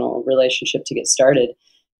professional relationship to get started.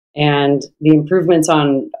 And the improvements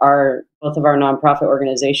on both of our nonprofit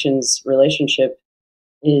organizations' relationship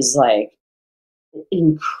is like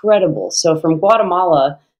incredible. So from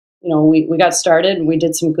Guatemala, we got started, we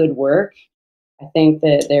did some good work. I think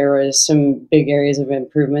that there was some big areas of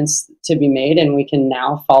improvements to be made, and we can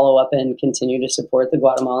now follow up and continue to support the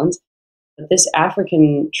Guatemalans. But this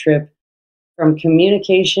African trip, from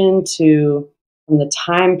communication to from the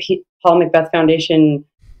time Paul Macbeth Foundation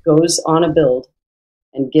goes on a build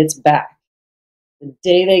and gets back, the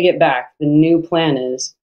day they get back, the new plan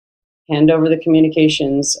is hand over the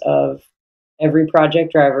communications of every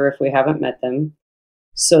project driver if we haven't met them,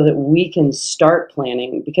 so that we can start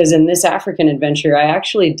planning. Because in this African adventure, I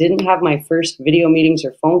actually didn't have my first video meetings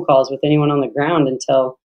or phone calls with anyone on the ground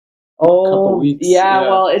until couple weeks. Yeah,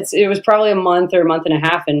 well, it was probably a month or a month and a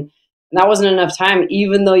half, and that wasn't enough time.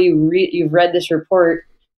 Even though you've read this report,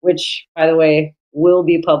 which by the way will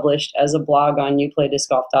be published as a blog on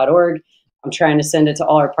uplaydiscgolf.org. I'm trying to send it to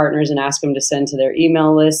all our partners and ask them to send to their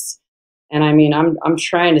email lists. And I mean, I'm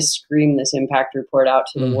trying to scream this impact report out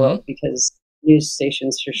to the world, because news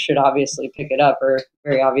stations should obviously pick it up, or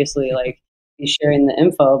very obviously like be sharing the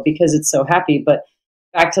info, because it's so happy. But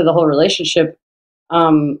back to the whole relationship,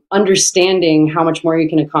 understanding how much more you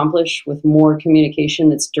can accomplish with more communication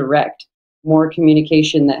that's direct, more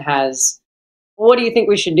communication that has, well, what do you think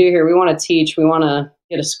we should do here? We want to teach, we want to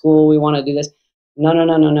get a school, we want to do this.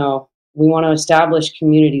 No. We want to establish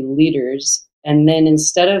community leaders. And then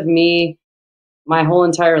instead of me, my whole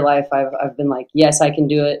entire life, I've been like, yes, I can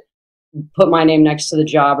do it. Put my name next to the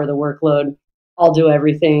job or the workload. I'll do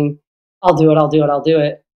everything. I'll do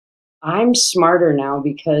it. I'm smarter now,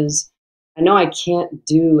 because I know I can't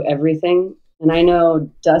do everything. And I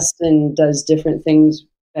know Dustin does different things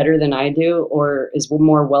better than I do, or is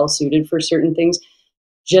more well suited for certain things,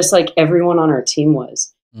 just like everyone on our team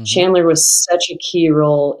was. Mm-hmm. Chandler was such a key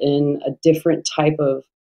role in a different type of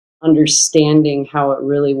understanding how it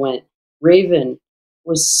really went. Raven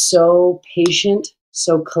was so patient,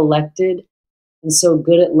 so collected, and so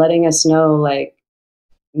good at letting us know like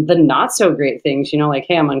the not so great things, like,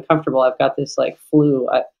 hey, I'm uncomfortable. I've got this like flu.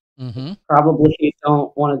 I probably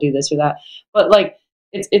don't want to do this or that. But like,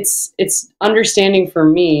 it's understanding for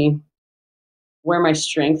me where my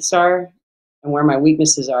strengths are and where my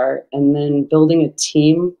weaknesses are, and then building a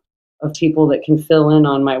team of people that can fill in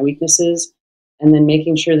on my weaknesses, and then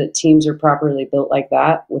making sure that teams are properly built like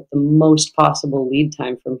that with the most possible lead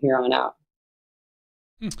time from here on out.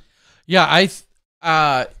 Yeah,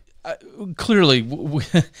 clearly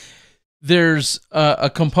there's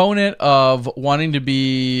a component of wanting to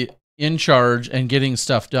be in charge and getting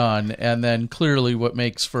stuff done, and then clearly what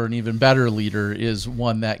makes for an even better leader is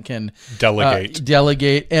one that can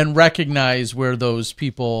delegate and recognize where those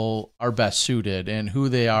people are best suited and who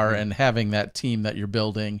they are, and having that team that you're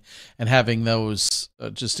building and having those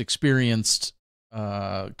just experienced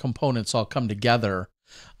components all come together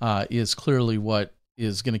is clearly what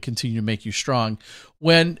is going to continue to make you strong.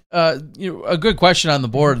 When a good question on the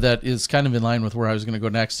board that is kind of in line with where I was going to go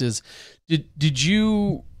next is, did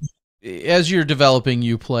you, as you're developing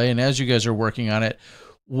UPlay and as you guys are working on it,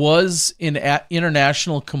 was an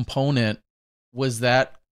international component, was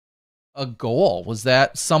that a goal? Was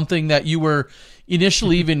that something that you were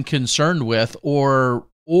initially even concerned with, or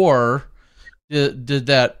did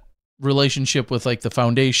that relationship with like the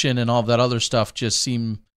foundation and all of that other stuff just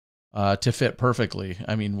seem to fit perfectly?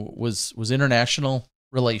 I mean, was international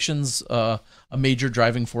relations a major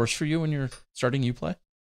driving force for you when you're starting UPlay?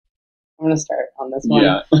 I'm going to start on this one.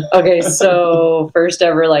 Yeah. Okay, so first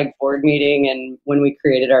ever like board meeting, and when we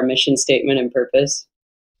created our mission statement and purpose,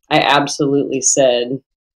 I absolutely said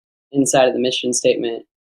inside of the mission statement,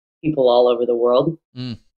 people all over the world.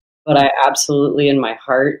 But I absolutely, in my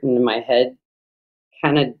heart and in my head,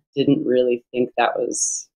 kind of didn't really think that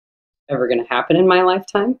was ever going to happen in my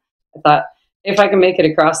lifetime. I thought if I can make it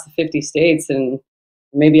across the 50 states and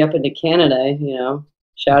maybe up into Canada, you know,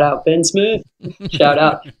 shout out Ben Smith, shout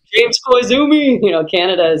out James Koizumi. You know,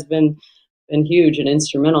 Canada has been huge and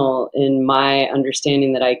instrumental in my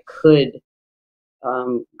understanding that I could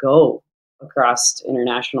go across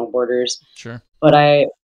international borders. Sure. But I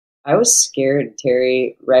was scared,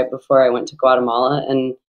 Terry, right before I went to Guatemala,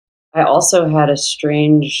 and I also had a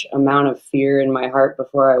strange amount of fear in my heart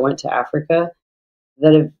before I went to Africa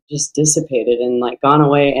that have just dissipated and like gone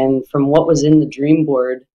away. And from what was in the dream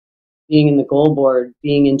board, being in the goal board,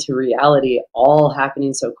 being into reality, all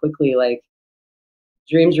happening so quickly, like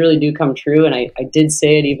dreams really do come true. And I did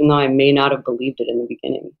say it, even though I may not have believed it in the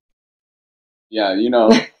beginning. Yeah, you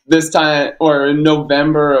know, this time, or in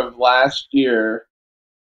November of last year,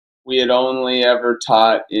 we had only ever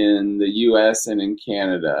taught in the US and in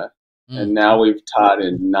Canada. And now we've taught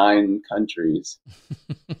in 9 countries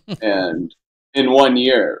and in 1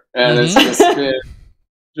 year. And it's just been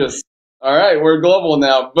just, all right, we're global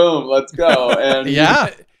now. Boom, let's go. And yeah.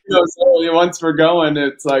 You know, so once we're going,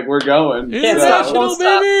 it's like we're going. International,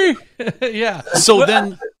 baby. Yeah. So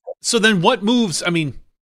then what moves? I mean,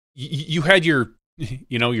 you had your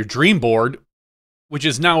dream board, which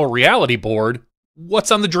is now a reality board.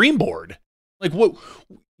 What's on the dream board? Like, what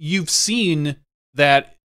you've seen,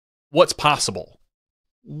 that what's possible.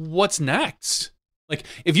 What's next? Like,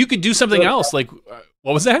 if you could do something else, like,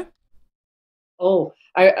 what was that? Oh,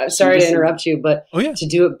 I sorry to interrupt you, but to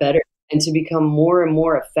do it better and to become more and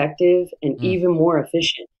more effective and even more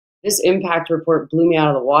efficient. This impact report blew me out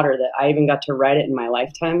of the water that I even got to write it in my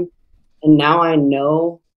lifetime. And now I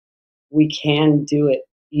know we can do it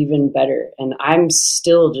even better. And I'm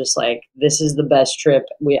still just like, this is the best trip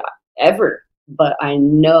we ever. But I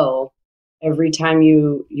know every time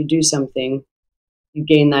you do something, you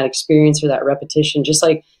gain that experience or that repetition, just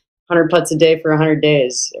like 100 putts a day for 100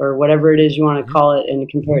 days or whatever it is you want to call it and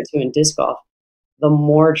compare it to in disc golf. The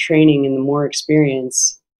more training and the more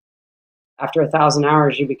experience, after 1,000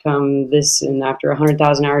 hours, you become this. And after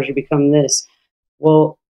 100,000 hours, you become this.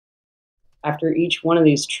 Well, after each one of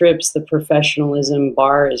these trips, the professionalism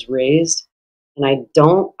bar is raised. And I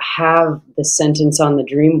don't have the sentence on the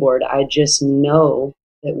dream board. I just know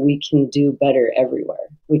that we can do better everywhere.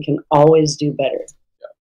 We can always do better.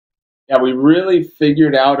 Yeah, we really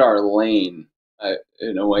figured out our lane,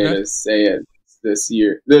 in a way to say it this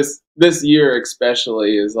year. This year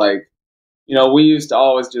especially is like, you know, we used to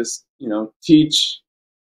always just, you know, teach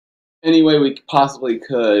any way we possibly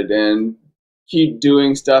could and keep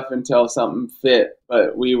doing stuff until something fit.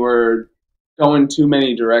 But we were going too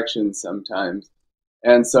many directions sometimes.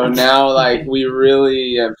 And so now, like, we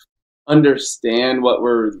really understand what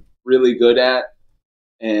we're really good at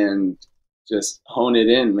and just hone it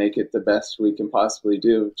in, make it the best we can possibly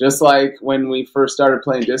do. Just like when we first started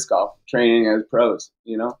playing disc golf, training as pros,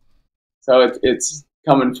 you know? So it's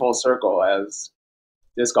coming full circle as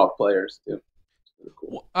disc golf players too. Really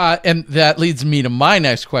cool. And that leads me to my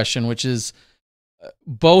next question, which is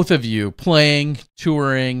both of you playing,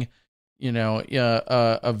 touring, you know,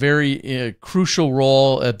 a very crucial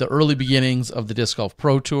role at the early beginnings of the Disc Golf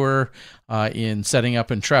Pro Tour in setting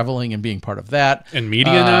up and traveling and being part of that. And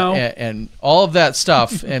media now. And all of that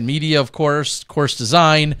stuff. And media, of course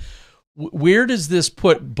design. Where does this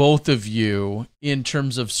put both of you in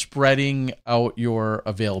terms of spreading out your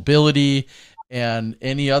availability and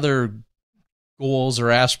any other goals or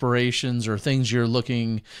aspirations or things you're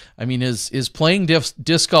looking? I mean, is playing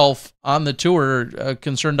disc golf on the tour a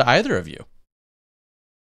concern to either of you?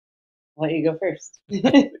 I'll let you go first.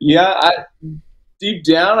 Yeah, deep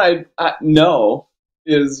down, I no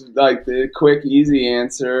is like the quick, easy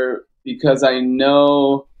answer, because I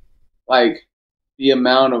know like the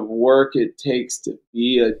amount of work it takes to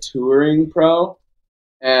be a touring pro.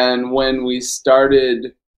 And when we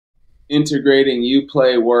started integrating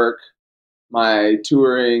UPlay work, my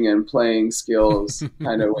touring and playing skills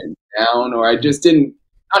kind of went down, or I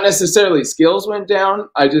not necessarily skills went down.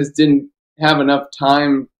 I just didn't have enough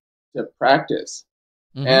time to practice.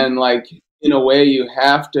 Mhm. And like, in a way, you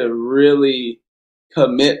have to really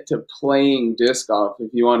commit to playing disc golf if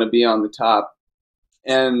you want to be on the top.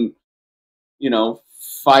 And, you know,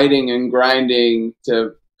 fighting and grinding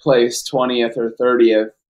to place 20th or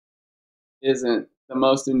 30th isn't the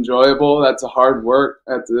most enjoyable. That's a hard work.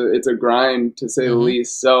 It's a grind, to say the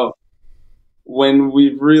least. So when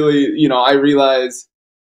we really, you know, I realized,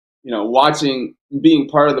 you know, being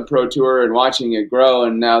part of the Pro Tour and watching it grow,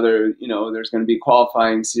 and now there's going to be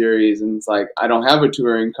qualifying series, and it's like, I don't have a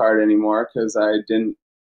touring card anymore because I didn't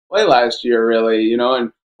play last year, really, you know,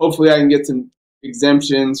 and hopefully I can get some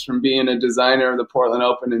exemptions from being a designer of the Portland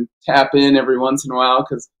Open and tap in every once in a while,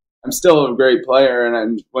 because I'm still a great player,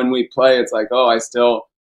 and when we play, it's like, oh, I still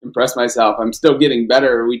impress myself. I'm still getting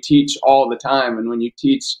better. We teach all the time, and when you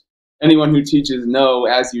teach, anyone who teaches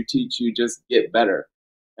as you teach, you just get better.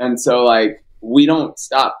 And so, like, we don't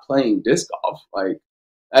stop playing disc golf. Like,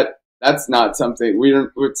 that's not something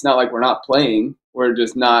it's not like we're not playing. We're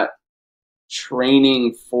just not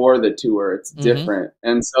training for the tour. It's different.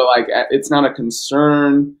 And so, like, it's not a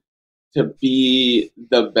concern to be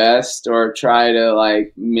the best or try to,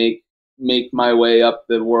 like, make my way up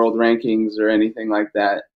the world rankings or anything like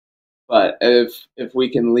that. But if we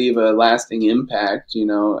can leave a lasting impact, you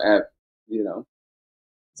know,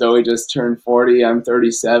 Zoe just turned 40, I'm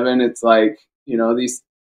 37. It's like, you know, these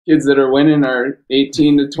kids that are winning are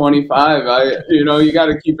 18 to 25. You got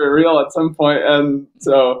to keep it real at some point. And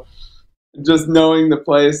so just knowing the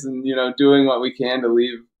place and, you know, doing what we can to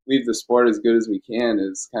leave the sport as good as we can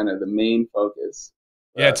is kind of the main focus.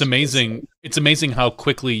 Yeah, it's amazing. It's amazing how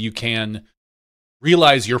quickly you can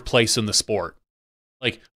realize your place in the sport.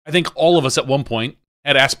 Like, I think all of us at one point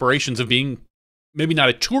had aspirations of being maybe not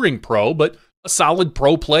a touring pro, but a solid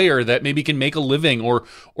pro player that maybe can make a living or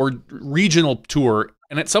regional tour.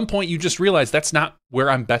 And at some point you just realize that's not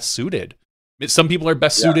where I'm best suited. Some people are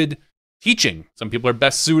best suited teaching. Some people are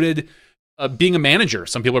best suited being a manager.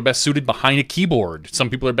 Some people are best suited behind a keyboard.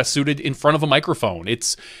 Some people are best suited in front of a microphone.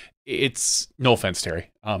 It's no offense,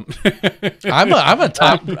 Terry. I'm a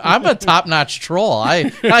top-notch troll.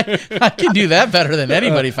 I can do that better than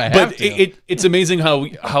anybody if I have to. It's amazing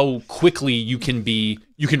how quickly you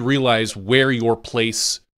can realize where your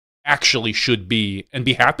place actually should be and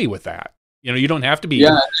be happy with that. You know, you don't have to be.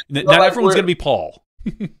 Yeah, not everyone's going to be Paul.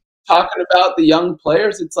 Talking about the young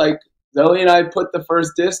players, it's like Zoe and I put the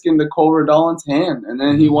first disc into Cole Redolin's hand, and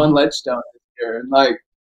then he won Ledgestone this year, and like,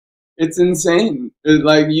 it's insane.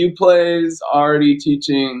 Like, UPlay's already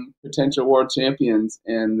teaching potential world champions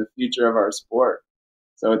and the future of our sport.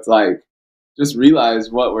 So it's like, just realize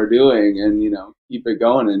what we're doing and, you know, keep it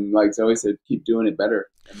going. And like Zoe said, keep doing it better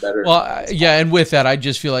and better. Well, yeah, and with that, I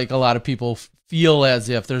just feel like a lot of people feel as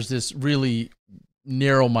if there's this really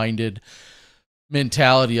narrow-minded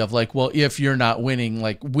mentality of like, well, if you're not winning,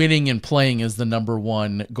 like, winning and playing is the number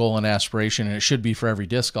one goal and aspiration, and it should be for every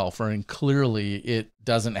disc golfer. And clearly it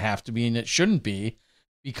doesn't have to be, and it shouldn't be,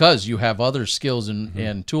 because you have other skills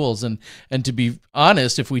and tools. And to be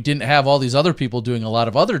honest, if we didn't have all these other people doing a lot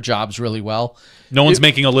of other jobs really well, no one's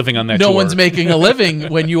making a living on that no tour. one's making a living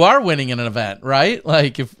when you are winning an event, right?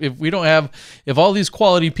 Like, if we don't have, if all these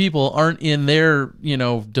quality people aren't in their, you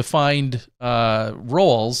know, defined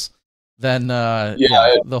roles, then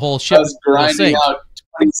the whole ship was grinding out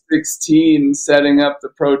 2016, setting up the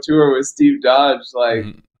Pro Tour with Steve Dodge. Like,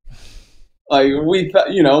 like, we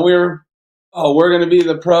thought, you know, we're going to be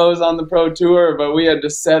the pros on the Pro Tour, but we had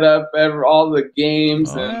to set up all the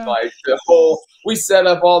games and like we set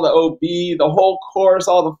up all the OB, the whole course,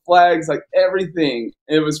 all the flags, like everything.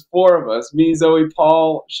 It was four of us: me, Zoe,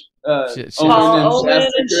 Paul, Owen,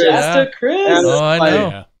 and Shasta Chris. And I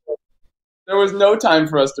know. There was no time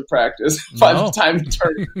for us to practice by the time the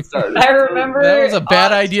tournament started. I remember that was a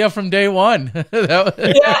bad idea from day one. But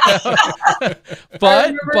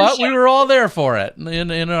we were all there for it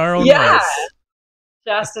in our own ways.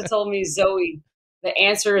 Shasta told me, Zoe, the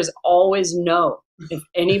answer is always no. If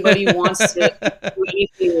anybody wants to do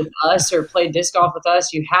anything with us or play disc golf with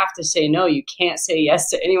us, you have to say no. You can't say yes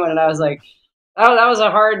to anyone. And I was like, that was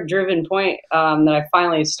a hard driven point that I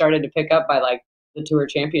finally started to pick up by like the tour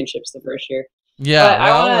championships the first year.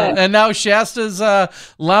 Yeah, and now Shasta's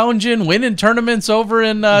lounging, winning tournaments over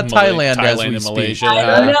in Thailand as we speak. Malaysia.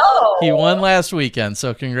 I know. He won last weekend,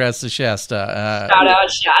 so congrats to Shasta. Shout out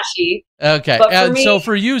Shashi. Okay, and so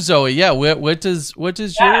for you, Zoe, what does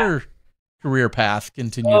your career path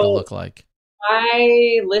continue to look like?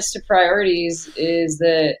 My list of priorities is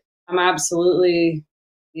that I'm absolutely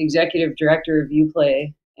the executive director of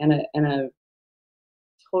UPlay and a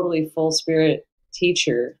totally full spirit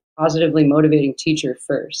teacher, positively motivating teacher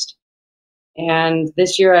first. And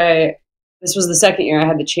this was the second year I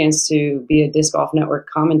had the chance to be a Disc Golf Network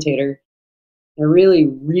commentator. I really,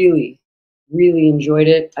 really, really enjoyed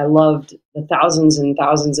it. I loved the thousands and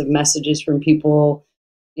thousands of messages from people,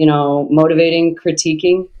 you know, motivating,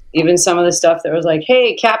 critiquing, even some of the stuff that was like,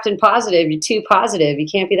 hey, Captain Positive, you're too positive. You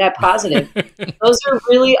can't be that positive. Those are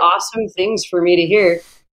really awesome things for me to hear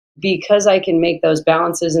because I can make those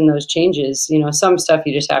balances and those changes. You know, some stuff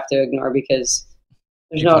you just have to ignore because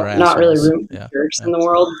there's not really room for jerks in the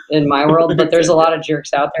world, in my world, but there's a lot of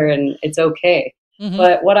jerks out there and it's okay. Mm-hmm.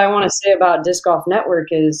 But what I want to say about Disc Golf Network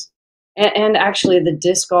is, and actually the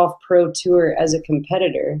Disc Golf Pro Tour as a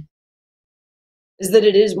competitor, is that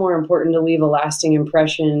it is more important to leave a lasting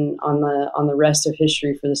impression on the rest of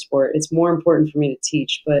history for the sport. It's more important for me to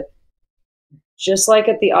teach, but just like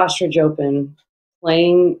at the Ostrich Open,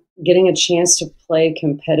 getting a chance to play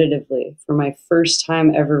competitively for my first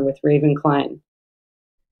time ever with Raven Klein,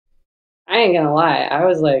 I ain't gonna lie, I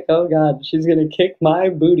was like, oh God, she's gonna kick my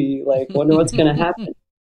booty. Like, wonder what's gonna happen.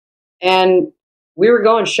 And we were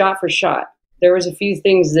going shot for shot. There was a few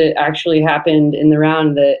things that actually happened in the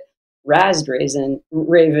round that razzed Raven.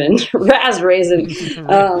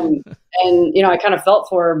 And, you know, I kind of felt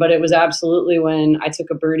for her, but it was absolutely when I took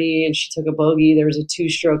a birdie and she took a bogey. There was a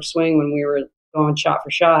 2-stroke swing when we were going shot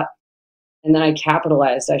for shot. And then I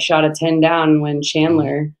capitalized. I shot a 10 down when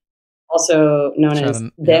Chandler, also known as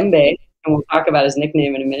Dembe, and we'll talk about his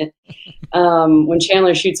nickname in a minute. When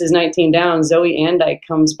Chandler shoots his 19 down, Zoe Andyke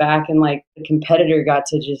comes back and like the competitor got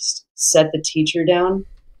to just set the teacher down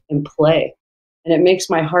and play. And it makes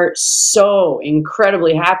my heart so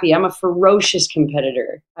incredibly happy. I'm a ferocious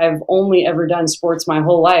competitor. I've only ever done sports my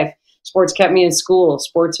whole life. Sports kept me in school.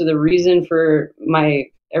 Sports are the reason for my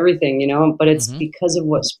everything, you know, but it's because of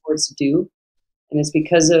what sports do. And it's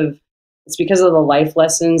because of the life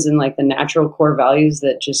lessons and like the natural core values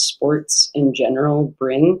that just sports in general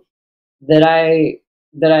bring that I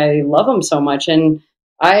love them so much. And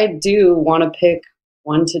I do want to pick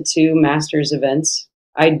 1 to 2 Masters events.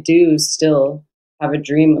 I do still have a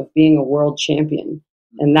dream of being a world champion.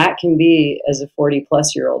 And that can be as a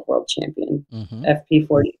 40-plus-year-old world champion,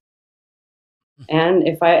 FP40. And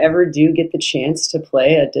if I ever do get the chance to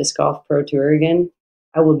play a Disc Golf Pro Tour again,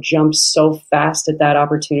 I will jump so fast at that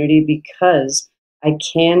opportunity because I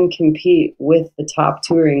can compete with the top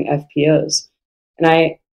touring FPOs. And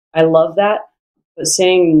I love that, but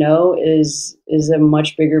saying no is a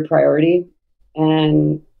much bigger priority.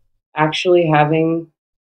 And actually having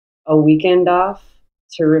a weekend off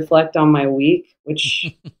to reflect on my week,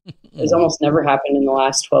 which has almost never happened in the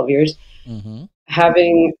last 12 years,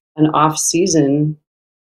 having an off season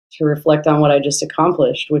to reflect on what I just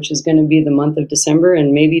accomplished, which is going to be the month of December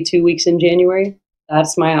and maybe 2 weeks in January.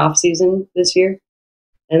 That's my off season this year.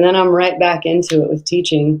 And then I'm right back into it with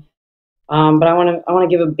teaching. But I want to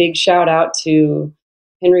give a big shout out to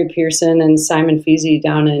Henry Pearson and Simon Feasy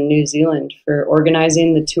down in New Zealand for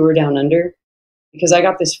organizing the tour down under, because I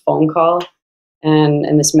got this phone call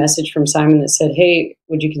and this message from Simon that said, hey,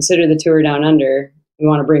 would you consider the tour down under? We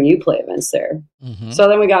want to bring UPlay events there. So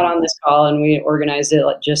then we got on this call and we organized it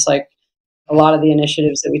just like a lot of the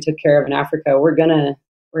initiatives that we took care of in Africa. We're gonna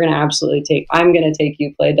absolutely I'm gonna take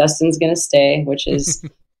UPlay. Dustin's gonna stay, which is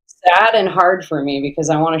sad and hard for me because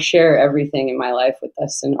I want to share everything in my life with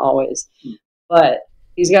Dustin always. But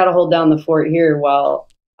he's got to hold down the fort here while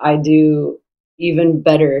I do even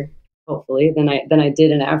better, hopefully, than I did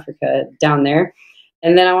in Africa down there.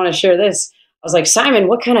 And then I want to share this. I was like, Simon,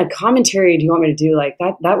 what kind of commentary do you want me to do? Like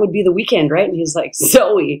that would be the weekend, right? And he's like,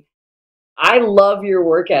 Zoe, I love your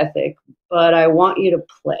work ethic, but I want you to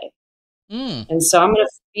play. And so I'm going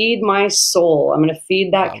to feed my soul. I'm going to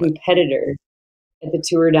feed that competitor at the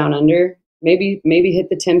tour down under. Maybe hit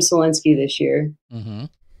the Tim Selinsky this year.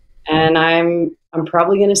 And I'm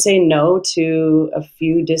probably going to say no to a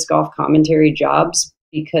few disc golf commentary jobs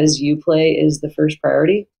because UPlay is the first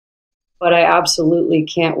priority. But I absolutely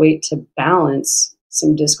can't wait to balance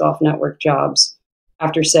some Disc Golf Network jobs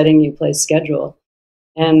after setting UPlay's schedule.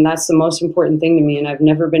 And that's the most important thing to me. And I've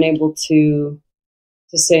never been able to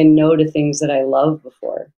say no to things that I love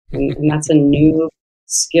before. And that's a new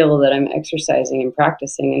skill that I'm exercising and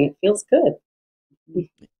practicing, and it feels good.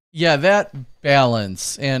 Yeah, that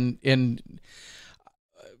balance and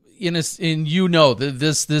you know that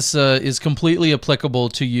this is completely applicable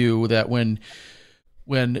to you, that when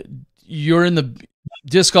you're in the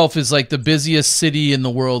disc golf is like the busiest city in the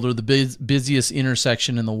world, or the busiest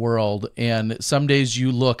intersection in the world. And some days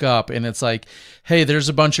you look up and it's like, hey, there's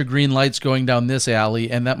a bunch of green lights going down this alley,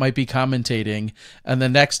 and that might be commentating. And the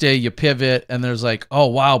next day you pivot and there's like, oh,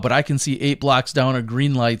 wow, but I can see 8 blocks down of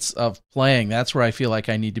green lights of playing. That's where I feel like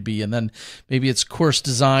I need to be. And then maybe it's course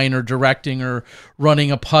design or directing or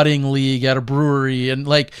running a putting league at a brewery. And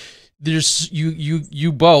like, there's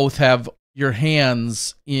you both have your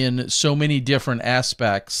hands in so many different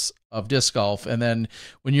aspects of disc golf. And then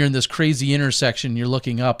when you're in this crazy intersection, you're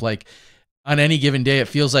looking up, like on any given day, it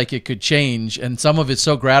feels like it could change. And some of it's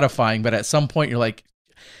so gratifying, but at some point you're like,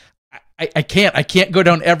 I can't go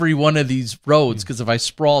down every one of these roads, because if I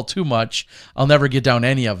sprawl too much, I'll never get down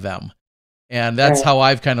any of them. And that's how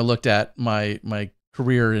I've kind of looked at my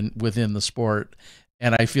career within the sport.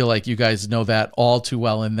 And I feel like you guys know that all too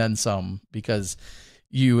well, and then some, because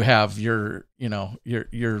you have you're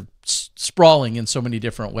sprawling in so many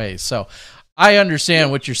different ways. So I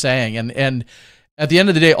understand what you're saying. And at the end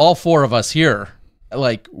of the day, all 4 of us here,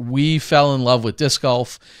 like, we fell in love with disc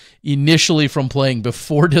golf initially from playing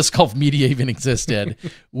before disc golf media even existed.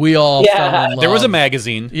 We all fell in love. There was a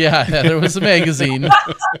magazine. Yeah, there was a magazine.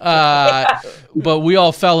 But we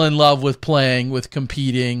all fell in love with playing, with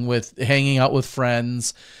competing, with hanging out with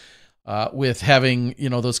friends, with having,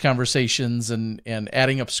 those conversations and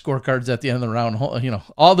adding up scorecards at the end of the round,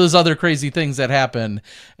 all those other crazy things that happen.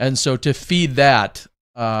 And so to feed that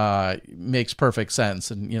makes perfect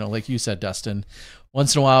sense. And, like you said, Dustin,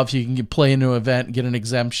 once in a while, if you can play into an event, get an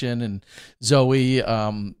exemption, and Zoe,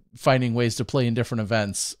 finding ways to play in different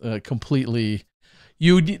events, completely,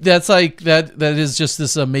 that's like, that is just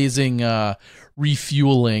this amazing,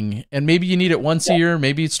 refueling. And maybe you need it once a year,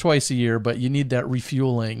 maybe it's twice a year, but you need that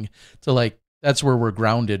refueling to, like, that's where we're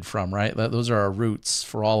grounded from, right? Those are our roots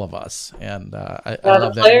for all of us. And I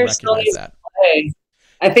love that you recognize that. Play.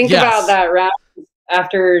 I think about that round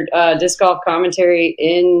after disc golf commentary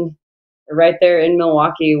right there in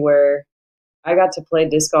Milwaukee, where I got to play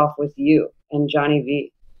disc golf with you and Johnny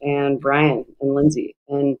V and Brian and Lindsay.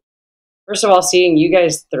 And first of all, seeing you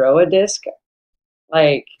guys throw a disc,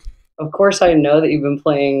 like, of course I know that you've been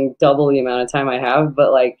playing double the amount of time I have,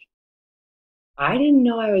 but like, I didn't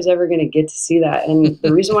know I was ever going to get to see that. And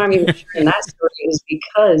the reason why I'm even sharing that story is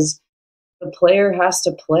because the player has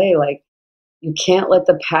to play. Like, you can't let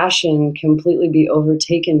the passion completely be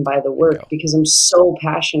overtaken by the work, because I'm so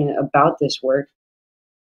passionate about this work.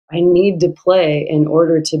 I need to play in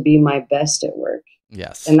order to be my best at work.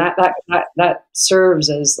 Yes. And that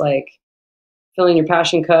serves as like filling your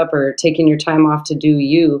passion cup or taking your time off to do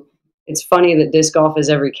you. It's funny that disc golf is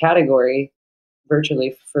every category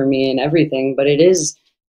virtually for me and everything, but it is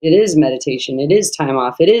meditation. It is time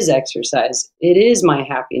off. It is exercise. It is my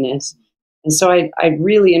happiness. And so I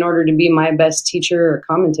really, in order to be my best teacher or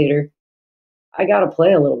commentator, I got to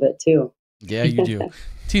play a little bit too. Yeah, you do.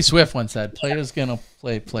 T Swift once said, player's going to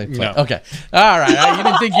play. No. Okay. All right. You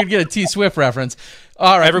didn't think you'd get a T Swift reference.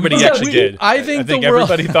 All right. Everybody actually did. I think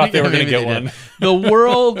everybody thought they were going to get one. The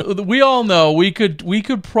world, we all know we could do a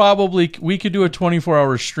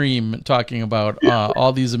 24-hour stream talking about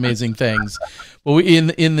all these amazing things. But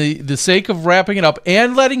in the sake of wrapping it up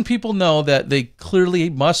and letting people know that they clearly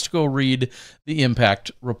must go read the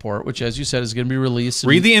Impact Report, which, as you said, is going to be released.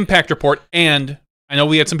 Read the Impact Report, and I know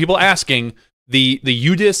we had some people asking the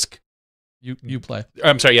UDisc. UPlay.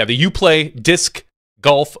 I'm sorry, yeah, the UPlay Disc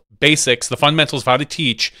Golf Basics, the fundamentals of how to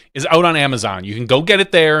teach, is out on Amazon. You can go get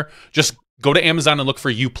it there. Just go to Amazon and look for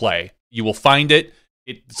UPlay. You will find it.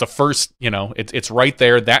 It's a first, it's right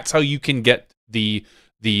there. That's how you can get the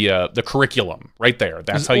curriculum right there.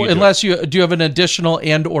 That's how you unless you do you have an additional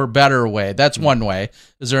and or better way. That's one way.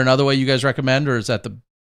 Is there another way you guys recommend, or is that the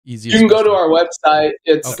easiest? You can go to our website.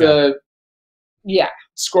 It's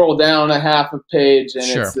scroll down a half a page and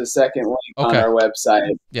it's the second link on our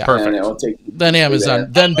website. Yeah, perfect. And it will take you then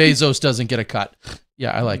Amazon, then Bezos doesn't get a cut.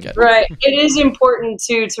 Yeah, I like it. Right. It is important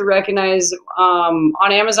too to recognize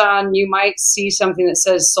on Amazon you might see something that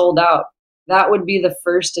says sold out. That would be the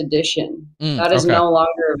first edition. That is no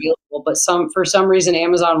longer available, but for some reason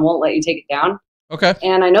Amazon won't let you take it down. Okay.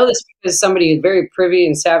 And I know this because somebody very privy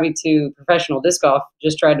and savvy to professional disc golf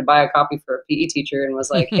just tried to buy a copy for a PE teacher and was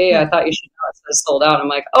like, hey, I thought you should know it says sold out. I'm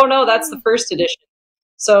like, oh no, that's the first edition.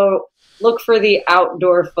 So look for the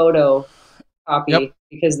outdoor photo copy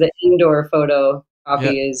because the indoor photo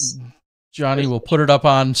copy is... Johnny will put it up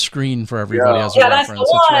on screen for everybody as a that's reference.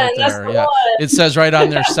 the one. It's right That's there. the one. It says right on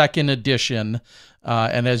their second edition.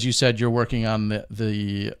 And as you said, you're working on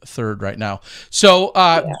the third right now. So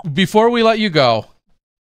before we let you go,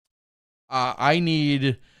 I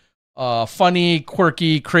need funny,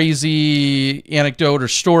 quirky, crazy anecdote or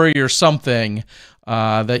story or something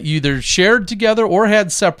that you either shared together or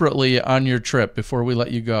had separately on your trip before we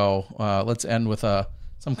let you go. Let's end with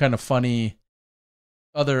some kind of funny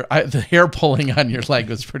the hair pulling on your leg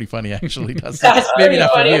was pretty funny, actually. Dustin. Maybe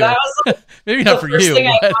not for you. Maybe not for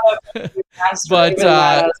you. But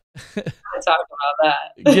talk about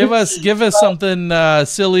that. give us something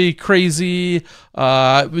silly, crazy.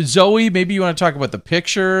 Zoe, maybe you want to talk about the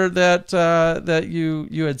picture that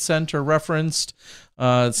you had sent or referenced,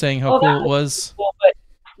 saying how cool it was. Cool, but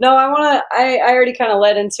no, I already kind of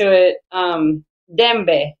led into it.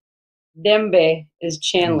 Dembe is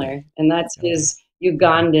Chandler, and that's his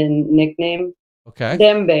Ugandan nickname. Okay.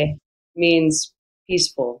 Dembe means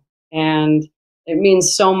peaceful, and it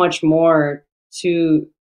means so much more to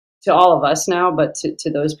all of us now, but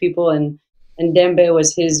to those people. And Dembe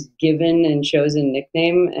was his given and chosen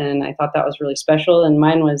nickname, and I thought that was really special. And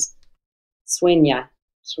mine was Swinya.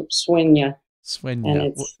 Swinya. And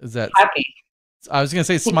it's is that happy? I was gonna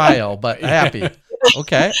say smile, but happy.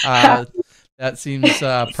 Okay. That seems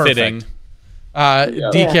perfect. Fitting.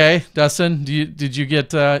 DK, Dustin, did you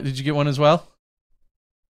get one as well?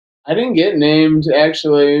 I didn't get named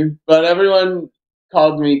actually, but everyone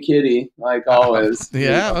called me Kitty, like always.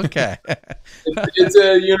 Yeah, okay. It's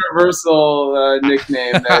a universal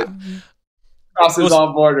nickname that crosses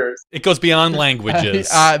all borders. It goes beyond languages.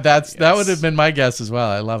 That would have been my guess as well.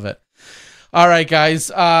 I love it. All right, guys.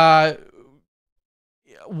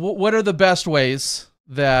 What are the best ways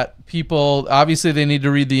that people, obviously they need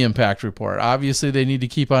to read the impact report. Obviously they need to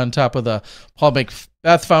keep on top of the Paul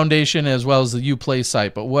Macbeth Foundation as well as the UPlay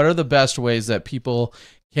site. But what are the best ways that people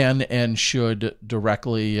can and should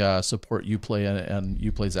directly support UPlay and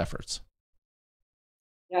UPlay's efforts?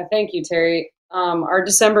 Yeah, thank you, Terry. Our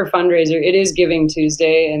December fundraiser, it is Giving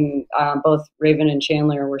Tuesday, and both Raven and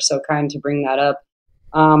Chandler were so kind to bring that up.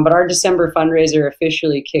 But our December fundraiser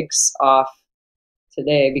officially kicks off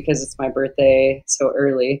today because it's my birthday so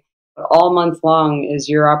early. But all month long is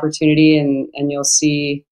your opportunity, and you'll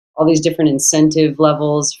see all these different incentive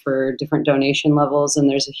levels for different donation levels, and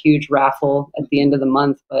there's a huge raffle at the end of the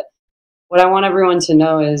month. But what I want everyone to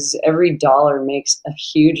know is every dollar makes a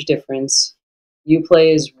huge difference.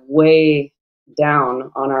 UPlay is way down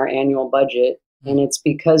on our annual budget, and it's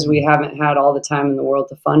because we haven't had all the time in the world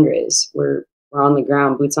to fundraise. We're on the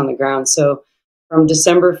ground, boots on the ground. So from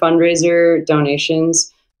December fundraiser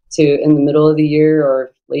donations to in the middle of the year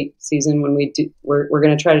or late season when we're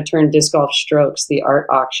going to try to turn Disc Golf Strokes, the art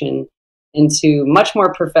auction, into much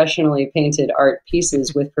more professionally painted art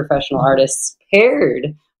pieces with professional artists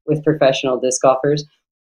paired with professional disc golfers.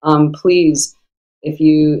 Please, if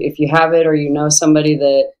you have it or you know somebody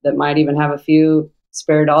that might even have a few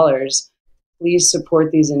spare dollars, please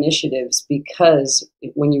support these initiatives, because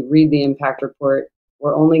when you read the impact report,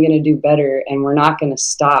 we're only going to do better and we're not going to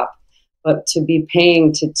stop. But to be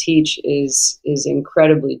paying to teach is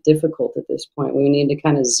incredibly difficult at this point. We need to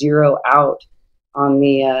kind of zero out on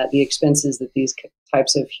the expenses that these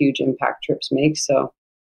types of huge impact trips make. So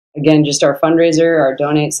again, just our fundraiser, our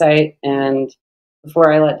donate site. And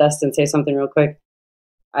before I let Dustin say something real quick,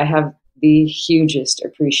 I have the hugest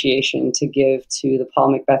appreciation to give to the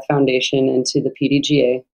Paul Macbeth Foundation and to the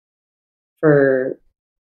PDGA for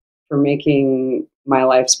making my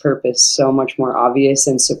life's purpose so much more obvious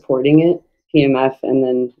and supporting it, PMF and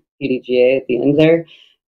then PDGA at the end there,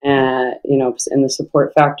 and the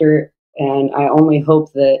support factor. And I only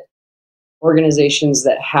hope that organizations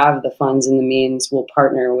that have the funds and the means will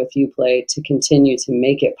partner with UPlay to continue to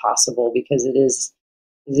make it possible, because it is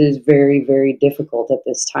very, very difficult at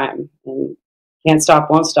this time. And can't stop,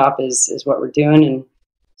 won't stop is what we're doing. And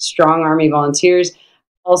strong Army volunteers.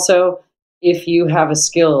 Also, if you have a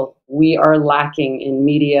skill, we are lacking in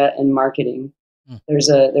media and marketing. There's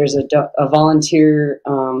a volunteer,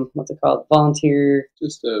 what's it called? Volunteer.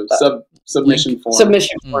 Just a submission form.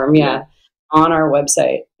 Submission form, yeah, on our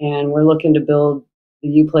website. And we're looking to build the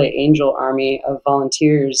UPlay Angel Army of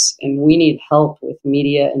volunteers. And we need help with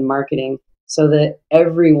media and marketing so that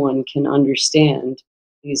everyone can understand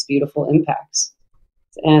these beautiful impacts.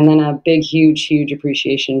 And then a big, huge, huge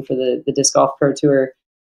appreciation for the Disc Golf Pro Tour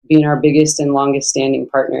being our biggest and longest standing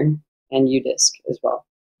partner, and UDisc as well.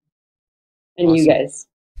 And awesome. You guys.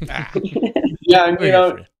 Yeah, and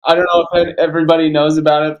I don't know if everybody knows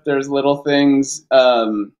about it. There's little things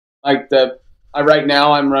like right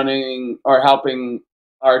now I'm running or helping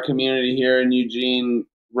our community here in Eugene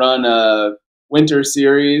run a winter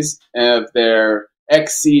series of their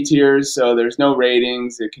XC tiers. So there's no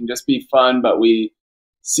ratings. It can just be fun, but we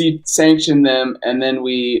sanction them, and then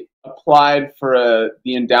we applied for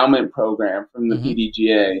the endowment program from the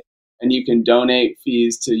PDGA, and you can donate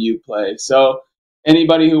fees to UPlay. So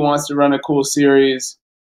anybody who wants to run a cool series,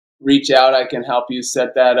 reach out. I can help you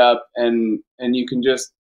set that up, and you can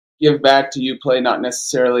just give back to UPlay, not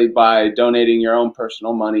necessarily by donating your own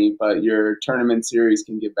personal money, but your tournament series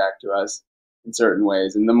can give back to us in certain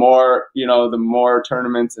ways. And the more, the more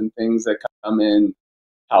tournaments and things that come in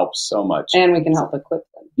helps so much. And we can help equip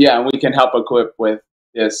them. Yeah, and we can help equip with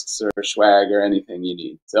discs or swag or anything you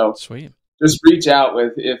need. So sweet. Just reach out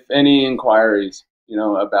with if any inquiries,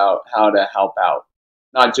 about how to help out.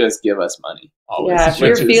 Not just give us money. Always. Yeah, if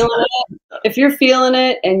you're feeling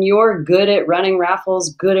it and you're good at running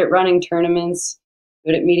raffles, good at running tournaments,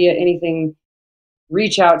 good at media, anything,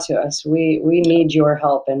 reach out to us. We need your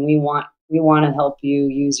help, and we want to help you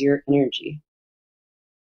use your energy.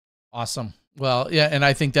 Awesome. Well, yeah, and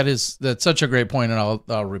I think that's such a great point, and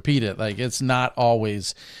I'll repeat it. Like, it's not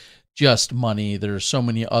always just money. There's so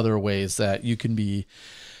many other ways that you can be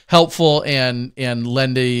helpful and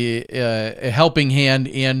lend a helping hand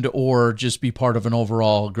and or just be part of an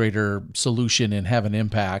overall greater solution and have an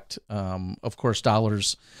impact. Of course,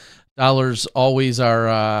 dollars always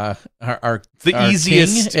are the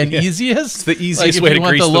easiest and easiest. It's the easiest way to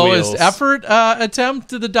grease the wheels. If you want the lowest effort attempt,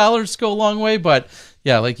 the dollars go a long way. But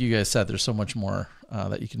yeah, like you guys said, there's so much more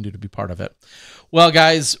that you can do to be part of it. Well,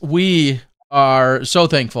 guys, we are so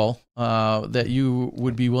thankful that you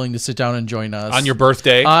would be willing to sit down and join us on your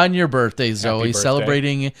birthday. On your birthday, Zoe, happy birthday.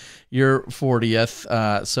 Celebrating your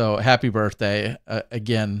 40th. So happy birthday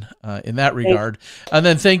again in that regard. And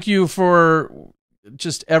then thank you for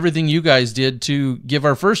just everything you guys did to give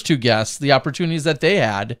our first two guests the opportunities that they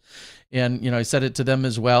had. And, I said it to them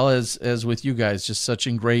as well as with you guys, just such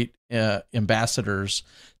great ambassadors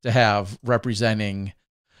to have representing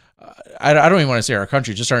I don't even want to say our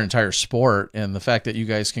country, just our entire sport, and the fact that you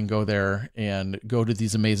guys can go there and go to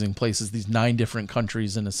these amazing places, these 9 different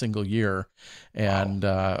countries in a single year. And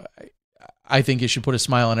I think it should put a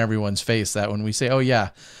smile on everyone's face that when we say, oh yeah,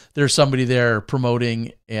 there's somebody there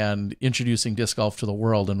promoting and introducing disc golf to the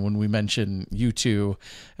world. And when we mention you two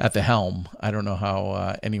at the helm, I don't know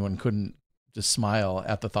how anyone couldn't just smile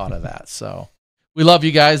at the thought of that. So we love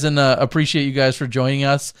you guys and appreciate you guys for joining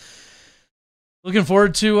us. Looking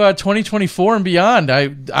forward to 2024 and beyond.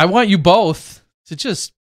 I want you both to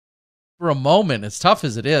just, for a moment, as tough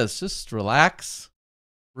as it is, just relax,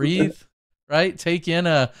 breathe, right? Take in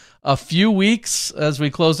a few weeks as we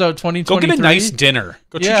close out 2023. Go get a nice dinner.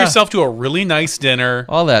 Go treat yourself to a really nice dinner.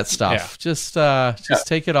 All that stuff. Yeah. Just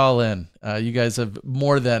take it all in. You guys have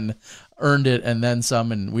more than earned it and then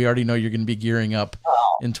some, and we already know you're going to be gearing up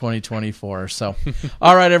in 2024. So,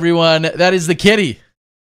 all right, everyone, that is the kitty.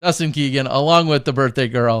 Dustin Keegan, along with the birthday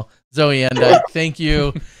girl, Zoe Andyke. Thank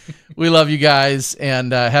you. We love you guys,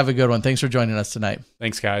 and have a good one. Thanks for joining us tonight.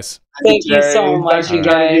 Thanks, guys. Thank you so much, you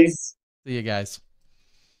guys. See you guys.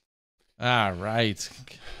 All right.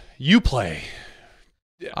 UPlay.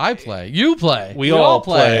 I play. You play. We all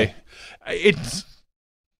play.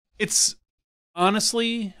 It's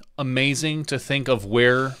honestly amazing to think of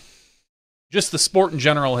where just the sport in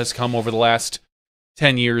general has come over the last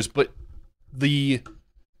 10 years, but the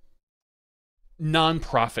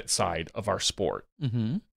nonprofit side of our sport.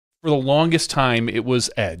 Mm-hmm. For the longest time, it was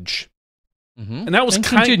Edge. Mm-hmm. And that was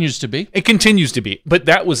continues to be. It continues to be. But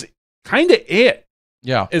that was kind of it.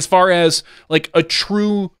 Yeah. As far as like a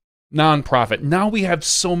true nonprofit. Now we have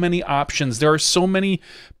so many options. There are so many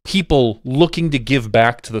people looking to give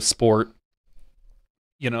back to the sport.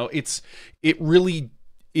 It really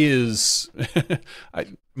is.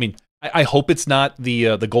 I hope it's not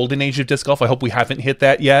the golden age of disc golf. I hope we haven't hit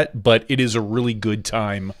that yet, but it is a really good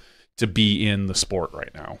time to be in the sport right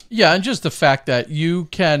now. Yeah, and just the fact that you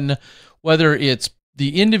can, whether it's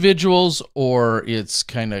the individuals or it's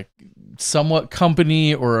kind of somewhat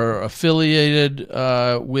company or affiliated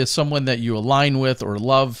with someone that you align with or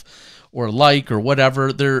love or like or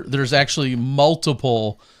whatever, there's actually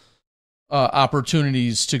multiple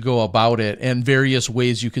opportunities to go about it and various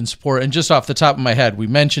ways you can support. And just off the top of my head, we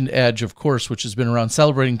mentioned Edge, of course, which has been around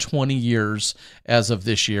celebrating 20 years as of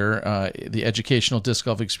this year, the educational disc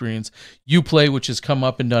golf experience. UPlay, which has come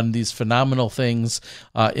up and done these phenomenal things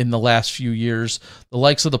in the last few years. The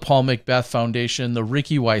likes of the Paul Macbeth Foundation, the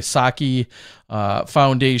Ricky Wysocki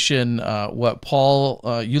Foundation, what Paul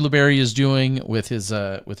Ulibarri is doing with his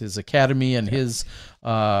academy and his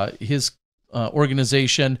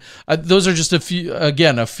organization. Those are just a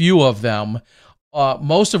few of them,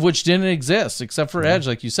 most of which didn't exist, except for Edge,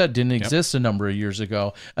 like you said, didn't exist a number of years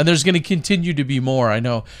ago. And there's going to continue to be more. I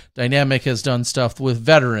know Dynamic has done stuff with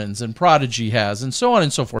veterans, and Prodigy has, and so on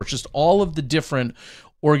and so forth. Just all of the different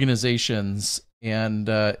organizations and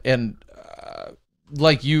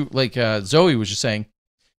like Zoe was just saying,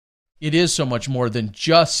 it is so much more than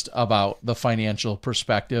just about the financial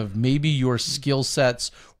perspective. Maybe your skill sets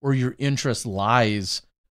or your interest lies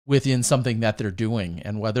within something that they're doing,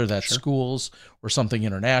 and whether that's schools or something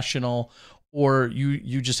international, or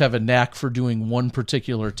you just have a knack for doing one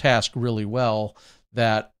particular task really well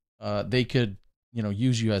that they could,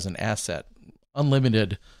 use you as an asset.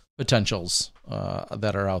 Unlimited potentials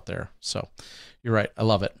that are out there. So you're right. I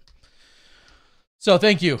love it. So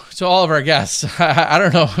thank you to all of our guests. I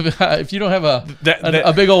don't know if you don't have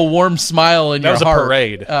a big old warm smile in your heart. That was a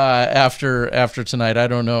parade after tonight. I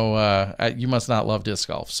don't know. You must not love disc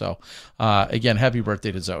golf. So again, happy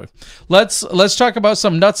birthday to Zoe. Let's talk about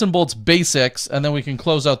some nuts and bolts basics, and then we can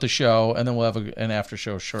close out the show, and then we'll have an after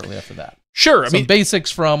show shortly after that. Sure. Some basics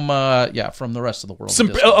from the rest of the world.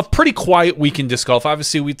 A pretty quiet week in disc golf.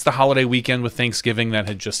 Obviously, it's the holiday weekend with Thanksgiving that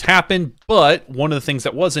had just happened, but one of the things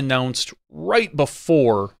that was announced right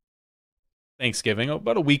before Thanksgiving,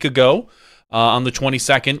 about a week ago, on the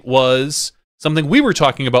 22nd, was something we were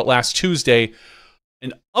talking about last Tuesday,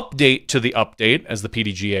 an update to the update, as the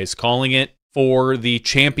PDGA is calling it, for the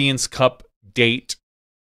Champions Cup date.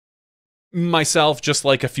 Myself, just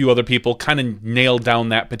like a few other people, kind of nailed down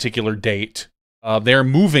that particular date. They're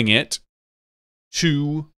moving it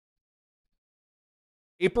to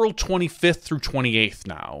April 25th through 28th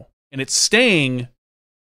now. And it's staying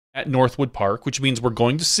at Northwood Park, which means we're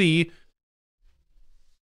going to see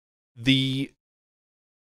the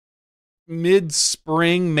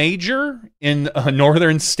mid-spring major in a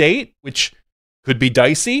northern state, which could be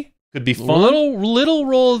dicey, could be fun. Little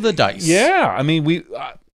roll of the dice. Yeah, I mean,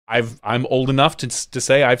 I'm old enough to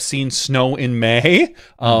say I've seen snow in May.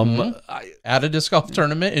 At a disc golf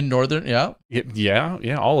tournament in northern,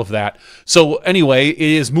 yeah, all of that. So anyway, it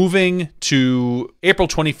is moving to April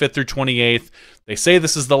 25th through 28th. They say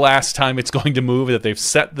this is the last time it's going to move, that they've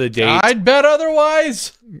set the date. I'd bet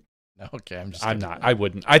otherwise. Okay, I'm not. I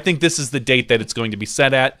wouldn't. I think this is the date that it's going to be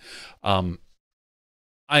set at. I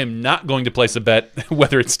am not going to place a bet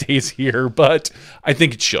whether it stays here, but I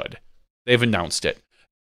think it should. They've announced it.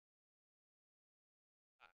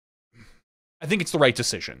 I think it's the right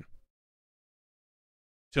decision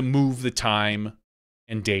to move the time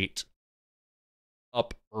and date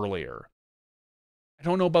up earlier. I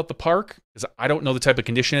don't know about the park, because I don't know the type of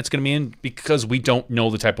condition it's going to be in, because we don't know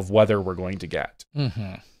the type of weather we're going to get.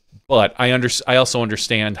 But I also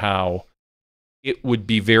understand how it would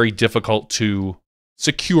be very difficult to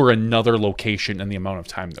secure another location in the amount of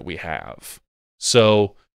time that we have.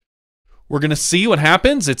 So we're going to see what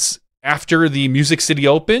happens. It's after the Music City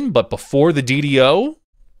Open, but before the DDO,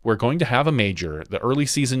 we're going to have a major. The early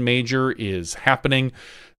season major is happening.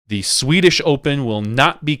 The Swedish Open will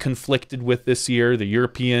not be conflicted with this year. The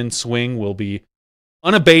European swing will be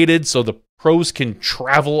unabated, so the pros can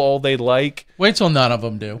travel all they like. Wait till none of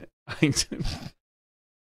them do.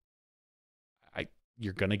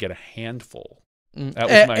 You're going to get a handful. That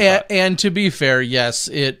was my thought. And to be fair, yes,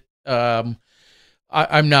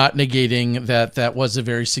 I'm not negating that was a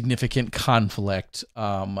very significant conflict.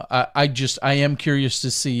 I am curious to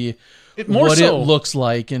see it looks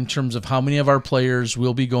like in terms of how many of our players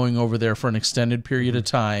will be going over there for an extended period of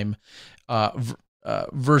time,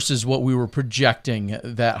 versus what we were projecting,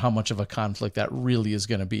 that how much of a conflict that really is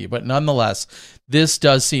going to be. But nonetheless, this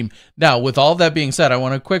does seem... Now, with all that being said, I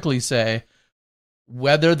want to quickly say,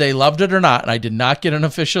 whether they loved it or not, and I did not get an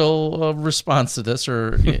official response to this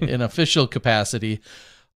or an official capacity,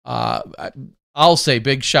 I'll say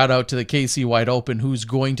big shout out to the KC Wide Open, who's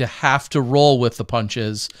going to have to roll with the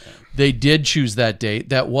punches. They did choose that date.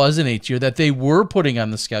 That was an 8th year that they were putting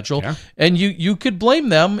on the schedule. Yeah. And you could blame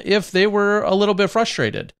them if they were a little bit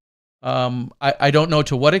frustrated. I don't know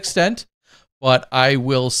to what extent, but I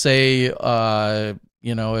will say,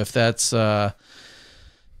 if that's...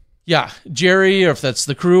 Jerry, or if that's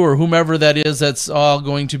the crew or whomever that is, that's all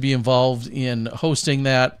going to be involved in hosting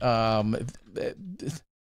that.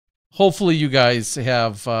 Hopefully you guys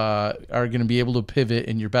are going to be able to pivot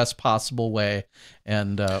in your best possible way,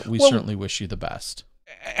 and we certainly wish you the best.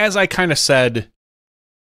 As I kind of said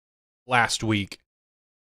last week,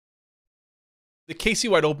 the KC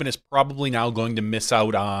Wide Open is probably now going to miss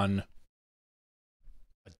out on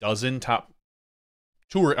a dozen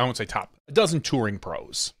touring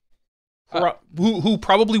pros. Who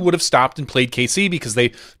probably would have stopped and played KC because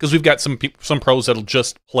we've got some pros that'll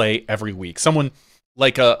just play every week. Someone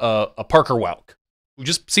like a Parker Welk, who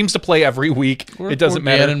just seems to play every week. It doesn't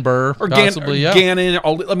matter. Gannon Burr, possibly, Gannon.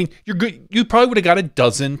 You're good. You probably would have got a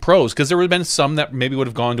dozen pros, because there would have been some that maybe would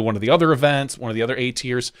have gone to one of the other events, one of the other A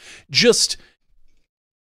tiers.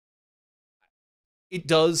 It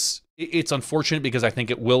it's unfortunate because I think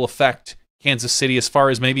it will affect Kansas City as far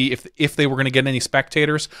as maybe if they were going to get any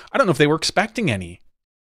spectators. I don't know if they were expecting any.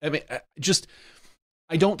 I mean,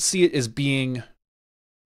 I don't see it as being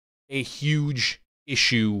a huge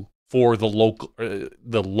issue for the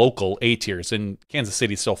local A tiers, and Kansas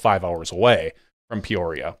City is still 5 hours away from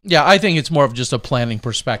Peoria. Yeah, I think it's more of just a planning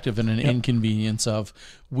perspective and an inconvenience of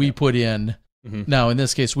we put in. Now, in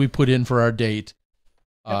this case, we put in for our date.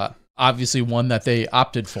 Obviously one that they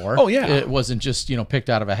opted for. Oh, yeah. It wasn't just, picked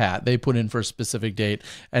out of a hat. They put in for a specific date,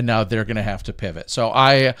 and now they're going to have to pivot. So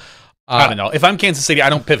I don't know. If I'm Kansas City, I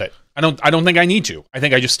don't pivot. I don't think I need to. I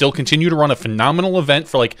think I just still continue to run a phenomenal event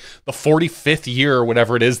for like the 45th year or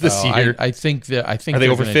whatever it is this year. I think are they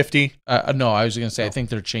over 50? No, I was going to say I think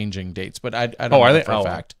they're changing dates, but I don't are know they? for a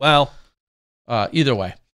fact. Well, either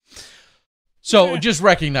way. So just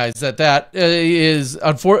recognize that is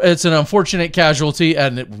it's an unfortunate casualty,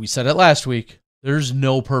 and we said it last week. There's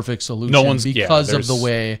no perfect solution because of the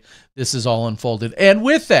way this is all unfolded. And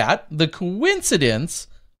with that, the coincidence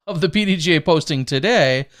of the PDGA posting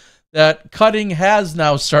today that cutting has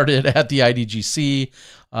now started at the IDGC.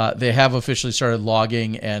 They have officially started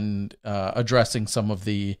logging and addressing some of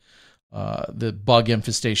the bug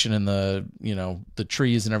infestation in the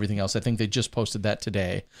trees and everything else. I think they just posted that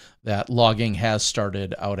today, that logging has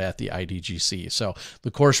started out at the IDGC. So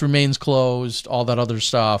the course remains closed, all that other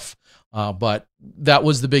stuff. But that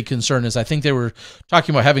was the big concern, is I think they were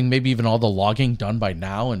talking about having maybe even all the logging done by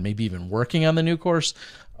now and maybe even working on the new course.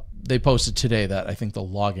 They posted today that I think the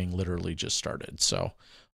logging literally just started. So,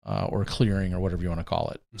 or clearing or whatever you want to call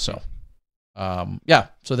it. So,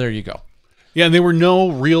 so there you go. Yeah, and there were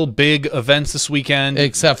no real big events this weekend.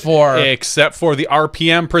 Except for the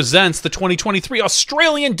RPM presents the 2023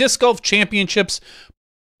 Australian Disc Golf Championships,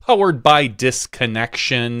 powered by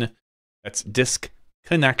Disconnection. That's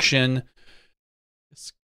Disconnection.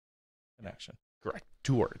 Disconnection. Correct.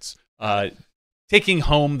 2 words. Taking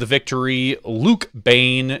home the victory, Luke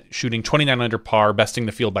Bain shooting 29 under par, besting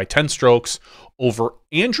the field by 10 strokes over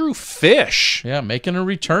Andrew Fish. Yeah, making a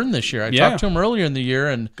return this year. I talked to him earlier in the year,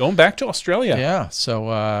 and going back to Australia. Yeah, so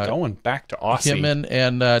going back to Aussie. Him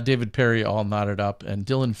and David Perry all knotted up, and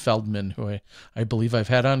Dylan Feldman, who I believe I've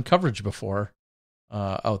had on coverage before,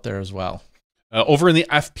 out there as well. Over in the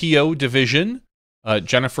FPO division,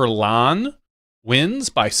 Jennifer Lan wins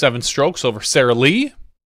by 7 strokes over Sarah Lee.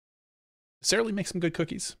 Sarah Lee makes some good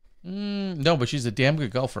cookies. No, but she's a damn good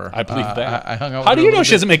golfer. I believe that. I hung out. How do you know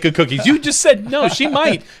she doesn't make good cookies? You just said no. She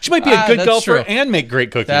might. She might be a good golfer and make great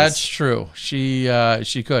cookies. That's true. She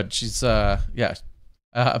could. She's I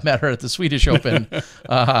met her at the Swedish Open or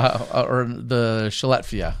the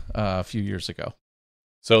Skellefteå a few years ago.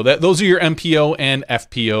 So those are your MPO and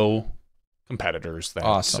FPO competitors.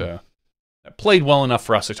 That played well enough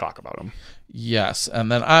for us to talk about them. Yes,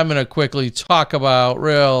 and then I'm going to quickly talk about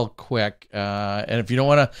real quick, and if you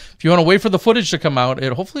want to wait for the footage to come out,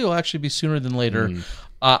 it hopefully will actually be sooner than later.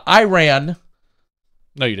 I ran.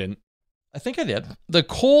 No, you didn't. I think I did. The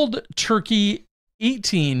Cold Turkey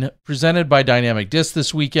 18 presented by Dynamic Disc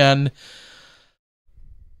this weekend.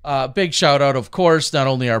 Big shout out, of course, not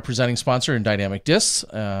only our presenting sponsor in Dynamic Discs.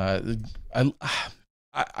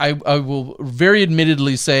 I will very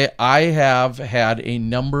admittedly say I have had a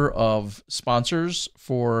number of sponsors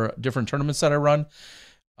for different tournaments that I run.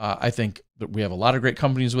 I think that we have a lot of great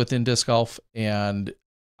companies within disc golf, and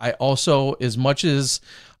I also, as much as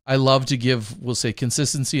I love to give, we'll say,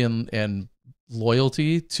 consistency and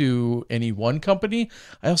loyalty to any one company,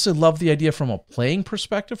 I also love the idea from a playing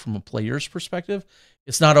perspective, from a player's perspective.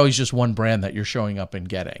 It's not always just one brand that you're showing up and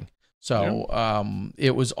getting. So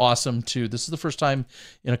it was awesome this is the first time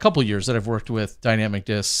in a couple years that I've worked with Dynamic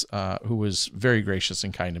Discs, who was very gracious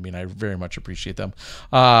and kind to me, and I very much appreciate them.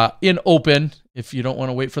 In Open, if you don't want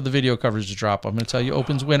to wait for the video coverage to drop, I'm going to tell you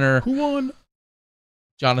Open's winner. Who won?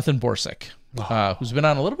 Jonathan Borsick, who's been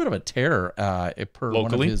on a little bit of a tear per locally?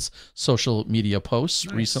 One of his social media posts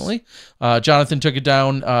recently. Jonathan took it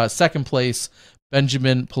down. Second place,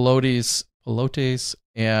 Benjamin Pilotes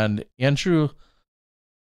and Andrew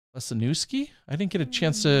Lesanowski. I didn't get a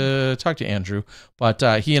chance to talk to Andrew, but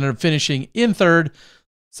he ended up finishing in third.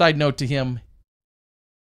 Side note to him,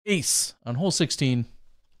 ace on hole 16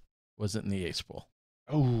 wasn't in the ace pool.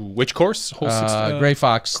 Oh, which course? Hole 16? Gray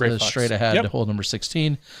Fox, straight ahead, hole number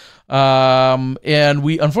 16. And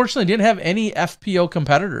we unfortunately didn't have any FPO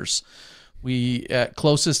competitors. We at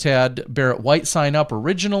closest had Barrett White sign up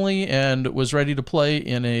originally and was ready to play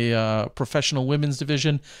in a professional women's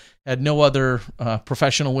division. Had no other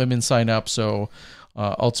professional women sign up, so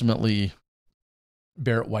ultimately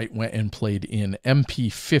Barrett White went and played in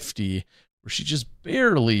MP50 where she just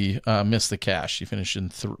barely missed the cash. She finished in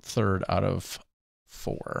third out of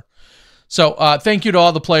 4. So thank you to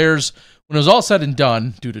all the players. When it was all said and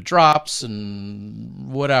done, due to drops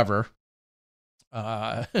and whatever,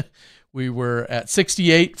 we were at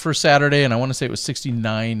 68 for Saturday, and I want to say it was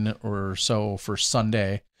 69 or so for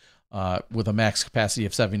Sunday, with a max capacity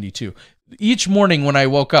of 72. Each morning when I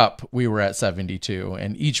woke up, we were at 72,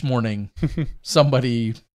 and each morning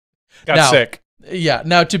somebody got sick. Yeah.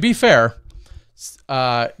 Now, to be fair,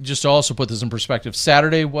 just to also put this in perspective,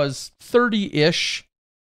 Saturday was 30-ish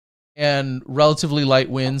and relatively light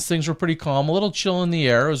winds. Things were pretty calm, a little chill in the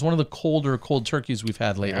air. It was one of the colder cold turkeys we've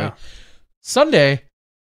had lately. Yeah. Sunday,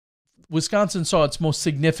 Wisconsin saw its most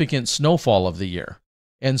significant snowfall of the year.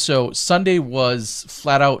 And so Sunday was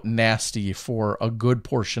flat out nasty for a good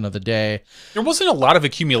portion of the day. There wasn't a lot of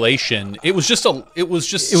accumulation. It was snowy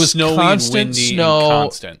constant and windy snow and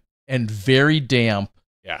constant. And very damp.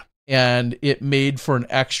 Yeah. And it made for an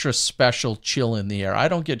extra special chill in the air. I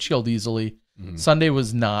don't get chilled easily. Mm-hmm. Sunday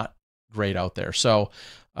was not great out there. So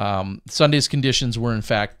Sunday's conditions were, in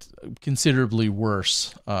fact, considerably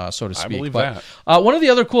worse, so to speak. I believe that. One of the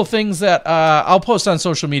other cool things that I'll post on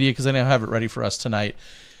social media, because I don't have it ready for us tonight,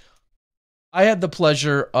 I had the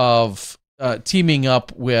pleasure of teaming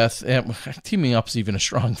up with, teaming up is even a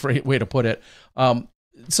strong way to put it.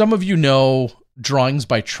 Some of you know Drawings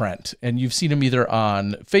by Trent, and you've seen him either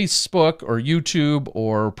on Facebook or YouTube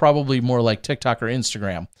or probably more like TikTok or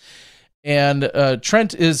Instagram. And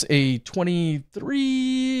Trent is a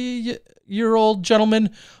 23-year-old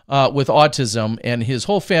gentleman with autism, and his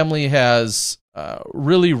whole family has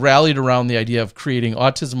really rallied around the idea of creating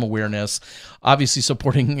autism awareness, obviously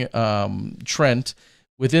supporting Trent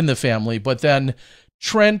within the family. But then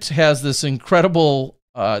Trent has this incredible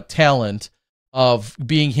talent of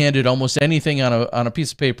being handed almost anything on a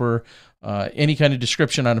piece of paper, any kind of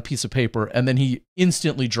description on a piece of paper, and then he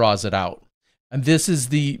instantly draws it out. And this is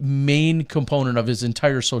the main component of his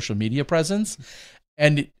entire social media presence.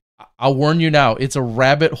 And I'll warn you now, it's a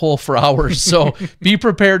rabbit hole for hours. So be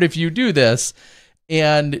prepared if you do this.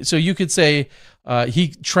 And so you could say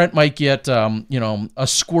Trent might get a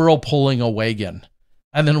squirrel pulling a wagon.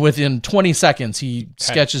 And then within 20 seconds, he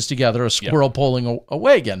sketches together a squirrel pulling a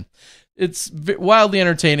wagon. It's wildly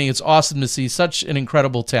entertaining. It's awesome to see such an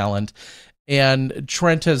incredible talent. And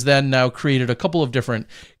Trent has then now created a couple of different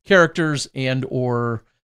characters and or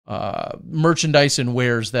merchandise and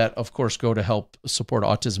wares that, of course, go to help support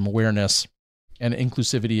autism awareness and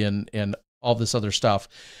inclusivity and all this other stuff.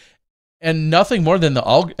 And nothing more than the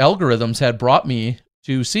algorithms had brought me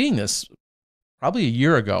to seeing this probably a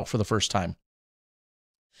year ago for the first time.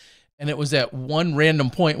 And it was at one random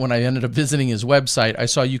point when I ended up visiting his website, I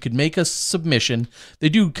saw you could make a submission. They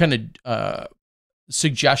do kind of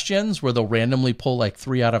suggestions where they'll randomly pull like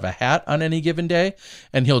 3 out of a hat on any given day,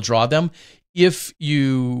 and he'll draw them. If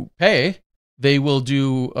you pay, they will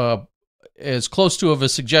do as close to of a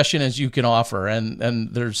suggestion as you can offer, and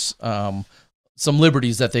there's some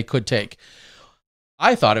liberties that they could take.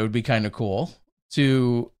 I thought it would be kind of cool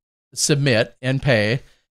to submit and pay,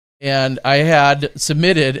 and I had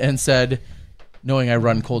submitted and said, knowing I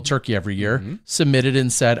run cold turkey every year, submitted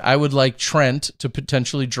and said, I would like Trent to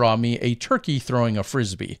potentially draw me a turkey throwing a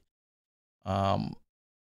Frisbee.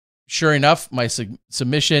 Sure enough, my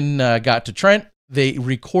submission got to Trent. They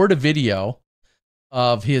record a video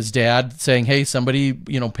of his dad saying, hey, somebody,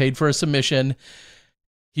 paid for a submission.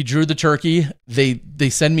 He drew the turkey. They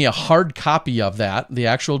send me a hard copy of that, the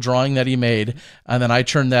actual drawing that he made. And then I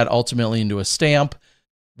turned that ultimately into a stamp.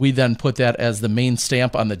 We then put that as the main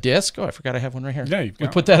stamp on the disc. Oh, I forgot I have one right here. Yeah, we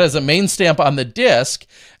put that as a main stamp on the disc.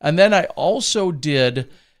 And then I also did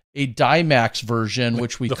a Dymax version,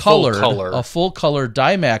 which we colored, a full color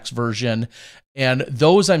Dymax version. And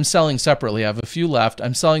those I'm selling separately. I have a few left.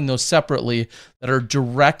 I'm selling those separately that are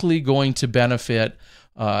directly going to benefit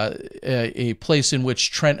a place in which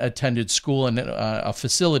Trent attended school and a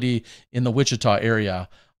facility in the Wichita area.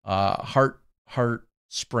 Heart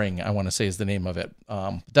Spring, I want to say is the name of it.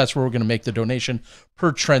 That's where we're going to make the donation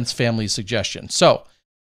per Trent's family suggestion. So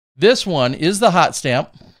this one is the hot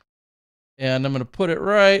stamp, and I'm going to put it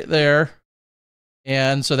right there.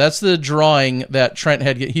 And so that's the drawing that Trent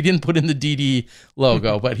had. He didn't put in the DD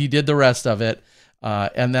logo, but he did the rest of it.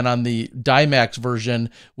 And then on the Dymax version,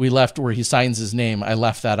 we left where he signs his name. I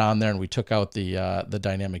left that on there, and we took out the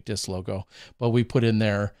Dynamic Disc logo. But we put in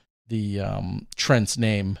there the Trent's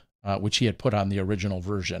name, which he had put on the original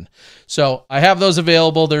version. So I have those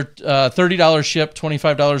available. They're $30 shipped,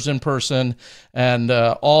 $25 in person, and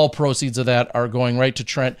all proceeds of that are going right to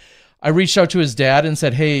Trent. I reached out to his dad and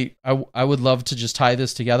said, hey, I would love to just tie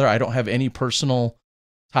this together. I don't have any personal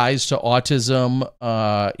ties to autism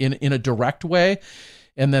in a direct way.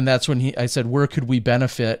 And then that's when I said, where could we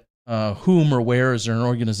benefit? Whom or where is there an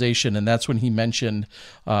organization? And that's when he mentioned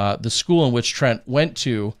the school in which Trent went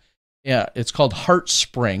to. Yeah, it's called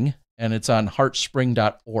Heartspring, and it's on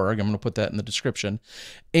heartspring.org. I'm going to put that in the description.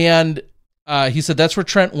 And he said that's where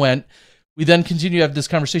Trent went. We then continue to have this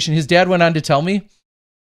conversation. His dad went on to tell me,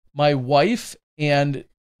 my wife and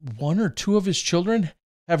one or two of his children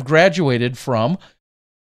have graduated from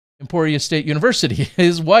Emporia State University.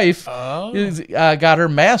 His wife got her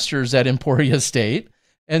master's at Emporia State.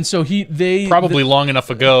 And so they probably long enough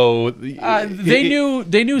ago. They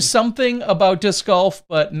knew something about disc golf,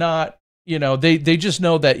 but not, they just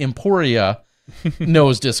know that Emporia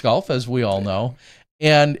knows disc golf, as we all know.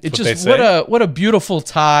 And it just what a beautiful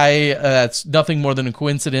tie. That's nothing more than a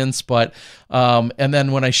coincidence. But and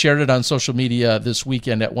then when I shared it on social media this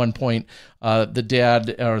weekend, at one point, the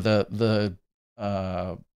dad or the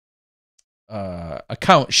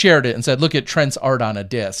account shared it and said, "Look at Trent's art on a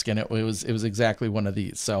disc," and it was exactly one of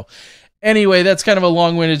these. So anyway, that's kind of a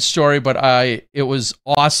long-winded story, but it was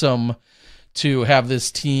awesome to have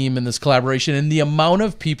this team and this collaboration, and the amount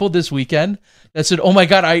of people this weekend that said, "Oh my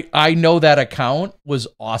God, I know that account," was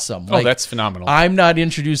awesome. Oh, that's phenomenal. I'm not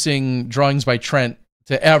introducing Drawings by Trent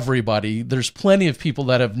to everybody. There's plenty of people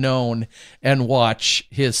that have known and watch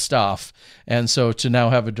his stuff. And so to now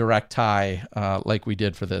have a direct tie like we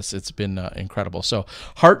did for this, it's been incredible. So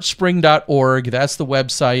heartspring.org, that's the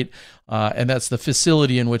website, and that's the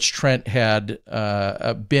facility in which Trent had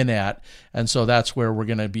been at. And so that's where we're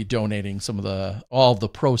going to be donating all of the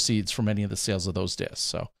proceeds from any of the sales of those discs.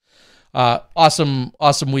 So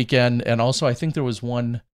awesome weekend. And also I think there was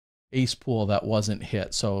one ace pool that wasn't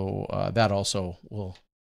hit, so that also will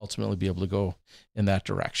ultimately be able to go in that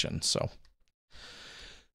direction. So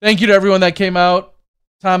thank you to everyone that came out.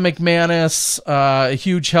 Tom McManus, a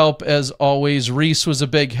huge help as always. Reese was a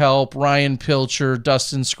big help. Ryan Pilcher,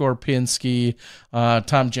 Dustin Skorpinski,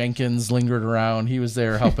 Tom Jenkins lingered around. He was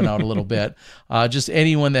there helping out a little bit. Just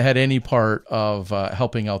anyone that had any part of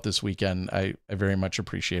helping out this weekend, I very much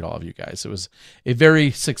appreciate all of you guys. It was a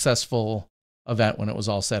very successful event when it was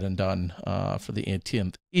all said and done for the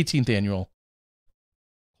 18th annual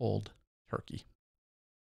Cold Turkey.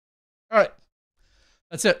 All right,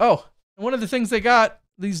 that's it. Oh, and one of the things they got,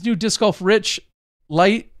 these new Disc Golf Rich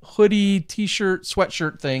light hoodie, t-shirt,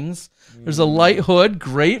 sweatshirt things. There's a light hood,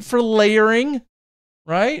 great for layering,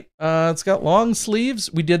 right? It's got long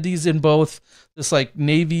sleeves. We did these in both this like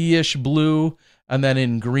navy-ish blue and then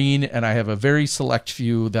in green, and I have a very select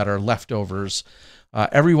few that are leftovers.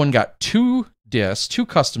 Everyone got two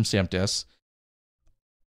custom stamp discs,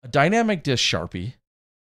 a dynamic disc Sharpie,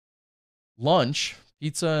 lunch,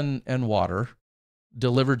 pizza and water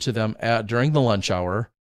delivered to them during the lunch hour,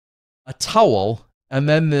 a towel, and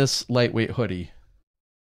then this lightweight hoodie.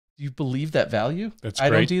 Do you believe that value? That's great. I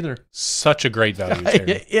don't either. Such a great value,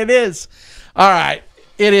 Terry. It is. All right.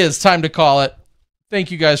 It is time to call it. Thank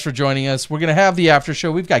you guys for joining us. We're going to have the after show.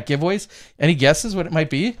 We've got giveaways. Any guesses what it might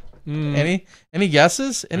be? Any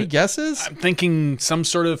guesses? Any guesses? I'm thinking some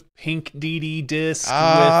sort of pink DD disc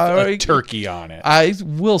with a turkey on it.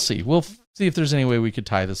 We'll see. We'll see if there's any way we could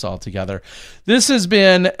tie this all together. This has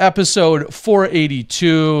been episode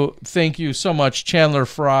 482. Thank you so much, Chandler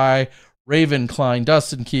Fry, Raven Klein,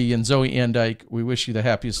 Dustin Keegan, Zoe Andyke. We wish you the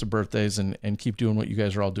happiest of birthdays and keep doing what you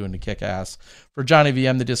guys are all doing to kick ass. For Johnny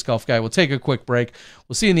VM, the disc golf guy, we'll take a quick break.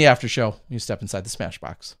 We'll see you in the after show when you step inside the Smash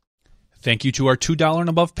Box. Thank you to our $2 and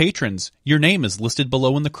above patrons. Your name is listed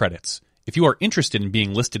below in the credits. If you are interested in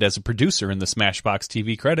being listed as a producer in the Smashbox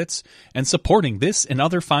TV credits and supporting this and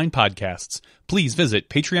other fine podcasts, please visit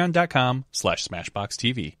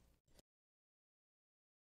patreon.com/SmashboxTV.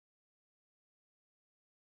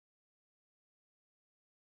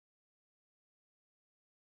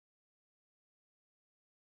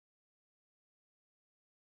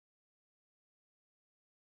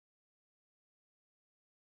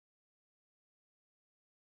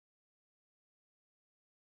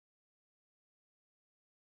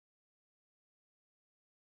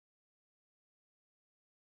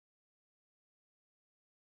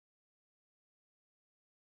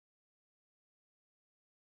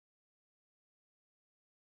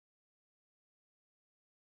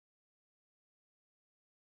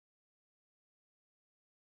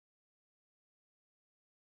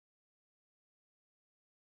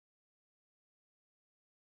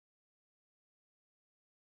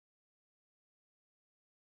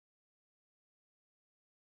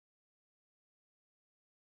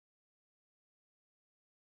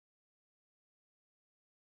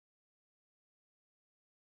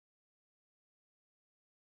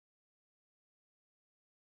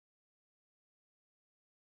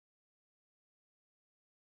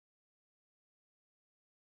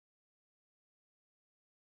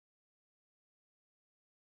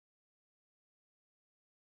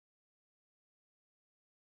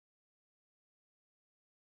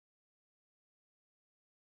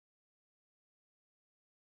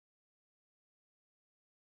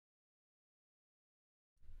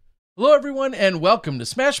 Hello, everyone, and welcome to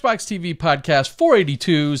Smashbox TV Podcast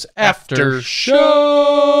 482's After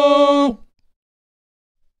Show.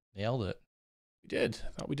 Nailed it. We did.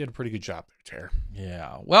 I thought we did a pretty good job there, Ter.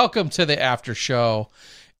 Yeah. Welcome to the After Show.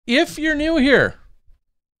 If you're new here,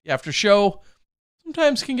 the After Show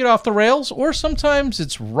sometimes can get off the rails, or sometimes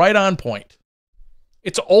it's right on point.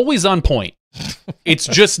 It's always on point. It's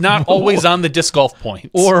just not always on the disc golf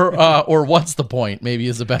points. Or what's the point? Maybe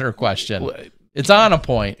is a better question. It's on a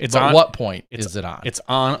point. It's on what point is it on? It's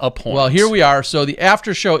on a point. Well, here we are. So the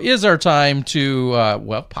after show is our time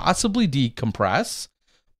to possibly decompress,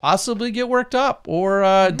 possibly get worked up, or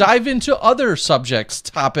dive into other subjects,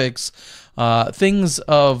 topics, things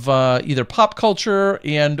of either pop culture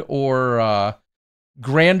and or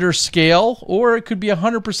grander scale, or it could be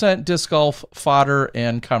 100% disc golf fodder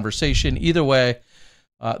and conversation. Either way,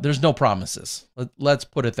 there's no promises. Let's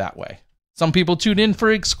put it that way. Some people tune in for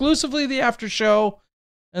exclusively the after show,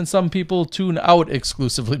 and some people tune out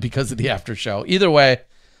exclusively because of the after show. Either way,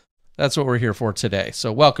 that's what we're here for today.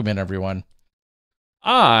 So welcome in, everyone.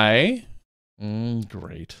 I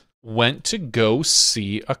Great. went to go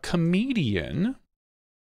see a comedian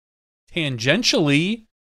tangentially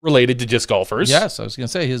related to disc golfers. Yes, I was going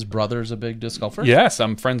to say his brother's a big disc golfer. Yes,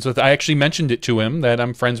 I'm friends with, I actually mentioned it to him that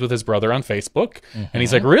I'm friends with his brother on Facebook. And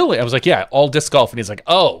he's like, really? I was like, yeah, all disc golf. And he's like,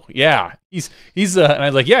 oh, yeah. He's and I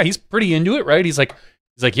was like, yeah, he's pretty into it, right? He's like,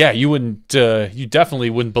 yeah, you definitely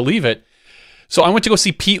wouldn't believe it. So I went to go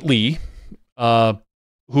see Pete Lee, who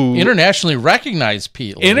Internationally recognized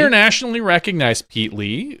Pete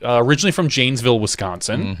Lee. Originally from Janesville,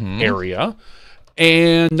 Wisconsin area.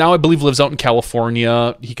 And now I believe lives out in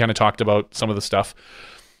California. He kind of talked about some of the stuff.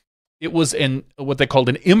 It was what they called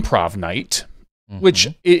an improv night, which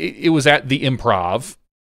it was at the Improv,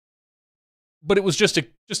 but it was just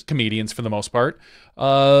comedians for the most part.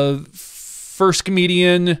 First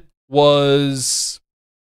comedian was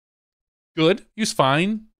good. He was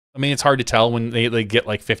fine. I mean, it's hard to tell when they get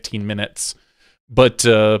like 15 minutes, but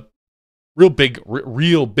real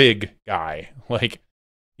big guy. Like,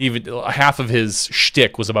 even half of his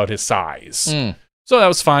shtick was about his size. So that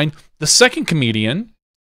was fine. The second comedian,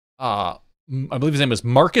 I believe his name is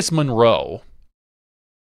Marcus Monroe.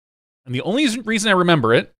 And the only reason I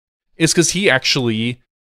remember it is because he actually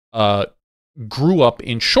grew up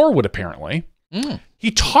in Shorewood, apparently. He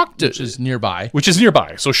talked... Which is nearby.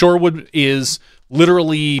 So Shorewood is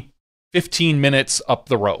literally 15 minutes up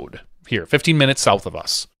the road here, 15 minutes south of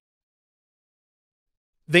us.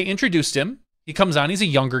 They introduced him. He comes on. He's a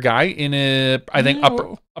younger guy in I think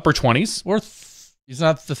upper 20s. He's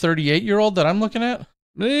not the 38-year-old that I'm looking at.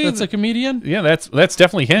 That's a comedian. Yeah, that's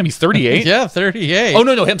definitely him. He's 38. Yeah, 38. Oh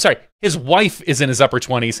no, I'm sorry. His wife is in his upper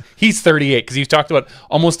 20s. He's 38 because he talked about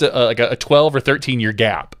almost like a 12 or 13-year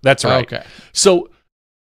gap. That's right. Okay. So,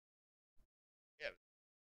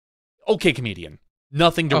 okay, comedian.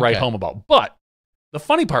 Nothing to write home about. But the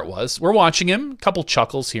funny part was we're watching him. A couple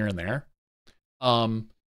chuckles here and there.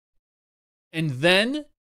 And then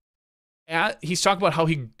he's talking about how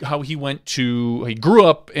he grew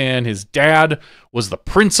up and his dad was the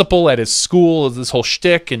principal at his school of this whole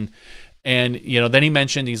shtick. And then he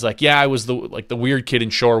mentioned, he's like, yeah, I was the weird kid in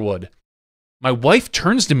Shorewood. My wife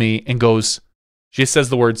turns to me and goes, she says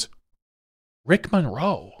the words, Rick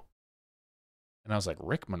Monroe. And I was like,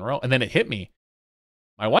 Rick Monroe? And then it hit me.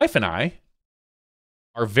 My wife and I,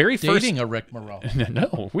 our very first... Dating a Rick Monroe.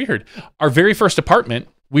 No, weird. Our very first apartment,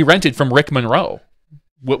 we rented from Rick Monroe.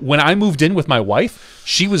 When I moved in with my wife,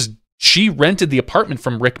 she rented the apartment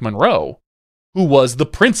from Rick Monroe, who was the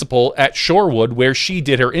principal at Shorewood where she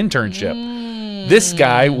did her internship. This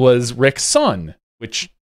guy was Rick's son,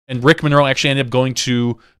 and Rick Monroe actually ended up going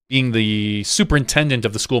to being the superintendent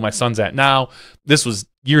of the school my son's at now. This was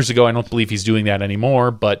years ago. I don't believe he's doing that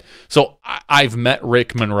anymore. But so I've met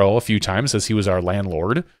Rick Monroe a few times as he was our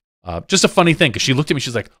landlord. Just a funny thing, because she looked at me,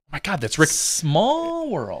 she's like, oh my God, that's Rick.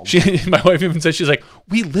 Small world. My wife even said, she's like,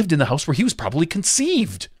 we lived in the house where he was probably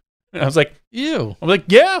conceived. And I was like, ew. I'm like,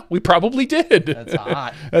 yeah, we probably did. That's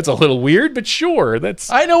hot. That's a little weird, but sure.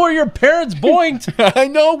 I know where your parents boinked. I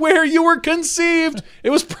know where you were conceived.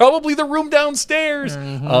 It was probably the room downstairs.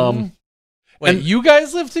 Wait, you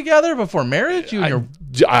guys lived together before marriage?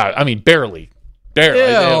 I mean, barely.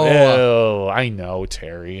 Ew. I know,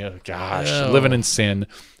 Terry. Oh, gosh, living in sin.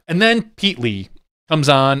 And then Pete Lee comes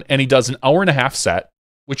on, and he does an hour-and-a-half set,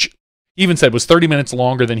 which he even said was 30 minutes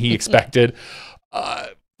longer than he expected. For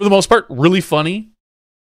the most part, really funny.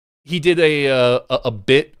 He did a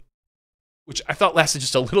bit, which I thought lasted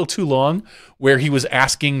just a little too long, where he was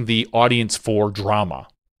asking the audience for drama.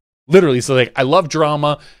 Literally. So like, I love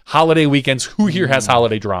drama, holiday weekends. Who here has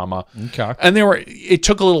holiday drama? Okay. And it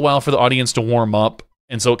took a little while for the audience to warm up.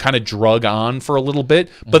 And so it kind of drug on for a little bit.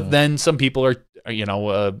 But then some people are,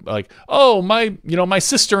 like, oh, my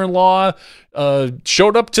sister-in-law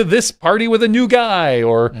showed up to this party with a new guy.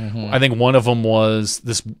 Or I think one of them was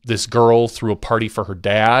this girl threw a party for her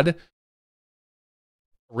dad,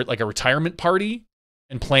 like a retirement party,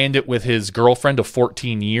 and planned it with his girlfriend of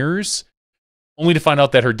 14 years, only to find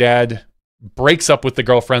out that her dad breaks up with the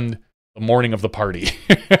girlfriend the morning of the party.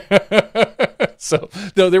 So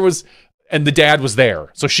there was... And the dad was there,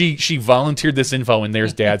 so she volunteered this info, and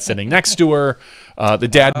there's dad sitting next to her. The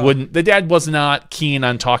dad was not keen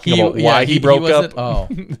on talking about why he broke up. Oh,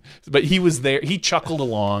 but he was there. He chuckled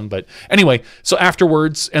along. But anyway, so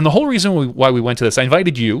afterwards, and the whole reason why we went to this, I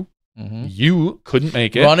invited you. You couldn't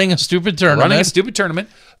make it. Running a stupid tournament.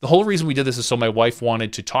 The whole reason we did this is so my wife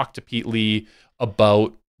wanted to talk to Pete Lee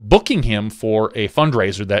about booking him for a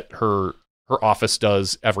fundraiser that her office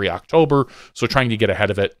does every October. So trying to get ahead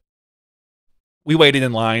of it. We waited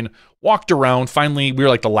in line, walked around. Finally, we were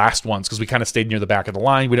like the last ones because we kind of stayed near the back of the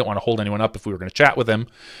line. We didn't want to hold anyone up if we were going to chat with him.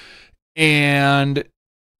 And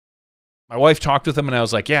my wife talked with him, and I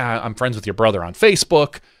was like, yeah, I'm friends with your brother on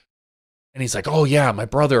Facebook. And he's like, oh, yeah, my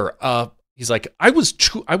brother. He's like, I was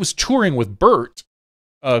touring with Bert.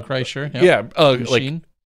 Kreischer. Yep. Yeah. Like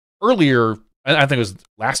earlier, I think it was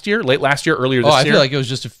late last year, earlier this year. I feel like it was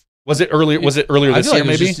just Was it earlier this year,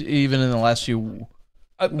 maybe? Just even in the last few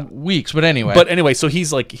weeks, but anyway. So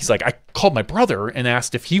he's like, I called my brother and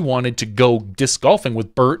asked if he wanted to go disc golfing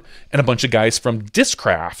with Bert and a bunch of guys from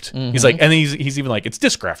Discraft. He's like, and he's even like, it's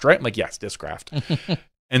Discraft, right? I'm like, yes, Discraft.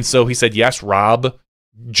 And so he said, yes. Rob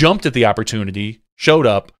jumped at the opportunity, showed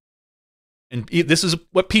up, and this is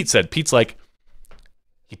what Pete said. Pete's like,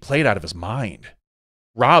 he played out of his mind.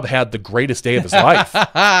 Rob had the greatest day of his life,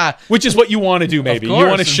 which is what you want to do. Maybe you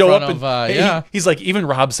want to show up and he's like, even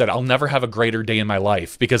Rob said, I'll never have a greater day in my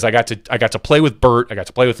life because I got to play with Bert. I got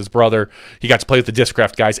to play with his brother. He got to play with the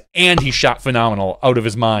Discraft guys, and he shot phenomenal out of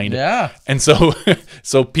his mind. Yeah. And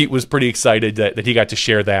so Pete was pretty excited that he got to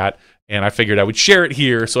share that. And I figured I would share it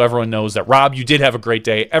here so everyone knows that, Rob, you did have a great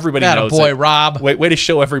day. Everybody knows it. Rob. Way to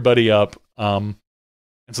show everybody up.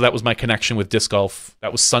 And so that was my connection with disc golf.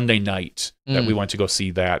 That was Sunday night that we went to go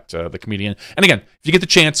see that, the comedian. And again, if you get the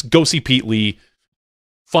chance, go see Pete Lee.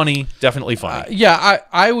 Funny, definitely funny.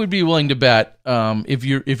 I would be willing to bet if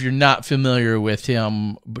you're not familiar with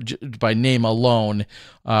him by name alone,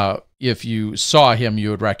 if you saw him, you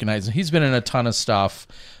would recognize him. He's been in a ton of stuff,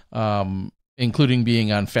 including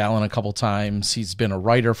being on Fallon a couple times. He's been a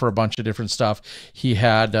writer for a bunch of different stuff. He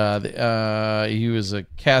had he was a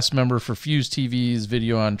cast member for Fuse TV's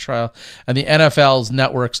Video on Trial and the NFL's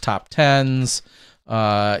Network's Top Tens.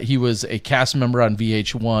 He was a cast member on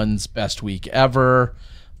VH1's Best Week Ever.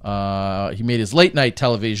 He made his late night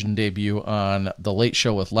television debut on The Late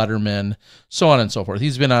Show with Letterman, so on and so forth.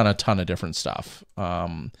 He's been on a ton of different stuff.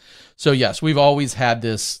 So yes, we've always had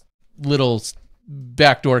this little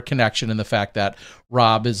backdoor connection in the fact that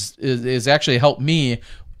Rob is actually helped me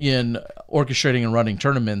in orchestrating and running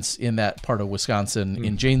tournaments in that part of Wisconsin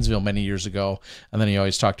in Janesville many years ago. And then he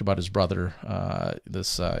always talked about his brother,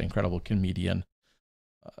 this incredible comedian.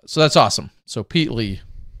 So that's awesome. So Pete Lee,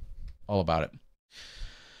 all about it.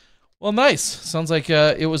 Well, nice. Sounds like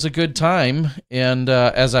it was a good time, and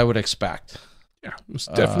as I would expect. Yeah, it was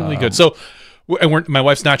definitely good. So and my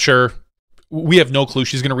wife's not sure. We have no clue.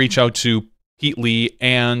 She's going to reach out to Pete Lee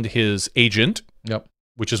and his agent,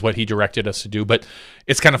 which is what he directed us to do. But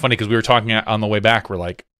it's kind of funny because we were talking on the way back. We're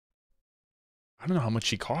like, I don't know how much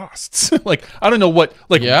she costs. Like, I don't know what,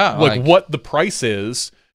 what the price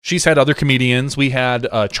is. She's had other comedians. We had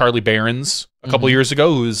Charlie Barron's a couple years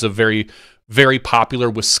ago, who's a very, very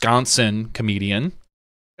popular Wisconsin comedian.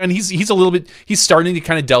 And he's starting to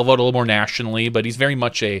kind of delve out a little more nationally, but he's very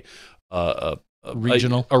much a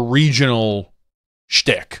regional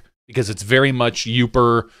shtick. Because it's very much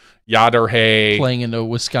Yooper, Yaderhay. Playing into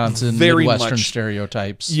Wisconsin, Midwestern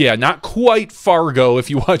stereotypes. Yeah, not quite Fargo if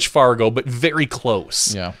you watch Fargo, but very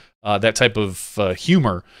close. Yeah. That type of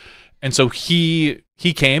humor. And so he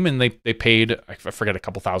came and they paid, I forget, a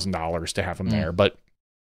couple $1,000s to have him there. But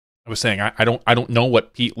I was saying, I don't know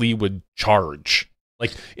what Pete Lee would charge.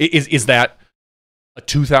 Like, is that a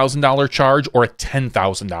 $2,000 charge or a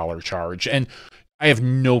 $10,000 charge? And I have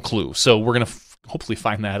no clue. So we're going to hopefully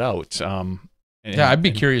find that out. I'd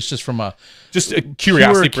be curious just from a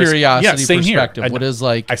curiosity perspective. Here. What is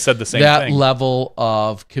like I said the same that thing. level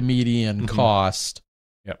of comedian cost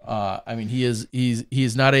Yep. I mean,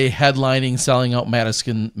 he's not a headlining, selling out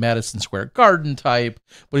Madison Square Garden type,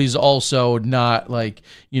 but he's also not like,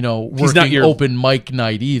 working He's not your open mic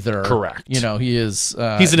night either. Correct. He is.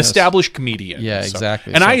 He's an established comedian. Yeah,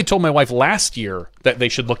 exactly. And I had told my wife last year that they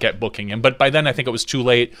should look at booking him, but by then I think it was too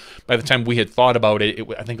late. By the time we had thought about it,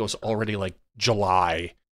 I think it was already like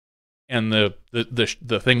July. And the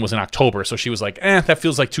thing was in October, so she was like, that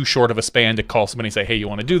feels like too short of a span to call somebody and say, hey, you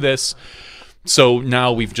want to do this? So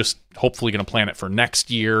now we've just hopefully going to plan it for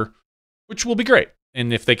next year, which will be great.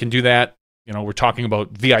 And if they can do that, we're talking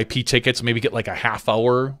about VIP tickets, maybe get like a half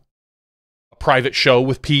hour private show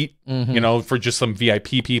with Pete, for just some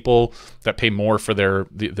VIP people that pay more for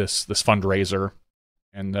this fundraiser.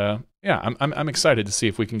 And I'm excited to see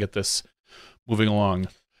if we can get this moving along.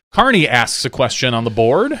 Carney asks a question on the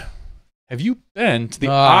board. Have you been to the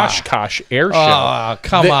Oshkosh Air Show? Oh,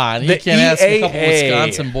 come on. You can't ask a couple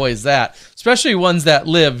Wisconsin boys that, especially ones that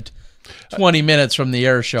lived 20 minutes from the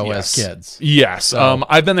air show as kids. Yes. So.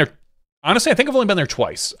 I've been there. Honestly, I think I've only been there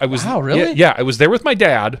twice. Wow, really? Yeah, I was there with my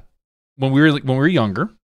dad when we were younger.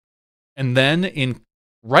 And then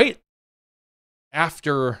right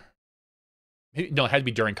after... No, it had to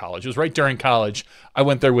be during college. It was right during college. I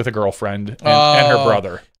went there with a girlfriend and her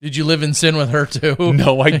brother. Did you live in sin with her too?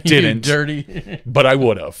 No, I didn't. Dirty. But I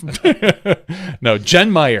would have. No, Jen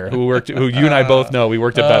Meyer, who you and I both know. We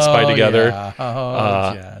worked at Best Buy together.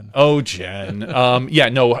 Yeah. Jen.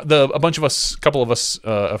 Jen. A couple of us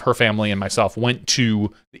of her family and myself went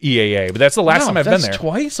to the EAA, but that's the last time I've been there.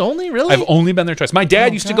 Twice only, really? I've only been there twice. My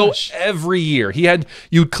dad used to go every year.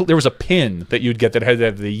 There was a pin that you'd get that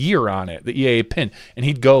had the year on it, the EAA pin, and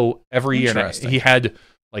he'd go every year. And he had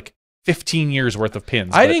like 15 years worth of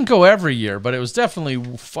pins. I didn't go every year, but it was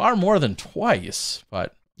definitely far more than twice.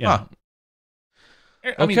 But yeah.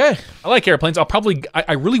 I mean, I like airplanes.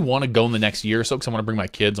 I really want to go in the next year or so because I want to bring my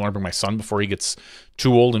kids. I want to bring my son before he gets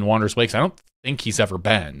too old and wanders away because I don't think he's ever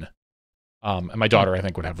been. And my daughter, I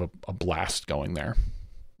think, would have a blast going there.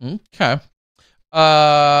 Okay.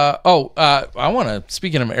 I want to,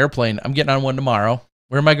 speaking of airplane, I'm getting on one tomorrow.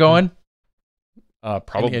 Where am I going?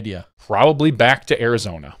 Any idea? Probably back to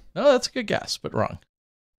Arizona. No, that's a good guess, but wrong.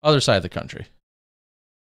 Other side of the country.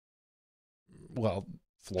 Well,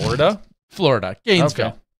 Florida? Florida, Gainesville.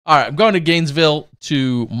 Okay. All right, I'm going to Gainesville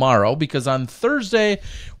tomorrow because on Thursday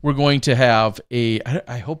we're going to have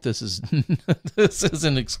I hope this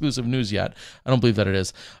isn't exclusive news yet. I don't believe that it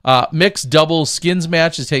is. Mixed double skins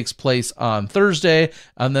match takes place on Thursday,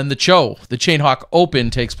 and then the Chainhawk Open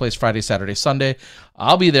takes place Friday, Saturday, Sunday.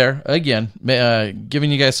 I'll be there again,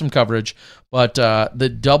 giving you guys some coverage. But the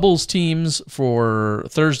doubles teams for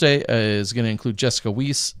Thursday is going to include Jessica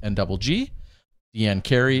Weiss and Double G, Deanne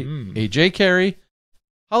Carey, AJ Carey,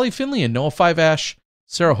 Holly Finley and Noah Five Ash,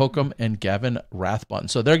 Sarah Hokum, and Gavin Rathbun.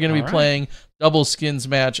 So they're going to be playing double skins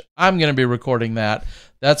match. I'm going to be recording that.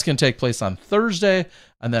 That's going to take place on Thursday.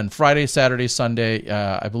 And then Friday, Saturday, Sunday,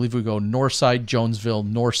 I believe we go Northside, Jonesville,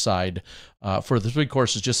 Northside for the 3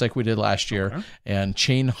 courses, just like we did last year. And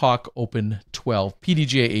Chainhawk Open 12,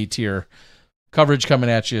 PDGA A-tier. Coverage coming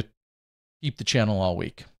at you. Keep the channel all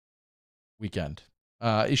weekend.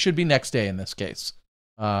 It should be next day in this case.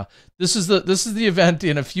 This is the event.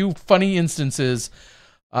 In a few funny instances,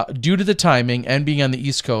 due to the timing and being on the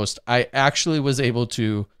East Coast, I actually was able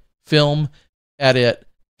to film, edit,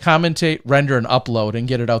 commentate, render, and upload and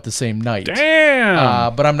get it out the same night.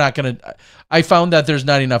 Damn! But I'm not going to... I found that there's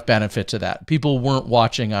not enough benefit to that. People weren't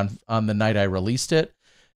watching on the night I released it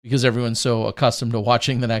because everyone's so accustomed to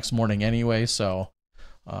watching the next morning anyway, so...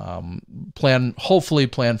 hopefully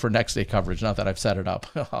plan for next day coverage. Not that I've set it up.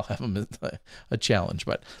 I'll have a challenge,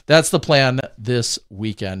 but that's the plan this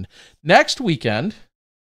weekend. Next weekend,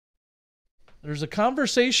 there's a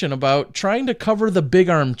conversation about trying to cover the Big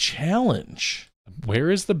Arm Challenge.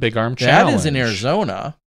 Where is the Big Arm Challenge? That is in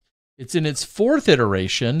Arizona. It's in its 4th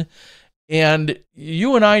iteration, and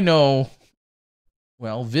you and I know,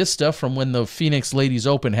 well, Vista from when the Phoenix Ladies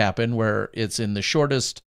Open happened, where it's in the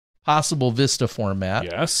shortest possible Vista format.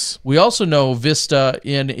 Yes. We also know Vista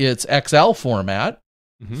in its XL format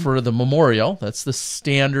for the Memorial. That's the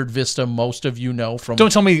standard Vista most of you know from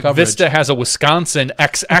Don't tell me coverage. Vista has a Wisconsin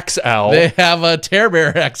XXL. They have a Tear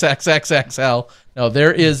Bear XXXXL. No,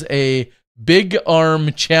 there is a Big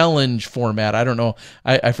Arm Challenge format. I don't know.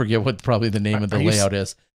 I forget what probably the name of the layout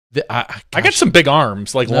is. I got some big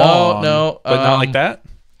arms, like long. No, but not like that.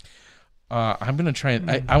 I'm going to try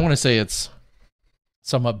and... I want to say it's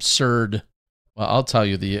some absurd, well, I'll tell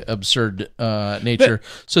you the absurd nature.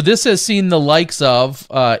 So this has seen the likes of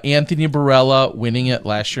Anthony Barella winning it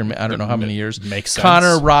last year. I don't know how many years. Makes sense.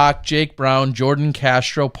 Connor Rock, Jake Brown, Jordan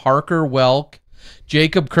Castro, Parker Welk,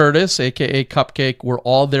 Jacob Curtis, a.k.a. Cupcake, were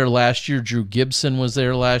all there last year. Drew Gibson was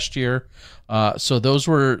there last year. So those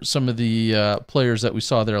were some of the players that we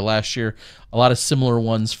saw there last year. A lot of similar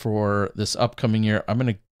ones for this upcoming year. I'm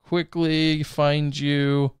going to quickly find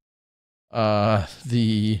you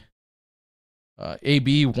the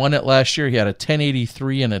AB won it last year. He had a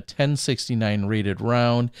 1083 and a 1069 rated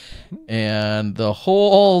round. And the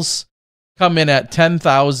holes come in at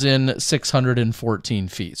 10,614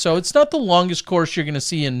 feet. So it's not the longest course you're going to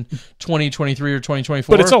see in 2023 or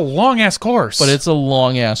 2024. But it's a long-ass course.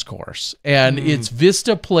 And it's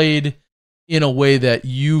Vista played in a way that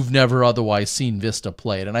you've never otherwise seen Vista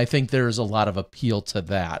played. And I think there's a lot of appeal to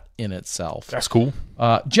that in itself. That's cool.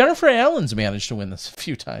 Jennifer Allen's managed to win this a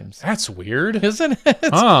few times. That's weird. Isn't it?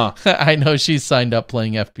 I know she's signed up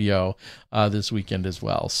playing FPO this weekend as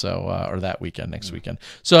well. So, or that weekend, next weekend.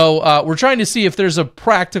 So we're trying to see if there's a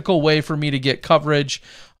practical way for me to get coverage.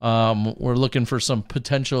 We're looking for some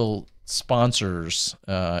potential sponsors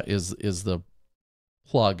is the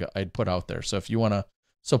plug I'd put out there. So if you want to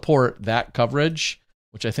support that coverage,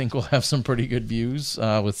 which I think will have some pretty good views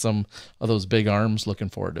with some of those big arms, looking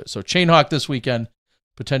forward to it. So Chainhawk this weekend,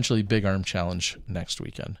 potentially Big Arm Challenge next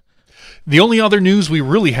weekend. The only other news we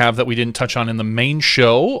really have that we didn't touch on in the main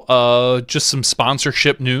show, just some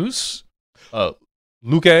sponsorship news.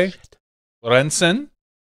 Luque Lorenzen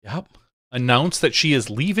announced that she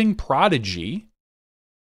is leaving Prodigy.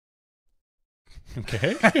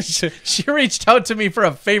 Okay. She reached out to me for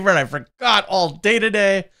a favor, and I forgot all day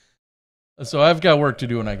today. So I've got work to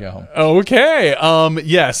do when I get home. Okay.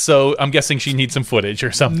 Yeah, so I'm guessing she needs some footage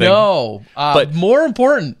or something. No. But more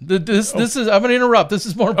important. This is I'm going to interrupt. This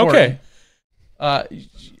is more important. Okay.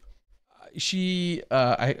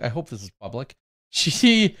 I hope this is public.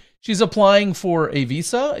 She's applying for a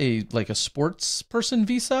visa, a sports person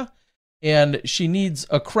visa, and she needs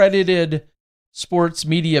accredited sports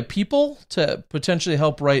media people to potentially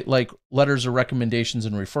help write like letters of recommendations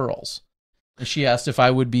and referrals. And she asked if I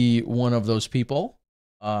would be one of those people,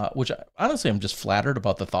 which honestly I'm just flattered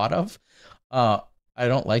about the thought of. I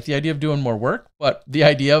don't like the idea of doing more work, but the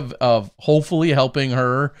idea of hopefully helping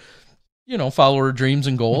her, follow her dreams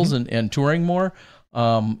and goals and touring more.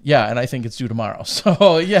 Yeah, and I think it's due tomorrow.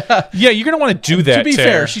 So yeah. Yeah, you're going to want to do that. To be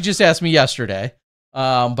fair, she just asked me yesterday.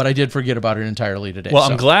 But I did forget about it entirely today. Well,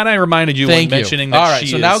 I'm glad I reminded you when mentioning that. All right,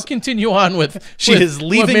 so now continue on with she is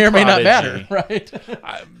leaving. What may or may not Prodigy. matter, right?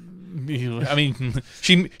 I mean,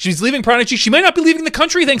 she's leaving Prodigy. She might not be leaving the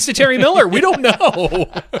country thanks to Terry Miller. We don't know.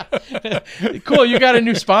 Cool, you got a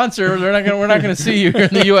new sponsor. We're not gonna see you here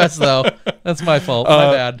in the U.S. though. That's my fault.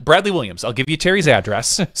 My bad. Bradley Williams. I'll give you Terry's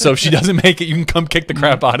address, so if she doesn't make it, you can come kick the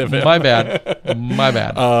crap out of him. My bad.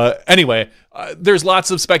 Anyway. There's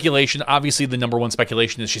lots of speculation. Obviously, the number one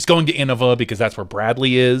speculation is she's going to Innova because that's where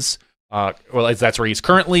Bradley is. Well, that's where he's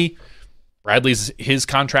currently. His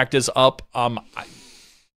contract is up.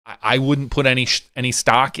 I wouldn't put any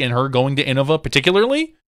stock in her going to Innova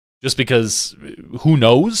particularly, just because who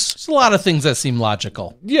knows? There's a lot of things that seem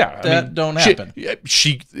logical. Yeah, that don't happen.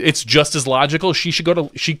 It's just as logical. She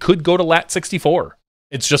could go to Lat 64.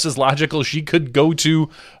 It's just as logical. She could go to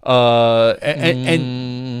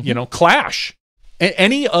Clash.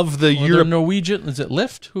 Any of the Europe Norwegian, is it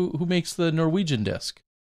Lift? Who makes the Norwegian disc?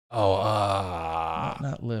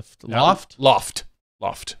 Not Lift. Loft.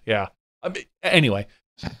 Yeah. Anyway,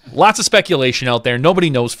 lots of speculation out there. Nobody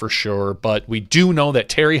knows for sure, but we do know that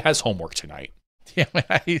Terry has homework tonight. Yeah.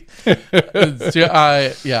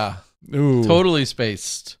 Ooh. Totally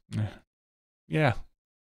spaced. Yeah.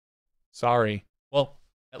 Sorry. Well,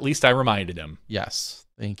 at least I reminded him. Yes.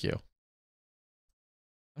 Thank you.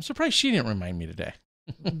 I'm surprised she didn't remind me today.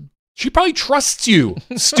 She probably trusts you,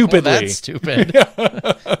 stupidly. That's stupid.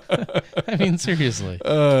 I mean, seriously.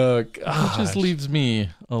 It just leaves me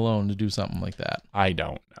alone to do something like that. I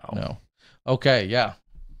don't know. No. Okay, yeah.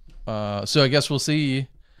 So I guess we'll see.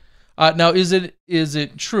 Now, is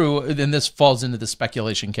it true, and this falls into the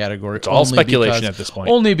speculation category. It's all speculation at this point.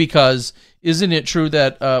 Only because, isn't it true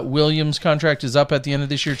that Williams' contract is up at the end of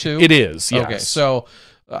this year too? It is, yes. Okay, so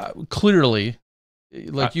clearly,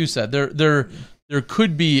 like you said, there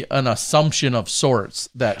could be an assumption of sorts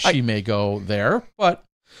that she may go there, but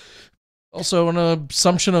also an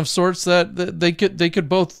assumption of sorts that they could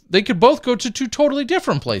both go to two totally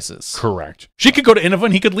different places. Correct. She could go to Innova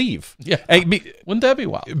and he could leave. Yeah. Wouldn't that be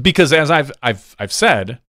wild? Because as I've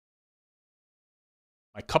said,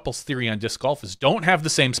 my couple's theory on disc golf is don't have the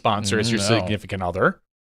same sponsor as your significant other.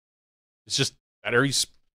 It's just better.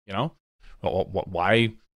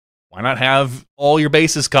 Why not have all your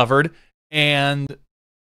bases covered? And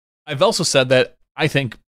I've also said that I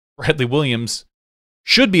think Bradley Williams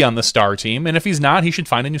should be on the star team, and if he's not, he should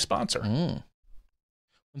find a new sponsor.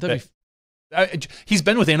 He's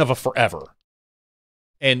been with Innova forever,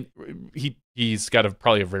 and he's got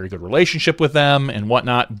probably a very good relationship with them and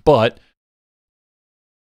whatnot, but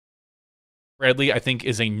Bradley, I think,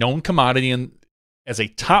 is a known commodity and as a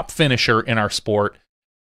top finisher in our sport.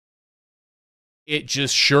 It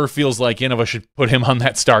just sure feels like Innova should put him on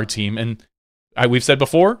that star team, and we've said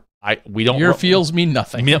before, we don't. Your feels mean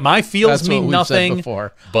nothing. My feels mean nothing.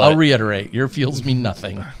 Before. But I'll reiterate, your feels mean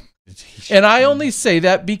nothing. And I only say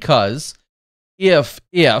that because if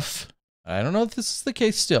I don't know if this is the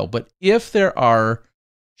case still, but if there are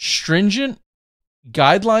stringent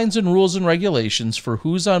guidelines and rules and regulations for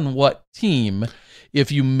who's on what team,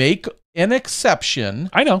 if you make an exception,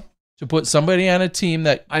 I know, to put somebody on a team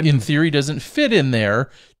that in theory doesn't fit in there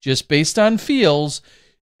just based on feels,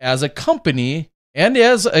 as a company and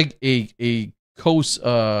as a coach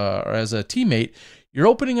or as a teammate, you're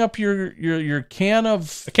opening up your can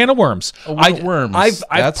of worms. Worms.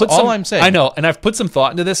 That's all I'm saying. I know, and I've put some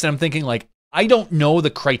thought into this, and I'm thinking, like, I don't know the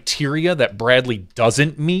criteria that Bradley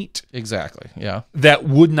doesn't meet. Exactly, yeah. That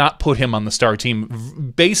would not put him on the star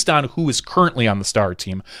team based on who is currently on the star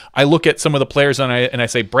team. I look at some of the players and I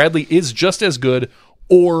say Bradley is just as good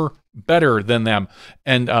or better than them.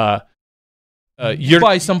 And by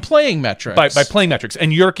some playing metrics. By playing metrics.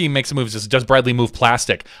 And Yerke makes a move, says, does Bradley move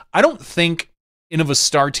plastic? I don't think Innova's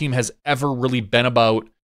star team has ever really been about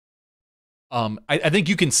I think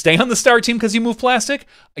you can stay on the star team because you move plastic.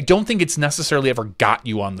 I don't think it's necessarily ever got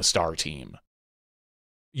you on the star team.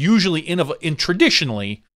 Usually,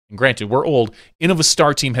 traditionally, and granted, we're old, Innova's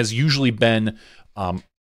star team has usually been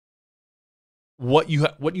what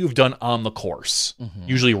you've done on the course. Mm-hmm.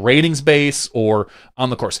 Usually ratings base or on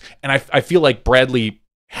the course. And I feel like Bradley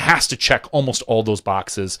has to check almost all those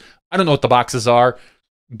boxes. I don't know what the boxes are.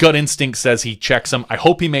 Gut instinct says he checks them. I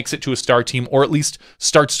hope he makes it to a star team, or at least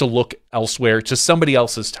starts to look elsewhere to somebody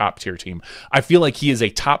else's top tier team. I feel like he is a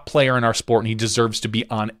top player in our sport, and he deserves to be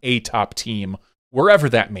on a top team, wherever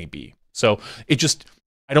that may be. So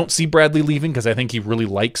I don't see Bradley leaving because I think he really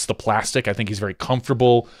likes the plastic. I think he's very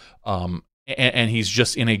comfortable, and he's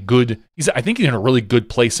just in I think he's in a really good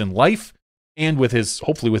place in life, and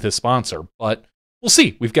hopefully with his sponsor. But we'll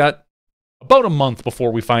see. We've got about a month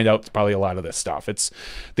before we find out probably a lot of this stuff. It's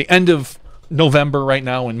the end of November right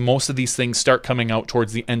now, and most of these things start coming out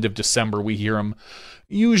towards the end of December. We hear them.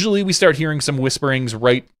 Usually we start hearing some whisperings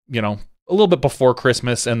right, a little bit before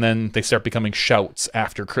Christmas, and then they start becoming shouts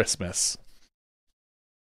after Christmas.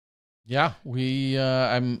 Yeah,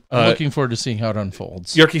 I'm looking forward to seeing how it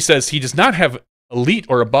unfolds. Yerke says he does not have elite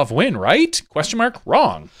or above win, right? ?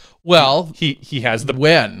 Wrong. Well, he has the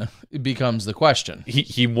when it becomes the question.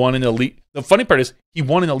 He won an elite. The funny part is he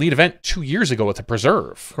won an elite event 2 years ago with a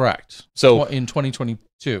preserve. Correct. So in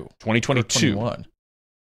 2022. 2021.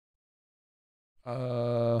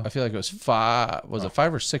 I feel like it was 5. Was it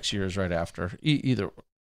 5 or 6 years right after? Either.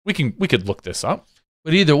 We could look this up.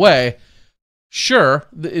 But either way, sure,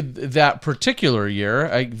 that particular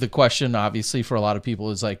year, the question obviously for a lot of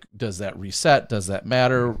people is like, does that reset? Does that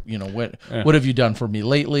matter? What have you done for me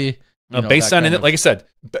lately? Based on it, like I said,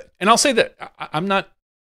 and I'll say that I'm not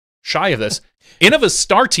shy of this. Innova's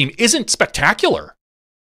star team isn't spectacular.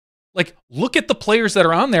 Like, look at the players that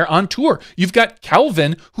are on there on tour. You've got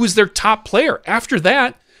Calvin, who is their top player. After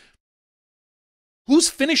that, who's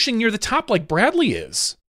finishing near the top like Bradley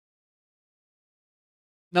is?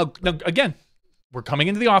 Now again, we're coming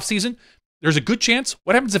into the offseason. There's a good chance.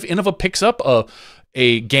 What happens if Innova picks up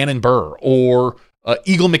a Gannon Burr or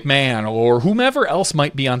Eagle McMahon or whomever else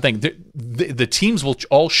might be on thing? The teams will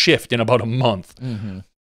all shift in about a month. Mm-hmm.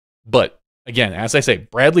 But again, as I say,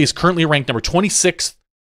 Bradley is currently ranked number 26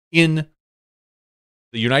 in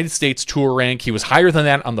the United States Tour rank. He was higher than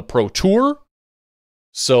that on the Pro Tour.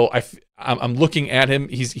 So I'm looking at him.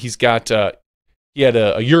 He had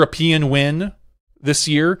a European win this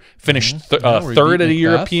year, finished third at a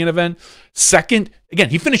European event. Second,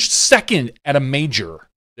 again, he finished second at a major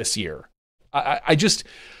this year. I just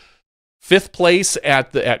 5th place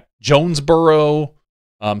at Jonesboro,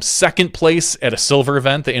 second place at a silver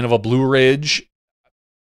event, the Innova Blue Ridge.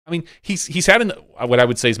 I mean, he's had what I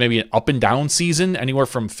would say is maybe an up and down season, anywhere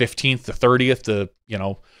from 15th to 30th to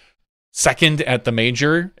second at the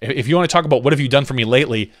major. If you want to talk about what have you done for me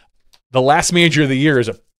lately, the last major of the year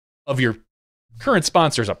of your current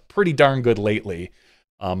sponsors are pretty darn good lately.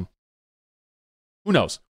 Who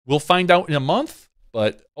knows? We'll find out in a month,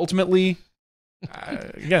 but ultimately,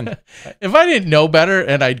 again, if I didn't know better,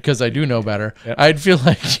 and because I do know better, yeah, I'd feel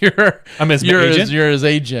like you're his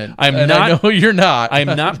agent. I'm and not. I know you're not. I'm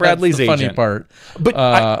not Bradley's That's the agent. Funny part,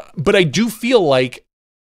 but I do feel like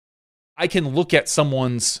I can look at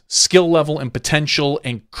someone's skill level and potential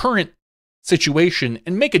and current situation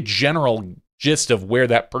and make a general gist of where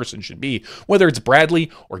that person should be, whether it's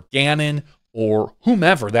Bradley or Gannon or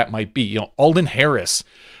whomever that might be. Alden Harris,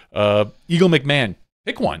 Eagle McMahon,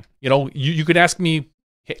 pick one. You could ask me,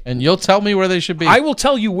 and you'll tell me where they should be. I will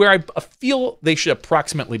tell you where I feel they should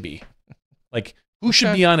approximately be. Like, who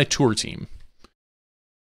should be on a tour team?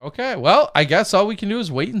 Okay, well, I guess all we can do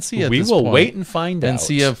is wait and see. We will wait and find out. And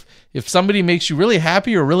see if somebody makes you really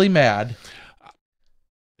happy or really mad.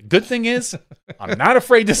 The good thing is, I'm not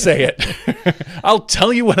afraid to say it. I'll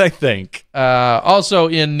tell you what I think. Also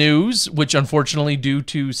in news, which unfortunately due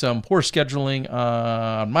to some poor scheduling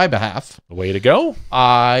on my behalf. Way to go.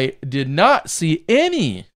 I did not see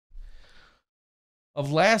any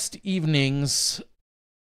of last evening's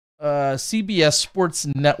CBS Sports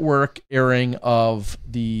Network airing of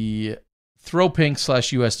the Throw Pink /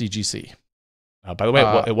 USDGC. By the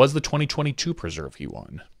way, it was the 2022 Preserve he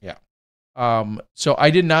won. Yeah. So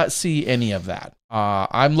I did not see any of that.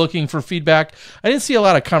 I'm looking for feedback. I didn't see a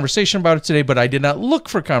lot of conversation about it today, but I did not look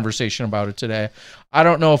for conversation about it today. I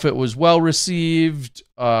don't know if it was well received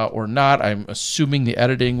or not. I'm assuming the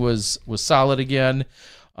editing was solid again.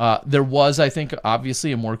 There was, I think,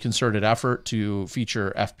 obviously a more concerted effort to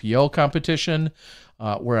feature FPO competition,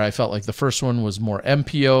 where I felt like the first one was more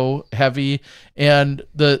MPO heavy. And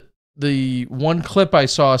the one clip I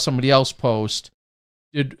saw somebody else post,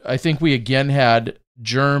 I think we again had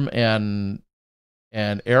Germ and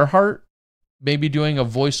Earhart maybe doing a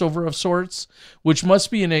voiceover of sorts, which must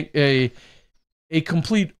be a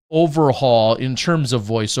complete overhaul in terms of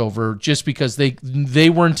voiceover, just because they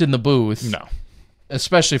weren't in the booth. No.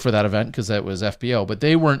 Especially for that event, because that was FPO, but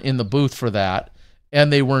they weren't in the booth for that, and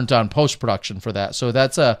they weren't on post-production for that. So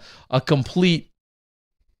that's a completely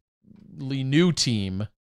new team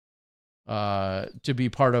to be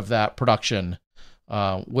part of that production,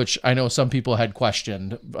 which I know some people had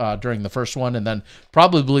questioned during the first one, and then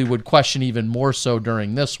probably would question even more so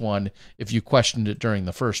during this one if you questioned it during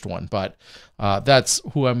the first one. But that's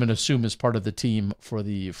who I'm going to assume is part of the team for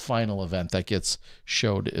the final event that gets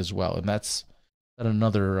showed as well, and that's in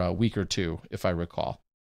another week or two, if I recall.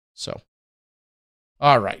 So,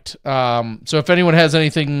 all right. So if anyone has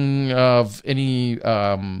anything of any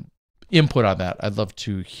input on that, I'd love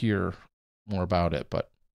to hear more about it,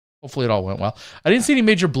 but hopefully it all went well. I didn't see any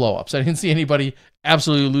major blowups. I didn't see anybody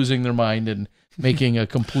absolutely losing their mind and making a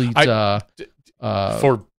complete... for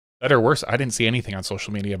better or worse, I didn't see anything on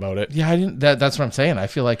social media about it. Yeah, I didn't. That's what I'm saying. I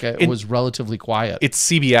feel like it was relatively quiet. It's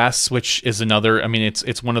CBS, which is another... I mean,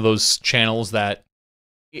 it's one of those channels that...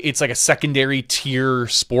 It's like a secondary tier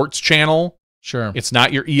sports channel. Sure. It's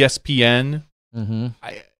not your ESPN. Mm-hmm.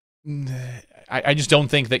 I just don't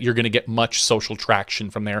think that you're going to get much social traction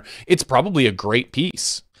from there. It's probably a great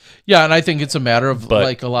piece. Yeah, and I think it's a matter of, but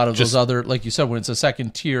like a lot of those other, like you said, when it's a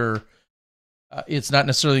second tier, it's not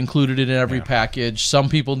necessarily included in every package. Some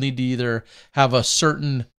people need to either have a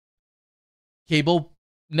certain cable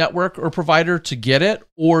network or provider to get it,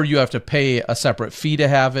 or you have to pay a separate fee to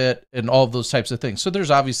have it, and all of those types of things. So there's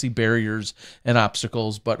obviously barriers and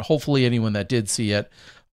obstacles, but hopefully anyone that did see it,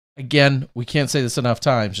 again, we can't say this enough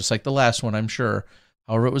times, just like the last one, I'm sure,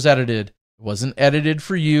 however it was edited, it wasn't edited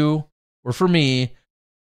for you or for me,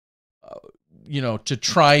 to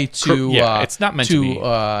try to it's not meant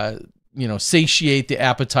to be. Satiate the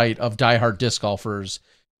appetite of diehard disc golfers.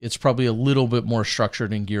 It's probably a little bit more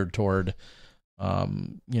structured and geared toward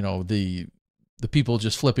the people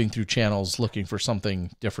just flipping through channels looking for something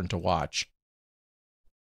different to watch.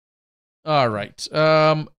 All right.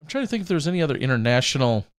 I'm trying to think if there's any other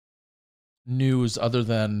international news other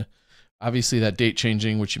than obviously that date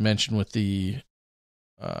changing, which you mentioned with the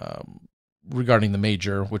regarding the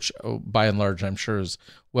major, which by and large I'm sure is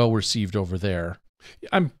well received over there.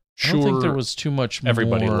 I'm sure. I don't think there was too much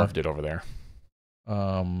everybody more, loved it over there.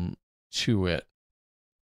 To it.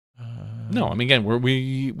 No, I mean, again,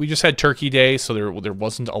 we just had Turkey Day, so there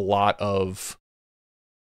wasn't a lot of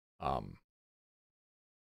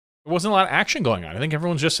action going on. I think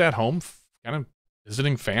everyone's just at home, kind of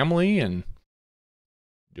visiting family and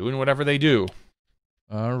doing whatever they do.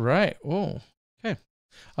 All right. Oh, okay.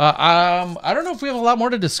 I don't know if we have a lot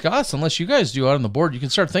more to discuss, unless you guys do out on the board. You can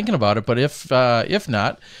start thinking about it, but if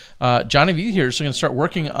not, Johnny V here is going to start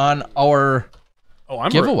working on our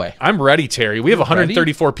giveaway. I'm ready, Terry. We have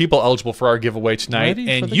 134 people eligible for our giveaway tonight,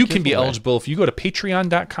 and you can be eligible if you go to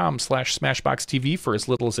patreon.com/SmashboxTV for as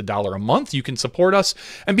little as $1 a month. You can support us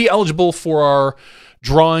and be eligible for our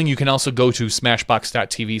drawing. You can also go to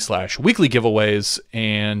smashbox.tv/weekly giveaways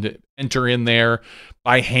and enter in there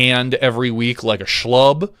by hand every week like a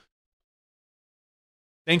schlub.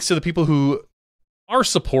 thanks to the people who are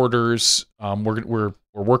supporters. We're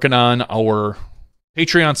working on our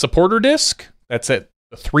Patreon supporter disc. That's at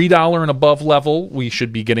the $3 and above level. We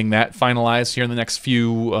should be getting that finalized here in the next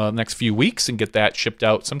few weeks and get that shipped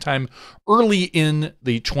out sometime early in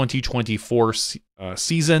the 2024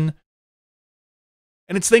 season.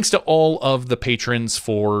 And it's thanks to all of the patrons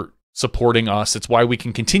for supporting us. It's why we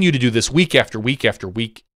can continue to do this week after week after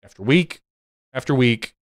week after week after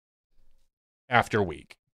week after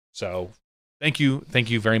week. So thank you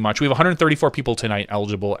very much. We have 134 people tonight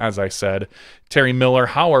eligible, as I said. Terry Miller,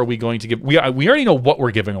 how are we going to give? We already know what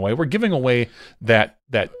we're giving away. We're giving away that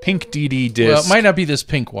pink DD disc. Well, it might not be this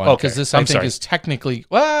pink one because this I think sorry. is technically.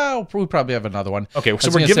 Well, we probably have another one. Okay,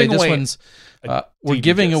 so we're giving away. This one's. We're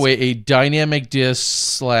giving disc. away a dynamic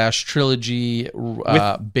disc / trilogy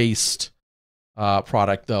based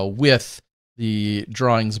product though with the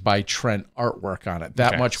drawings by Trent artwork on it.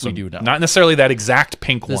 That much we do know. Not necessarily that exact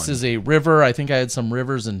pink one. This is a river. I think I had some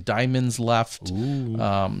rivers and diamonds left.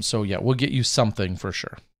 Ooh. So yeah, we'll get you something for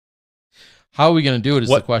sure. How are we going to do it is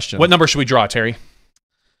the question. What number should we draw, Terry?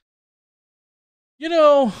 You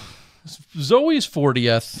know, Zoe's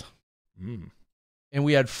 40th. And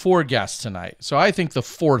we had 4 guests tonight. So I think the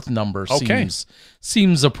 4th number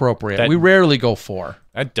seems appropriate. We rarely go 4.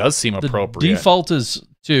 That does seem appropriate. Default is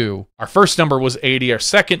 2. Our first number was 80. Our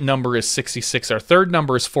second number is 66. Our third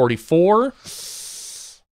number is 44.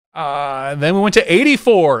 Then we went to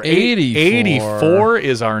 84. 84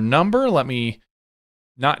 is our number. Let me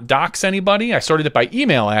not dox anybody. I sorted it by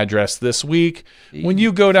email address this week. 84. When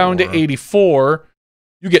you go down to 84,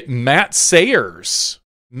 you get Matt Sayers.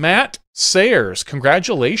 Matt Sayers,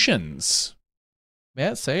 congratulations.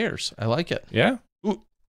 Matt Sayers, I like it. Yeah. Ooh.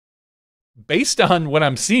 Based on what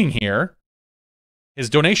I'm seeing here, his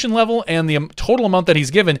donation level and the total amount that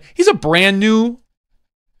he's given, he's a brand new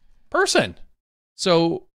person.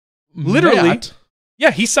 So, literally,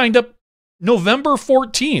 Matt, he signed up November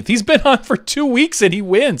 14th. He's been on for 2 weeks and he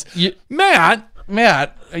wins.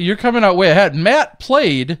 Matt, you're coming out way ahead. Matt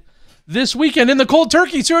played this weekend in the cold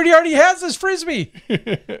turkey, so he already has his frisbee.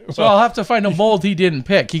 So I'll have to find a mold he didn't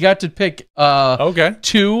pick. He got to pick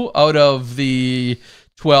 2 out of the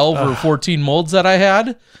 12 or 14 molds that I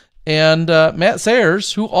had. And Matt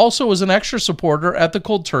Sayers, who also was an extra supporter at the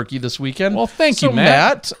cold turkey this weekend. Well, thank you,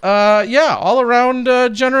 Matt. All around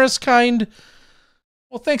generous, kind.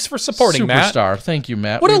 Well, thanks for supporting, superstar. Matt. Thank you,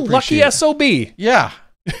 Matt. What a lucky SOB. Yeah.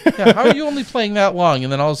 How are you only playing that long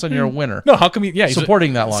and then all of a sudden you're a winner? No, how come you? Yeah,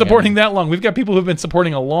 supporting that long. Supporting that long. We've got people who've been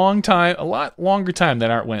supporting a long time, a lot longer time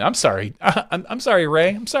that aren't winning. I'm sorry. I'm sorry, Ray.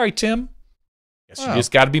 I'm sorry, Tim. Guess you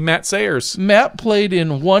just got to be Matt Sayers. Matt played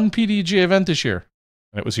in 1 PDGA event this year.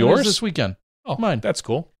 And it was yours? It was this weekend. Oh, mine. That's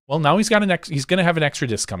cool. Well, now he's got he's going to have an extra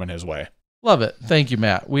disc coming his way. Love it. Thank you,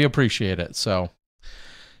 Matt. We appreciate it. So,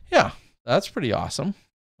 yeah, that's pretty awesome.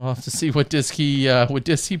 We'll have to see what disc he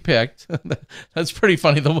picked. That's pretty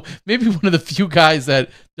funny. Maybe one of the few guys that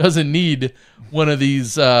doesn't need one of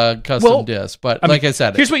these custom discs. But like I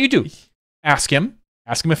said, here's what you do: ask him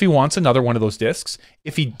if he wants another one of those discs.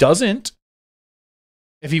 If he doesn't,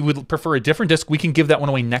 if he would prefer a different disc, we can give that one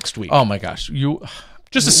away next week. Oh my gosh, you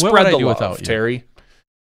just to spread the love, Terry.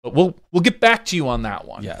 But we'll get back to you on that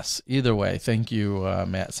one. Yes. Either way, thank you,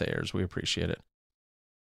 Matt Sayers. We appreciate it.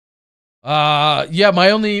 One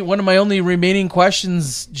of my only remaining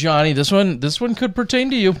questions, Johnny. This one could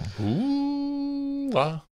pertain to you.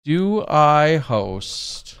 Ooh. Do I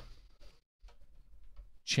host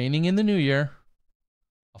Chaining in the New Year,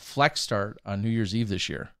 a flex start on New Year's Eve this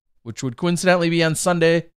year, which would coincidentally be on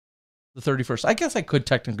Sunday, the 31st? I guess I could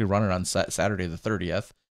technically run it on Saturday, the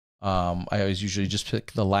 30th. I always usually just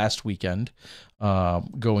pick the last weekend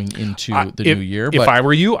going into the new year. If I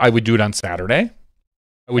were you, I would do it on Saturday.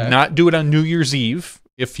 I would not do it on New Year's Eve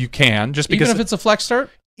if you can, just because. Even if it's a flex start?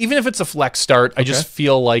 Even if it's a flex start, I just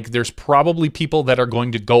feel like there's probably people that are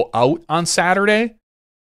going to go out on Saturday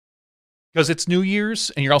because it's New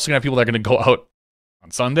Year's, and you're also going to have people that are going to go out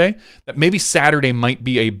on Sunday. That maybe Saturday might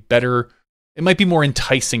be it might be more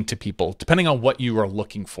enticing to people, depending on what you are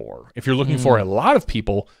looking for. If you're looking for a lot of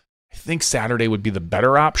people, I think Saturday would be the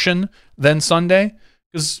better option than Sunday,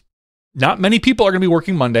 because not many people are going to be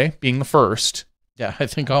working Monday, being the first. Yeah, I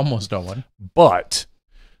think almost no one. But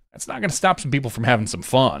that's not going to stop some people from having some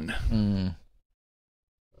fun.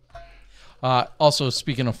 Also,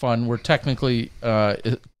 speaking of fun, we're technically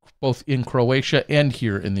both in Croatia and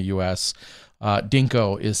here in the U.S.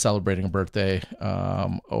 Dinko is celebrating a birthday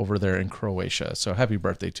over there in Croatia. So happy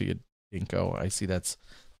birthday to you, Dinko. I see that's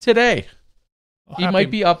today. He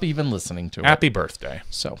might be up even listening to it. Happy birthday.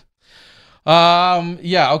 So,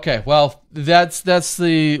 Yeah. Okay. Well, that's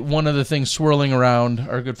the one of the things swirling around.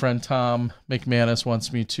 Our good friend Tom McManus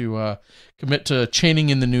wants me to commit to chaining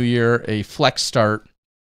in the new year a flex start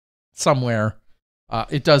somewhere.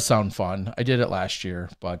 It does sound fun. I did it last year,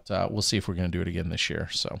 but we'll see if we're going to do it again this year.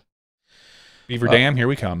 So, Beaver Dam, here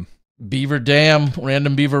we come. Beaver Dam,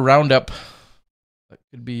 random beaver roundup.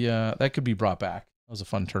 That could be brought back. That was a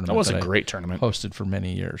fun tournament. That was a great tournament. Hosted for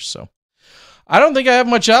many years. So, I don't think I have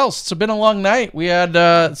much else. It's been a long night. We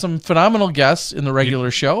had some phenomenal guests in the regular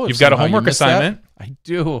show. You've got a homework assignment. I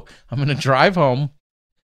do. I'm going to drive home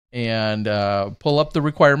and pull up the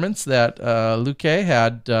requirements that Luque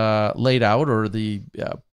had laid out, or the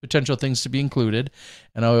potential things to be included,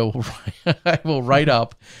 and I will write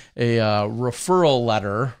up a referral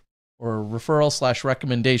letter, or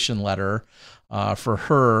referral/recommendation letter for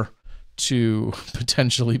her to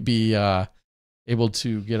potentially be able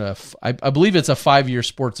to get I believe it's a 5-year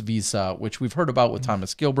sports visa, which we've heard about with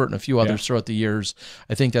Thomas Gilbert and a few others throughout the years.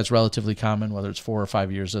 I think that's relatively common, whether it's 4 or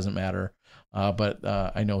 5 years, doesn't matter. But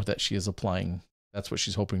I know that she is applying. That's what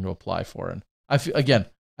she's hoping to apply for. And I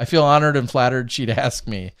feel honored and flattered she'd ask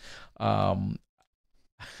me.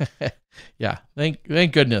 Yeah,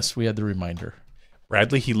 thank goodness we had the reminder.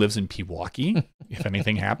 Bradley, he lives in Pewaukee. If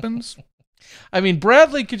anything happens, I mean,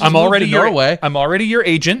 Bradley could just move to Norway. I'm already your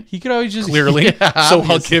agent. He could always just clearly. Yeah, so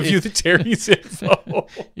I'll give you the Terry's info.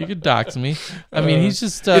 You could dox me. I mean, he's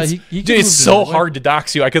just it's so hard to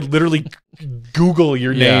dox you. I could literally Google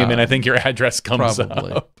your name and I think your address comes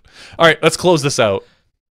up. All right, let's close this out.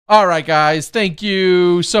 All right, guys. Thank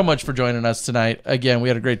you so much for joining us tonight. Again, we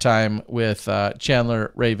had a great time with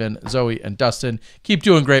Chandler, Raven, Zoe, and Dustin. Keep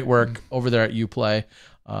doing great work over there at UPlay.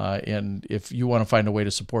 And if you want to find a way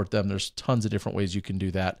to support them, there's tons of different ways you can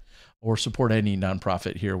do that, or support any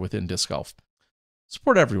nonprofit here within disc golf.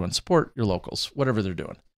 Support everyone. Support your locals, whatever they're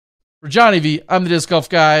doing. For Johnny V, I'm the disc golf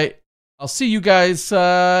guy. I'll see you guys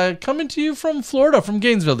coming to you from Florida, from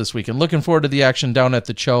Gainesville this weekend. Looking forward to the action down at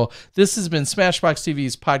the Cho. This has been Smashbox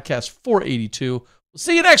TV's podcast 482. We'll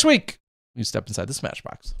see you next week. You step inside the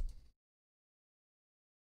Smashbox.